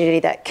opportunity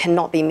that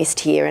cannot be missed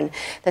here. And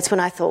that's when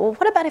I thought, well,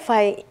 what about if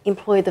I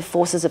employ the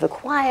forces of a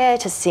choir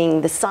to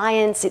sing the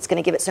science? It's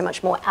going to give it so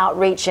much more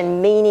outreach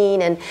and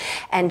meaning,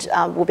 and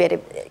we'll be able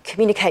to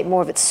communicate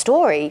more of its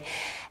story.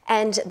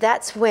 And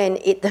that's when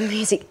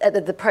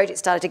the project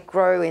started to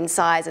grow in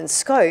size and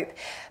scope.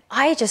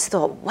 I just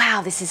thought,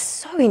 wow, this is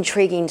so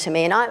intriguing to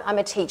me. And I'm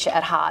a teacher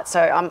at heart, so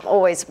I'm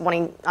always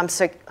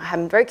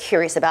I'm very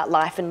curious about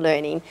life and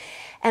learning.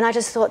 And I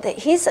just thought that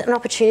here's an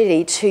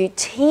opportunity to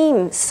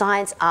team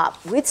science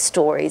up with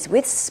stories,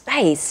 with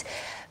space,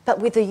 but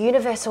with the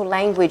universal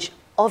language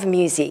of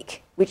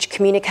music, which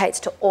communicates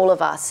to all of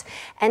us.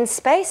 And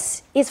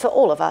space is for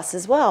all of us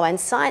as well, and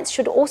science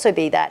should also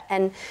be that.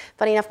 And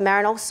funny enough,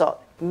 Marin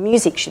Alsop,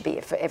 music should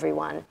be for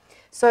everyone.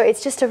 So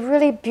it's just a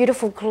really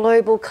beautiful,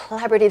 global,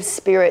 collaborative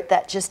spirit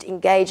that just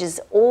engages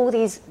all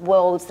these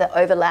worlds that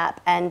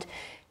overlap. And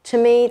to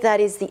me,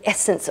 that is the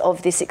essence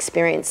of this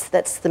experience.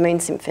 That's the Moon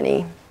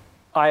Symphony.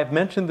 I have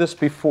mentioned this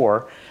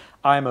before.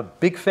 I'm a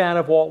big fan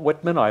of Walt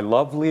Whitman. I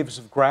love Leaves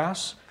of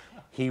Grass.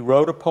 He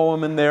wrote a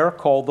poem in there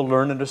called The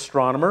Learned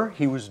Astronomer.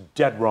 He was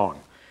dead wrong.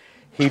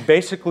 He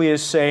basically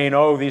is saying,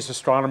 oh, these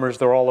astronomers,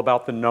 they're all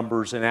about the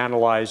numbers and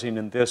analyzing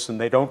and this, and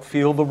they don't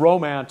feel the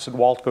romance. And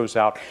Walt goes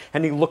out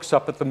and he looks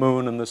up at the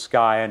moon and the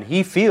sky and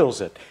he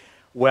feels it.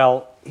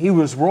 Well, he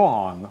was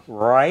wrong,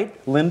 right,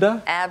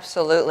 Linda?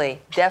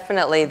 Absolutely.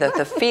 Definitely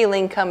the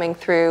feeling coming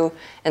through.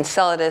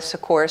 Enceladus,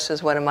 of course,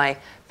 is one of my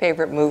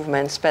favorite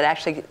movements, but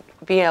actually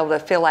being able to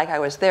feel like I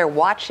was there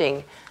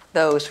watching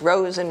those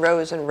rows and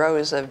rows and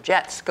rows of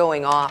jets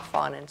going off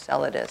on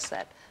Enceladus,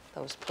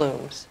 those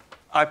plumes.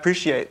 I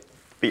appreciate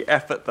the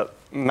effort that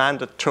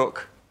Amanda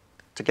took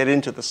to get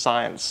into the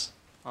science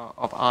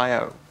of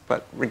Io,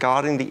 but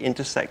regarding the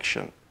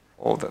intersection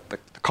or the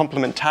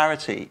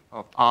complementarity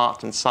of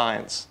art and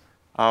science,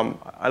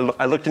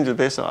 I looked into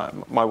this.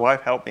 My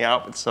wife helped me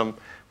out with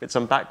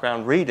some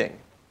background reading,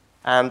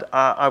 and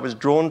I was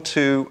drawn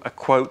to a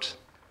quote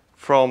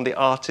from the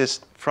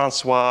artist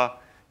Francois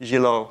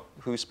Gillot,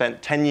 who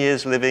spent 10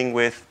 years living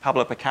with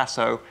Pablo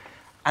Picasso,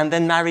 and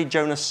then married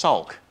Jonas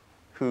Salk,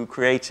 who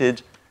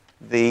created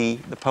the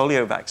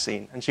polio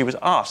vaccine. And she was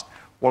asked,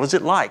 what is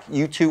it like?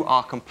 You two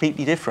are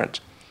completely different.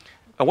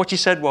 And what she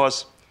said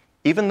was,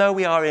 even though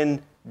we are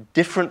in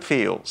different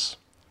fields,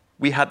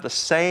 we had the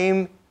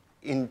same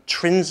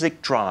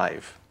intrinsic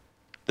drive,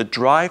 the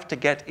drive to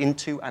get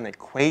into an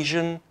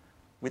equation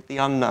with the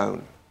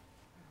unknown,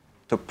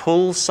 to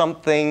pull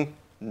something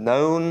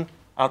known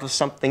out of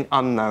something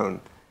unknown.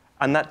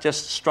 And that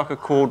just struck a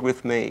chord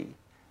with me,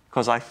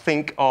 because I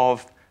think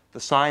of the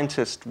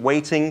scientist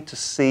waiting to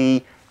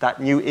see that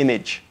new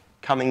image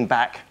coming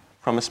back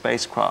from a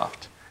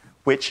spacecraft,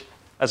 which,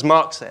 as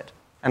Mark said,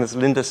 and as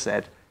Linda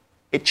said,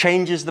 it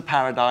changes the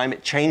paradigm,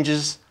 it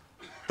changes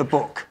the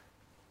book,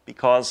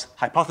 because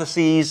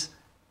hypotheses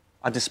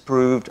are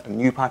disproved and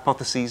new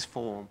hypotheses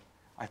form.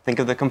 I think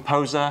of the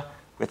composer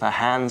with her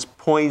hands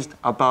poised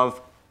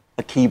above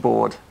a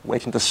keyboard,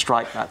 waiting to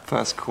strike that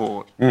first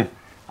chord.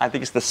 I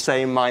think it's the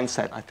same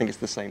mindset. I think it's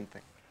the same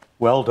thing.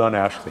 Well done,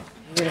 Ashley.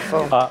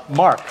 Beautiful.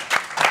 Mark.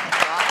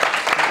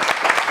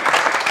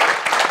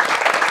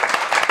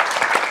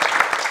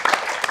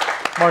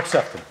 Mark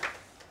Sefton.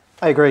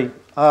 I agree.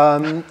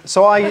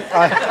 So I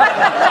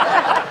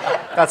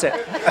that's it.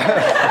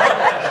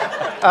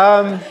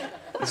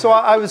 So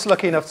I was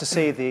lucky enough to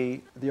see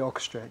the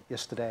orchestra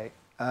yesterday.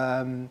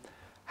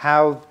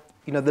 How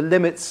the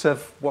limits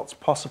of what's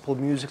possible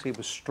musically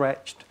was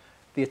stretched.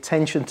 The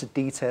attention to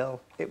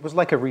detail. It was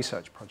like a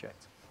research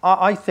project.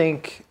 I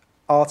think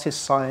art is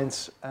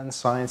science and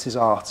science is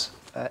art.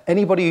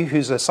 Anybody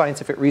who's a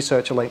scientific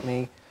researcher like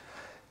me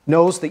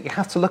knows that you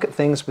have to look at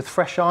things with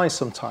fresh eyes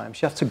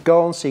sometimes. You have to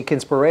go and seek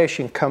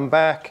inspiration, come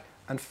back,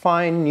 and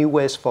find new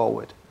ways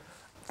forward.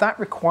 That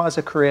requires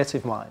a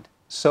creative mind.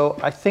 So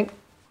I think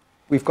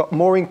we've got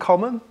more in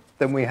common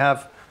than we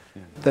have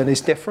than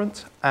is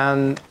different.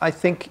 And I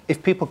think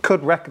if people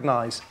could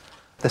recognize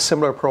the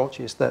similar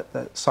approaches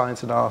that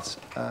science and art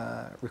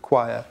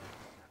require,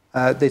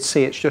 they'd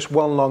see it's just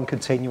one long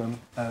continuum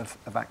of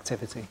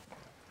activity.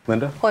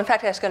 Linda? Well, in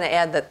fact, I was going to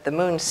add that the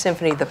Moon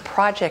Symphony, the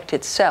project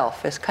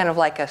itself, is kind of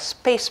like a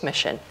space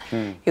mission.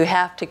 You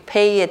have to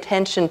pay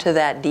attention to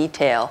that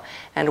detail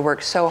and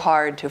work so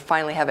hard to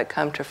finally have it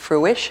come to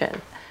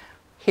fruition,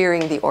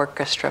 hearing the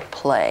orchestra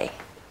play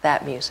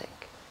that music.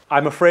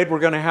 I'm afraid we're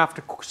going to have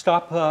to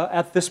stop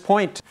at this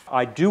point.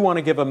 I do want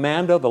to give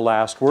Amanda the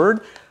last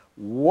word.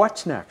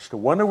 What's next?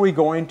 When are we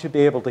going to be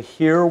able to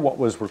hear what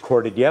was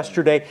recorded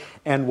yesterday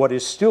and what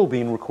is still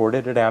being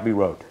recorded at Abbey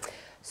Road?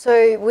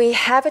 So we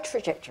have a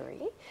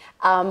trajectory,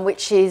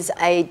 which is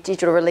a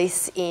digital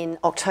release in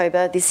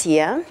October this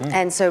year.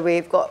 And so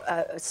we've got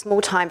a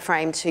small time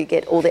frame to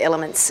get all the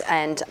elements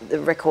and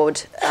the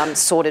record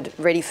sorted,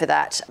 ready for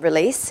that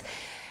release.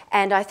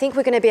 And I think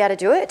we're going to be able to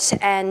do it.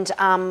 And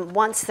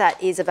once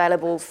that is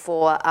available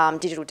for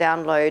digital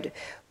download,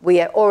 we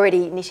are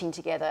already knitting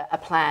together a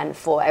plan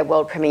for a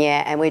world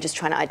premiere, and we're just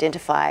trying to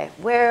identify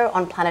where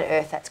on planet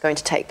Earth that's going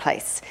to take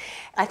place.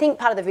 I think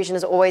part of the vision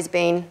has always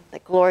been the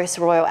glorious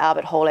Royal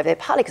Albert Hall over there,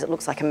 partly because it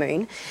looks like a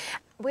moon.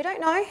 We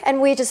don't know,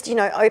 and we're just,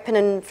 open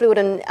and fluid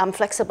and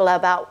flexible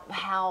about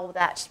how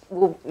that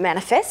will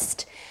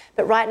manifest.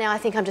 But right now, I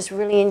think I'm just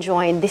really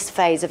enjoying this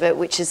phase of it,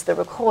 which is the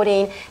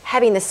recording.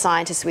 Having the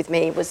scientists with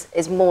me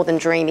is more than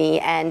dreamy.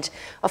 And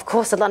of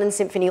course, the London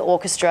Symphony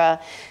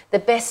Orchestra, the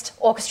best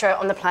orchestra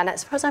on the planet,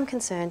 as far as I'm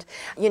concerned.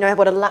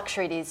 What a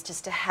luxury it is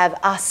just to have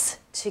us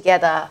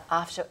together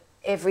after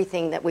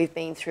everything that we've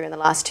been through in the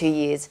last 2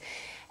 years.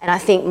 And I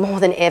think more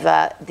than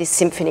ever, this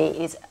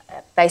symphony is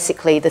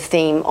basically the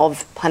theme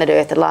of Planet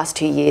Earth the last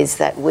 2 years,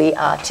 that we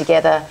are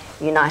together,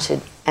 united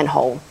and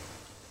whole.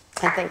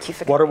 And thank you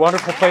for coming. What a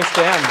wonderful place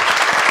to end.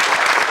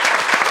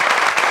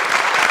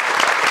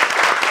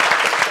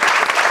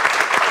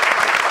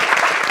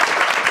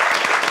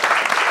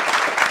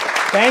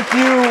 Thank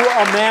you,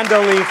 Amanda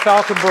Lee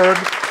Falkenberg.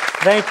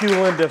 Thank you,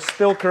 Linda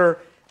Spilker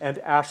and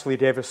Ashley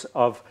Davis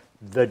of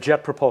the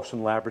Jet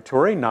Propulsion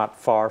Laboratory, not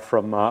far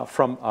from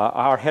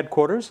our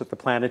headquarters at the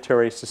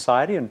Planetary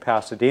Society in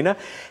Pasadena.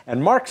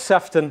 And Mark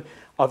Sefton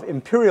of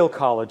Imperial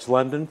College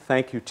London,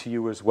 thank you to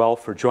you as well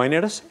for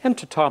joining us, and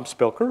to Tom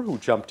Spilker, who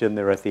jumped in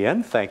there at the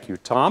end. Thank you,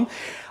 Tom.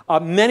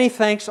 Many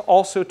thanks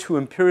also to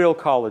Imperial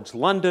College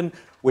London,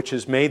 which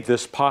has made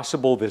this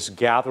possible, this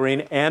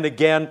gathering. And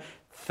again,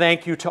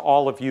 thank you to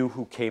all of you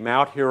who came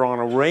out here on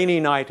a rainy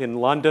night in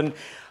London.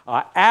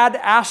 Ad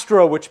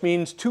Astra, which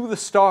means to the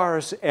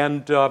stars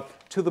and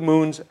to the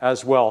moons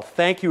as well.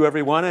 Thank you,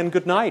 everyone, and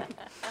good night.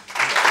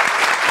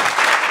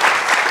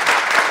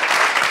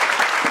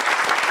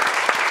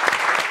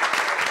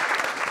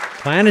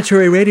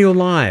 Planetary Radio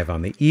Live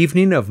on the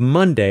evening of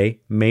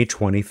Monday, May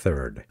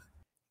 23rd.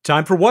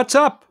 Time for What's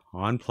Up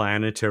on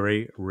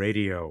Planetary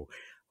Radio.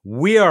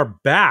 We are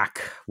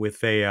back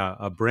with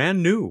a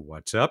brand new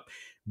What's Up.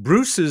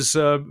 Bruce is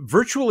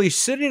virtually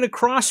sitting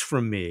across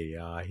from me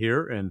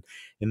here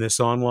in this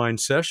online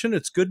session.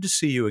 It's good to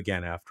see you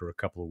again after a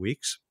couple of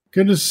weeks.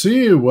 Good to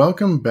see you.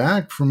 Welcome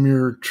back from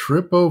your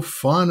trip of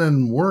fun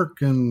and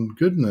work and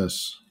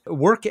goodness.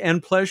 Work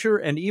and pleasure,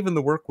 and even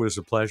the work was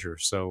a pleasure.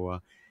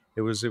 So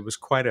it was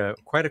quite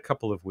a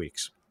couple of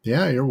weeks.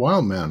 Yeah, you're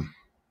wild, man.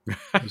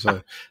 As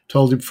I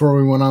told you before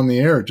we went on the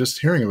air,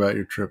 just hearing about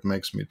your trip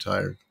makes me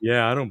tired.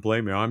 Yeah, I don't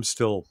blame you. I'm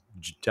still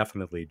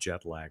definitely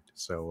jet lagged.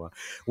 So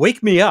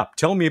wake me up.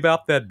 Tell me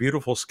about that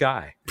beautiful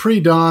sky.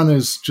 Pre-dawn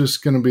is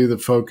just going to be the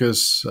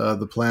focus.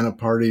 The planet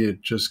party,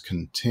 it just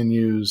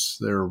continues.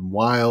 They're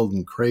wild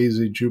and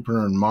crazy.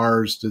 Jupiter and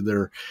Mars did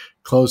their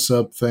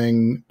close-up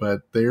thing,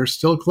 but they are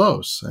still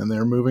close and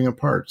they're moving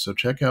apart. So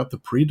check out the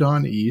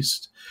pre-dawn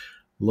east.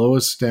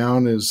 Lowest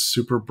down is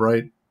super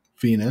bright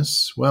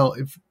Venus. Well,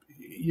 if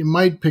you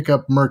might pick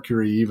up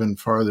Mercury even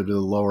farther to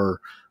the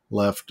lower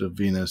left of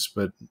Venus,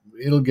 but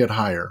it'll get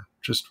higher.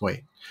 Just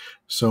wait.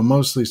 So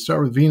mostly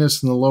start with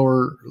Venus in the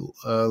lower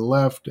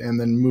left and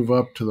then move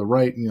up to the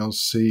right, and you'll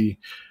see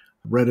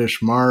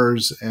reddish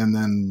Mars, and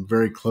then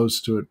very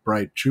close to it,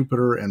 bright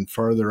Jupiter, and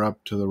farther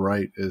up to the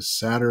right is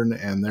Saturn,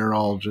 and they're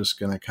all just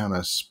going to kind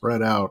of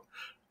spread out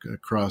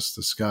across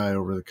the sky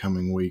over the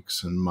coming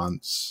weeks and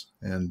months.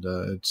 And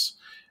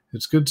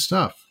it's good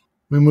stuff.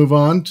 We move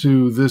on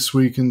to This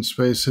Week in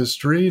Space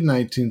History,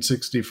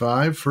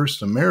 1965,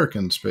 first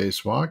American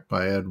spacewalk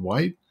by Ed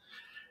White.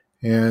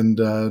 And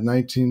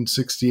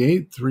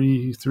 1968,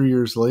 three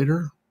years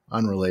later,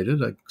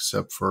 unrelated,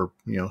 except for,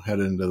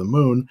 headed into the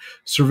moon,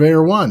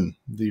 Surveyor 1,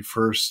 the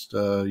first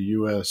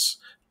U.S.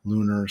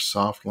 lunar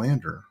soft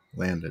lander,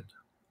 landed.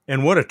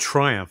 And what a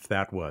triumph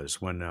that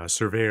was when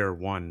Surveyor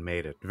 1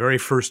 made it. The very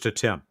first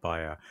attempt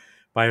by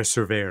a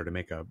surveyor to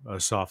make a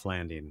soft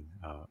landing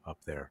up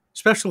there,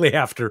 especially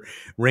after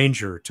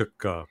Ranger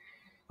took,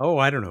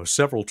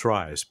 several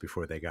tries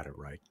before they got it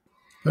right.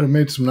 But it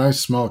made some nice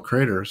small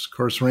craters. Of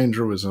course,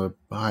 Ranger was a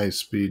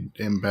high-speed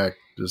impact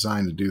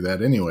designed to do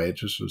that anyway. It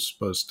just was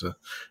supposed to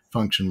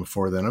function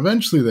before then.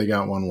 Eventually, they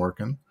got one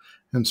working.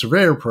 And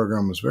Surveyor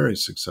program was very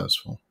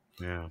successful,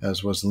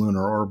 as was the Lunar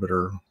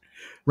Orbiter.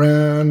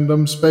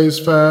 Random space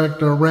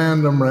fact, a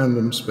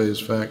random space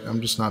fact.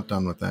 I'm just not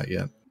done with that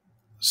yet.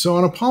 So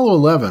on Apollo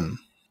 11,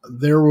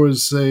 there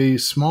was a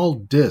small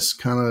disc,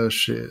 kind of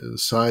the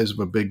size of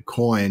a big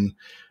coin,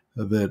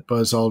 that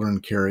Buzz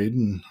Aldrin carried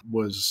and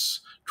was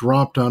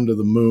dropped onto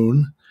the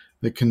moon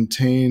that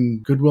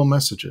contained goodwill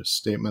messages,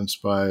 statements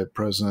by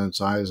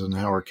Presidents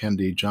Eisenhower,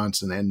 Kennedy,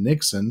 Johnson, and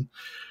Nixon,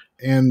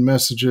 and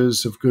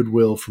messages of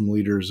goodwill from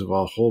leaders of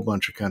a whole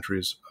bunch of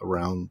countries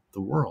around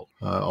the world.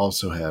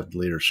 Also had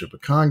leadership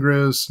of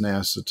Congress,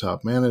 NASA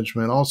top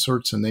management, all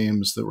sorts of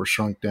names that were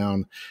shrunk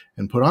down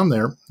and put on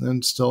there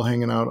and still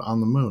hanging out on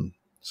the moon.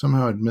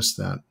 Somehow I'd missed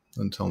that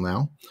until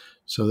now.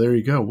 So there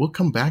you go. We'll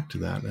come back to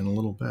that in a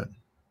little bit.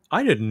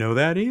 I didn't know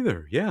that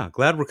either. Yeah,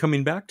 glad we're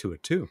coming back to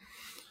it, too.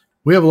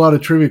 We have a lot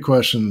of trivia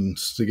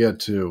questions to get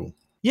to.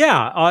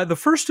 Yeah, the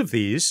first of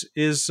these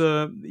is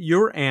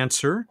your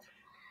answer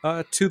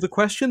to the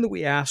question that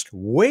we asked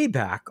way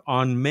back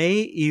on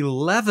May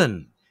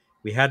 11.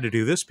 We had to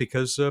do this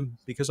because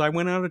I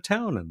went out of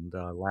town, and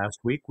last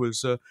week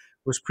was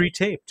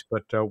pre-taped.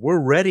 But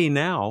we're ready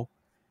now.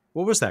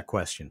 What was that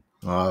question?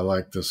 I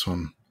like this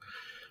one.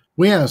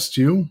 We asked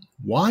you,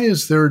 why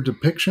is there a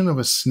depiction of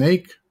a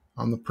snake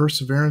on the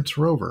Perseverance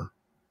rover?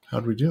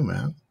 How'd we do,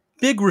 Matt?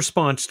 Big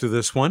response to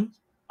this one.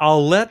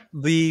 I'll let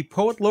the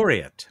poet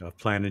laureate of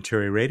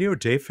Planetary Radio,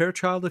 Dave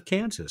Fairchild of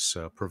Kansas,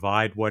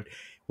 provide what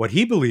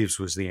he believes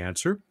was the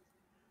answer.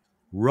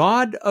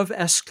 Rod of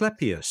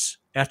Asclepius,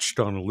 etched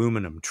on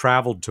aluminum,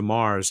 traveled to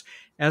Mars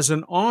as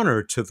an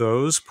honor to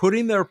those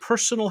putting their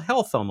personal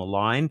health on the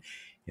line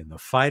in the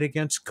fight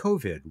against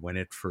COVID when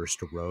it first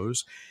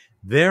arose.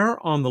 There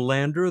on the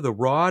lander, the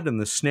rod and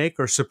the snake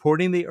are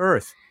supporting the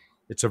Earth.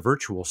 It's a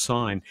virtual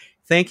sign,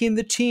 thanking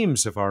the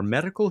teams of our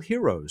medical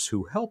heroes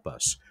who help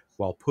us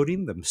while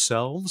putting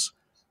themselves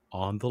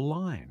on the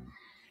line.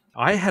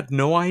 I had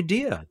no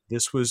idea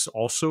this was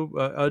also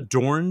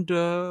adorned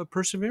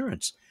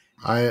Perseverance.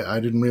 I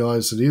didn't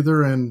realize it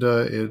either, and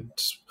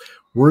it's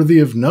worthy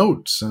of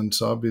note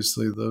since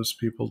obviously those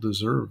people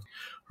deserve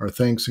our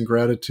thanks and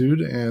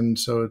gratitude, and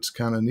so it's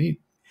kind of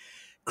neat.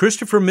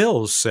 Christopher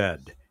Mills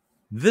said,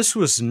 "This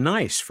was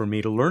nice for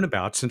me to learn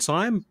about since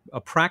I'm a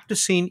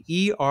practicing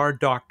ER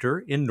doctor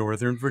in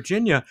Northern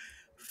Virginia,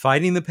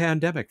 fighting the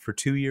pandemic for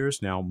 2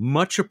 years now.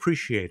 Much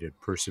appreciated,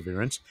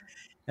 Perseverance."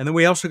 And then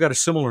we also got a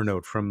similar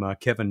note from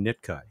Kevin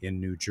Nitka in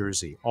New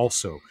Jersey,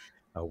 also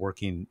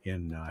working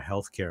in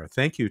healthcare.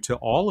 Thank you to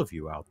all of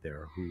you out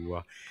there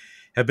who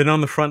have been on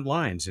the front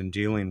lines in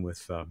dealing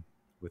with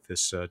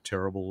this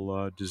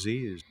terrible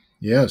disease.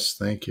 Yes,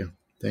 thank you.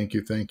 Thank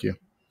you. Thank you.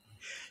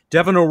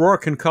 Devin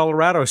O'Rourke in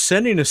Colorado,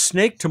 sending a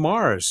snake to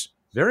Mars,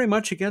 very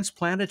much against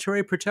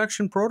planetary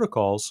protection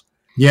protocols.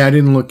 Yeah, I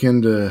didn't look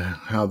into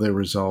how they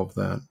resolved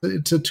that.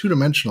 It's a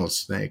two-dimensional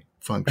snake,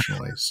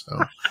 functionally,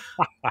 so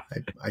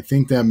I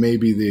think that may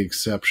be the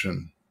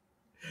exception.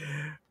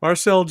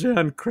 Marcel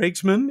Jan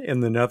Kriegsman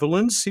in the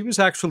Netherlands, he was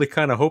actually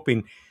kind of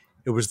hoping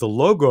it was the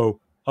logo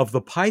of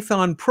the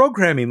Python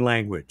programming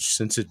language,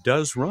 since it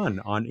does run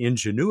on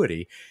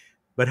Ingenuity.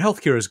 But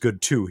healthcare is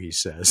good too, he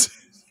says.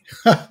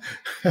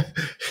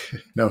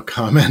 No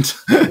comment.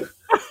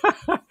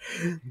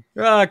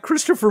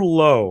 Christopher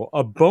Lowe,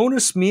 a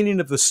bonus meaning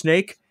of the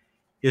snake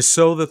is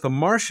so that the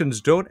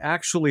Martians don't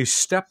actually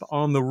step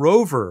on the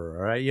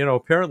rover.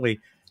 Apparently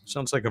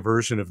sounds like a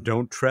version of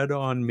Don't Tread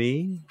on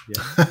Me.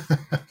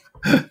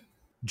 Yeah.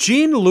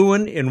 Gene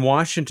Lewin in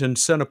Washington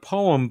sent a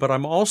poem, but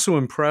I'm also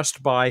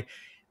impressed by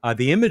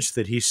the image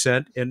that he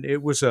sent, and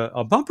it was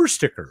a bumper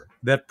sticker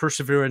that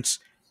Perseverance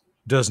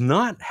does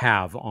not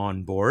have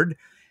on board.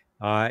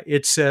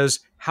 It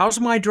says, "How's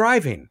my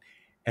driving?"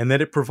 And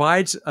then it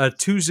provides a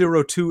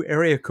 202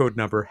 area code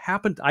number.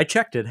 I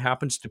checked it,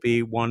 happens to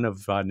be one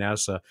of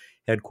NASA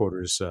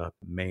headquarters'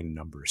 main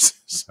numbers.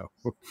 So,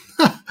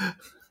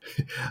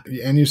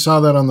 and you saw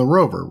that on the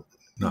rover?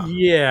 No.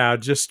 Yeah,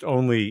 just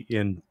only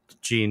in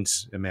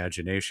Gene's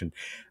imagination.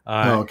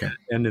 Okay.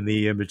 And in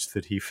the image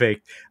that he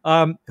faked.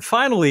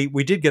 Finally,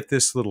 we did get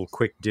this little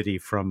quick ditty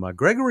from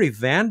Gregory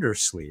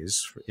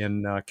Vanderslees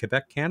in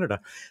Quebec, Canada.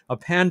 "A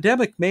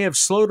pandemic may have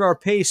slowed our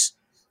pace,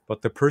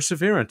 but the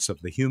perseverance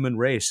of the human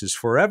race is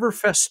forever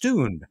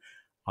festooned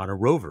on a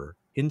rover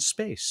in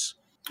space."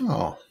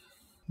 Oh,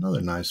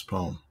 another nice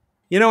poem.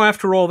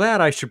 After all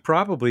that, I should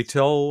probably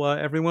tell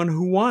everyone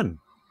who won.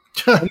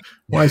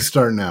 Why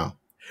start now?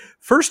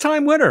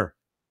 First-time winner,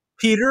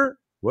 Peter.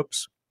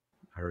 Whoops,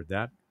 I heard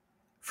that.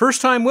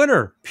 First-time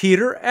winner,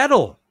 Peter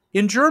Edel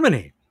in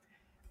Germany,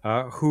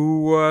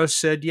 who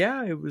said,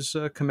 it was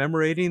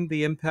commemorating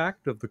the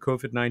impact of the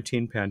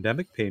COVID-19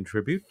 pandemic, paying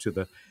tribute to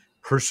the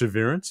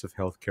perseverance of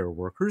healthcare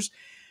workers.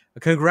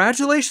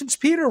 Congratulations,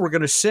 Peter. We're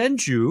going to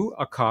send you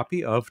a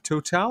copy of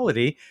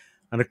Totality,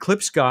 an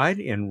Eclipse Guide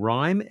in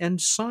Rhyme and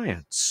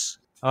Science.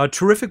 A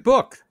terrific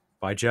book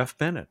by Jeff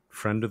Bennett,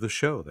 friend of the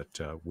show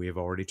that we have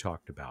already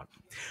talked about.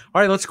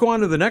 All right, let's go on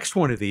to the next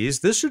one of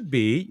these. This would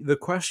be the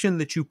question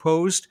that you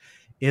posed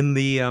in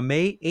the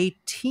May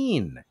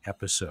 18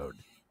 episode.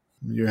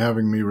 You're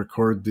having me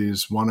record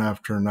these one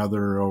after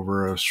another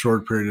over a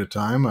short period of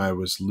time. I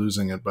was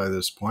losing it by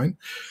this point.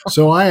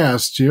 So I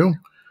asked you,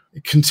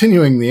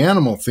 continuing the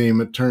animal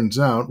theme, it turns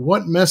out,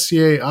 what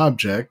Messier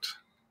object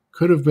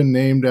could have been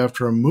named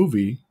after a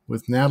movie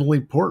with Natalie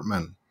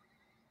Portman?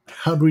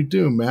 How'd we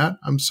do, Matt?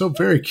 I'm so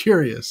very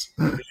curious.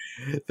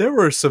 There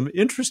were some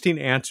interesting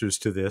answers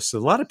to this. A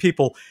lot of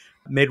people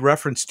made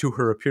reference to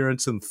her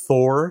appearance in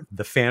Thor,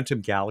 The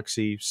Phantom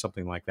Galaxy,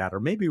 something like that. Or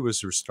maybe it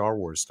was her Star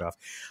Wars stuff.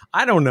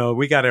 I don't know.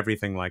 We got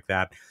everything like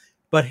that.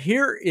 But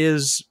here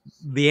is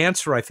the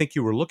answer I think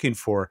you were looking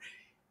for.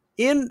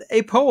 In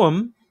a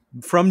poem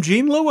from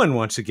Jean Lewin,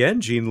 once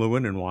again, Jean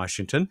Lewin in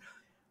Washington,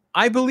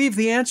 I believe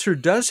the answer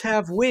does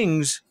have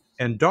wings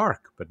and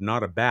dark, but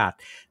not a bat.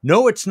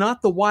 No, it's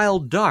not the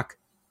wild duck.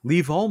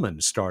 Leigh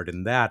Volman starred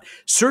in that.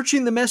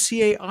 Searching the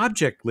Messier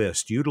object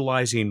list,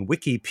 utilizing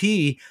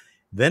WikiP,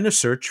 then a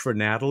search for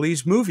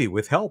Natalie's movie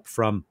with help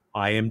from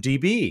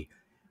IMDb.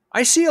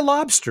 I see a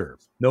lobster.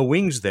 No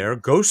wings there.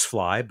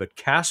 Ghostfly, but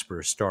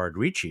Casper starred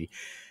Ricci.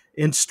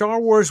 In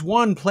Star Wars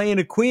 1, playing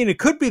a queen, it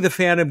could be the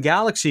Phantom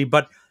Galaxy,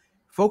 but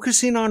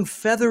focusing on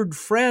feathered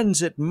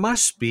friends, it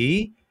must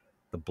be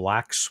the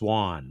Black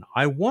Swan.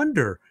 I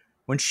wonder,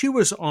 when she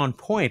was on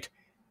point,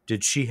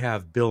 did she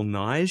have Bill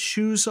Nye's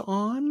shoes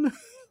on?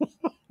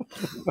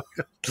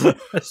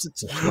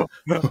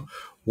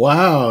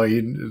 Wow,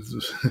 he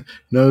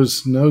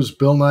knows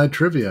Bill Nye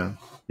trivia.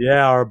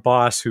 Yeah, our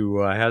boss,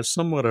 who has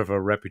somewhat of a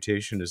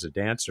reputation as a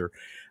dancer,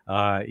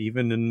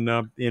 even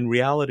in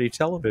reality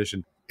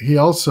television. He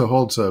also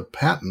holds a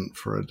patent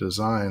for a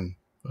design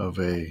of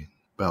a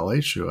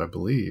ballet shoe, I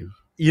believe.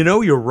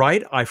 You're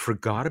right. I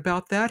forgot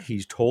about that.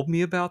 He's told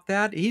me about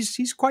that.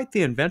 He's quite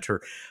the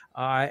inventor.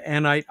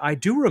 And I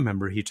do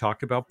remember he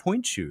talked about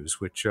point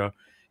shoes, which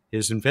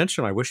his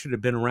invention, I wish it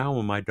had been around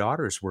when my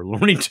daughters were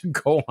learning to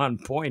go on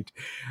point.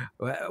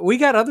 We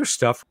got other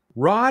stuff.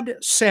 Rod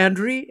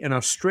Sandry in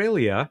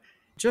Australia,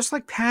 just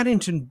like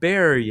Paddington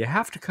Bear, you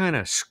have to kind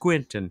of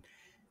squint and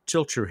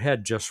tilt your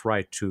head just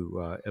right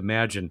to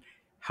imagine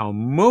how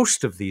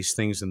most of these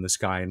things in the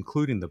sky,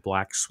 including the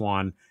Black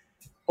Swan,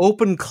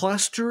 open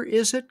cluster,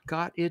 is it,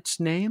 got its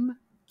name?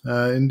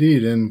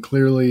 Indeed, and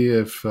clearly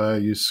if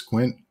you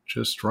squint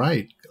just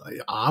right,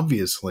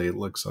 obviously it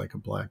looks like a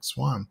black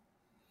swan.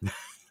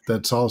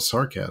 That's all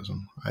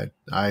sarcasm.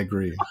 I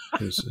agree.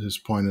 His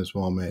point is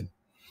well made.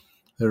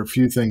 There are a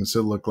few things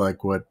that look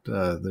like what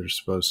they're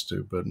supposed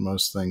to, but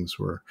most things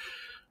were,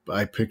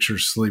 I picture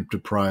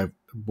sleep-deprived,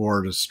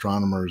 bored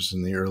astronomers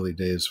in the early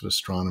days of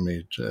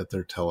astronomy at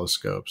their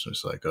telescopes.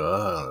 It's like,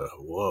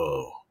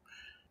 whoa.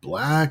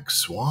 Black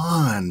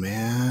Swan,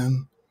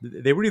 man.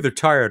 They were either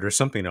tired or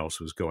something else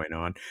was going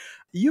on.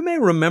 You may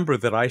remember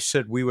that I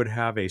said we would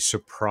have a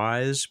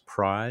surprise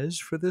prize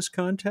for this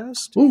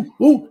contest.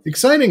 Ooh,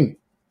 exciting.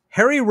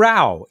 Harry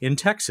Rao in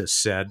Texas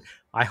said,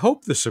 I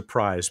hope the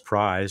surprise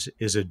prize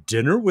is a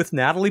dinner with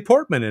Natalie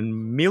Portman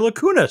and Mila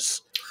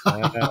Kunis.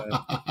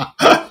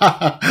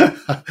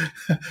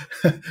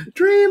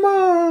 Dream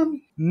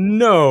on.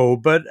 No,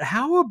 but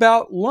how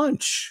about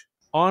lunch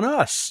on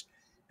us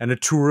and a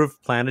tour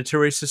of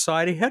Planetary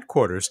Society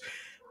headquarters?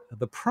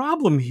 The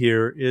problem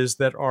here is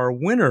that our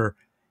winner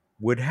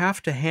would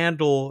have to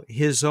handle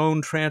his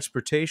own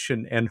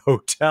transportation and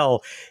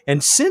hotel.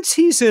 And since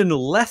he's in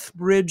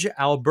Lethbridge,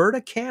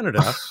 Alberta,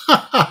 Canada,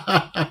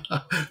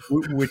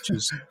 which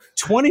is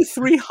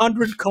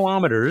 2,300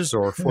 kilometers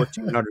or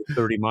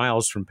 1,430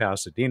 miles from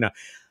Pasadena,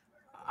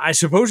 I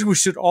suppose we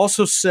should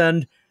also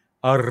send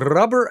a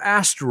rubber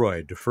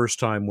asteroid to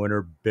first-time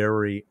winner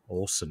Barry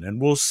Olson.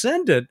 And we'll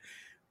send it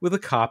with a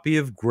copy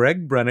of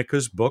Greg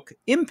Brenica's book,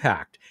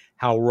 Impact: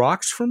 How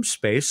Rocks from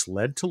Space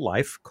Led to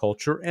Life,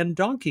 Culture, and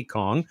Donkey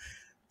Kong,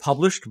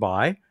 published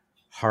by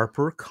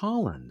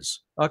HarperCollins.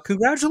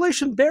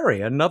 Congratulations, Barry,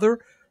 another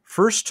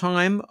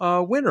first-time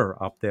winner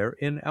up there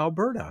in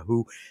Alberta,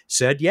 who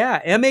said,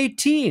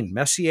 M18,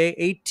 Messier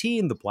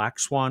 18, the Black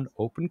Swan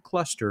open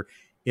cluster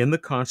in the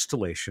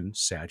constellation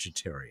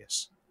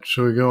Sagittarius.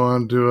 Shall we go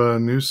on to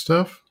new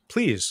stuff?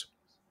 Please.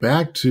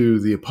 Back to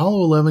the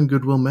Apollo 11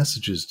 Goodwill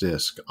Messages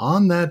disk.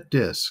 On that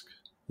disk,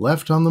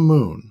 left on the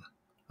moon,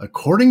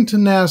 according to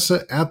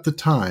NASA at the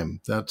time,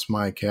 that's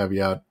my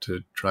caveat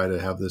to try to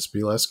have this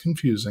be less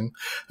confusing.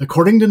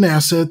 According to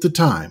NASA at the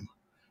time,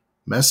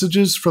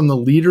 messages from the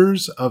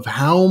leaders of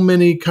how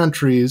many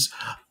countries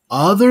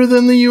other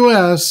than the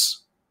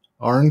U.S.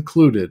 are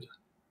included.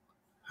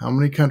 How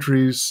many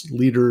countries,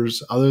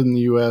 leaders other than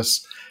the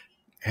U.S.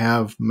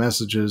 have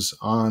messages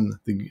on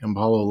the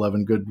Apollo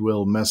 11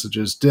 Goodwill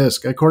Messages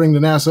disc? According to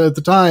NASA at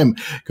the time,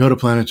 go to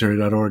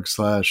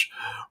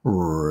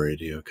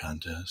planetary.org/radio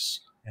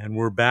contest. And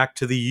we're back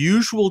to the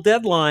usual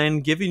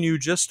deadline, giving you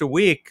just a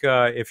week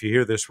if you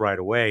hear this right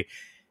away.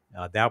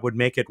 That would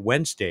make it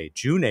Wednesday,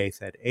 June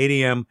 8th at 8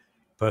 a.m.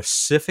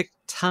 Pacific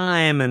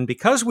time. And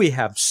because we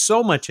have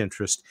so much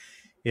interest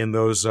in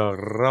those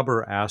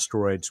rubber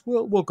asteroids,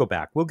 we'll go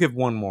back. We'll give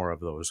one more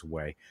of those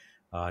away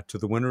to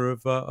the winner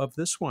of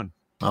this one.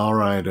 All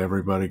right,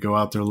 everybody, go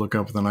out there, look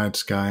up at the night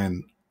sky,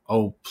 and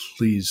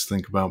please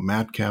think about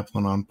Matt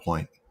Kaplan on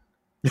point.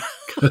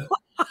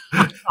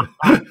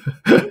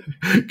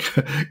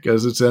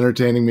 Because it's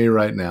entertaining me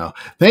right now.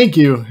 Thank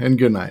you, and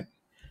good night.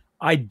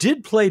 I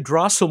did play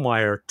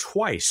Drosselmeyer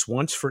twice,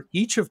 once for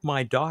each of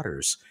my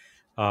daughters,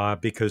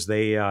 because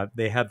they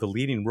had the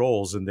leading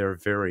roles in their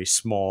very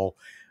small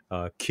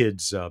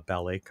kids'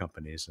 ballet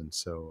companies. And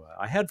so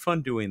I had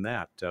fun doing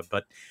that.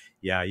 But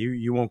yeah,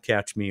 you won't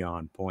catch me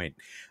on point.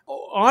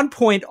 On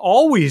point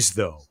always,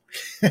 though,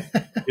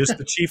 is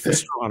the chief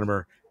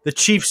astronomer, the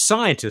chief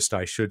scientist,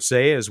 I should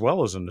say, as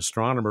well as an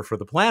astronomer for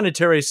the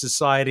Planetary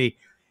Society.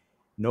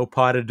 No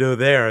pas de deux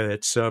there.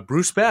 It's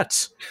Bruce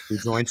Betts, who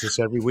joins us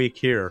every week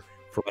here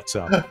for What's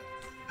Up.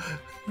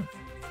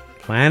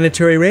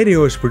 Planetary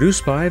Radio is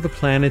produced by the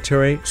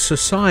Planetary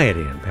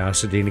Society in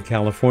Pasadena,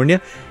 California,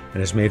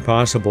 and is made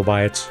possible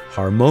by its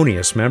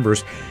harmonious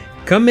members.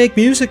 Come make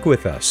music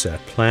with us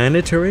at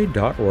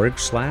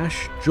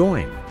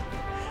planetary.org/join.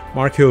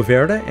 Mark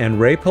Hilverda and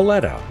Ray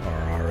Paletta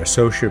are our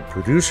associate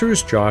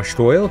producers. Josh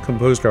Doyle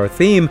composed our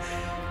theme,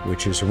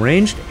 which is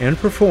arranged and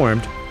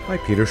performed by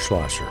Peter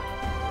Schlosser.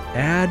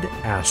 Ad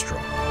Astra.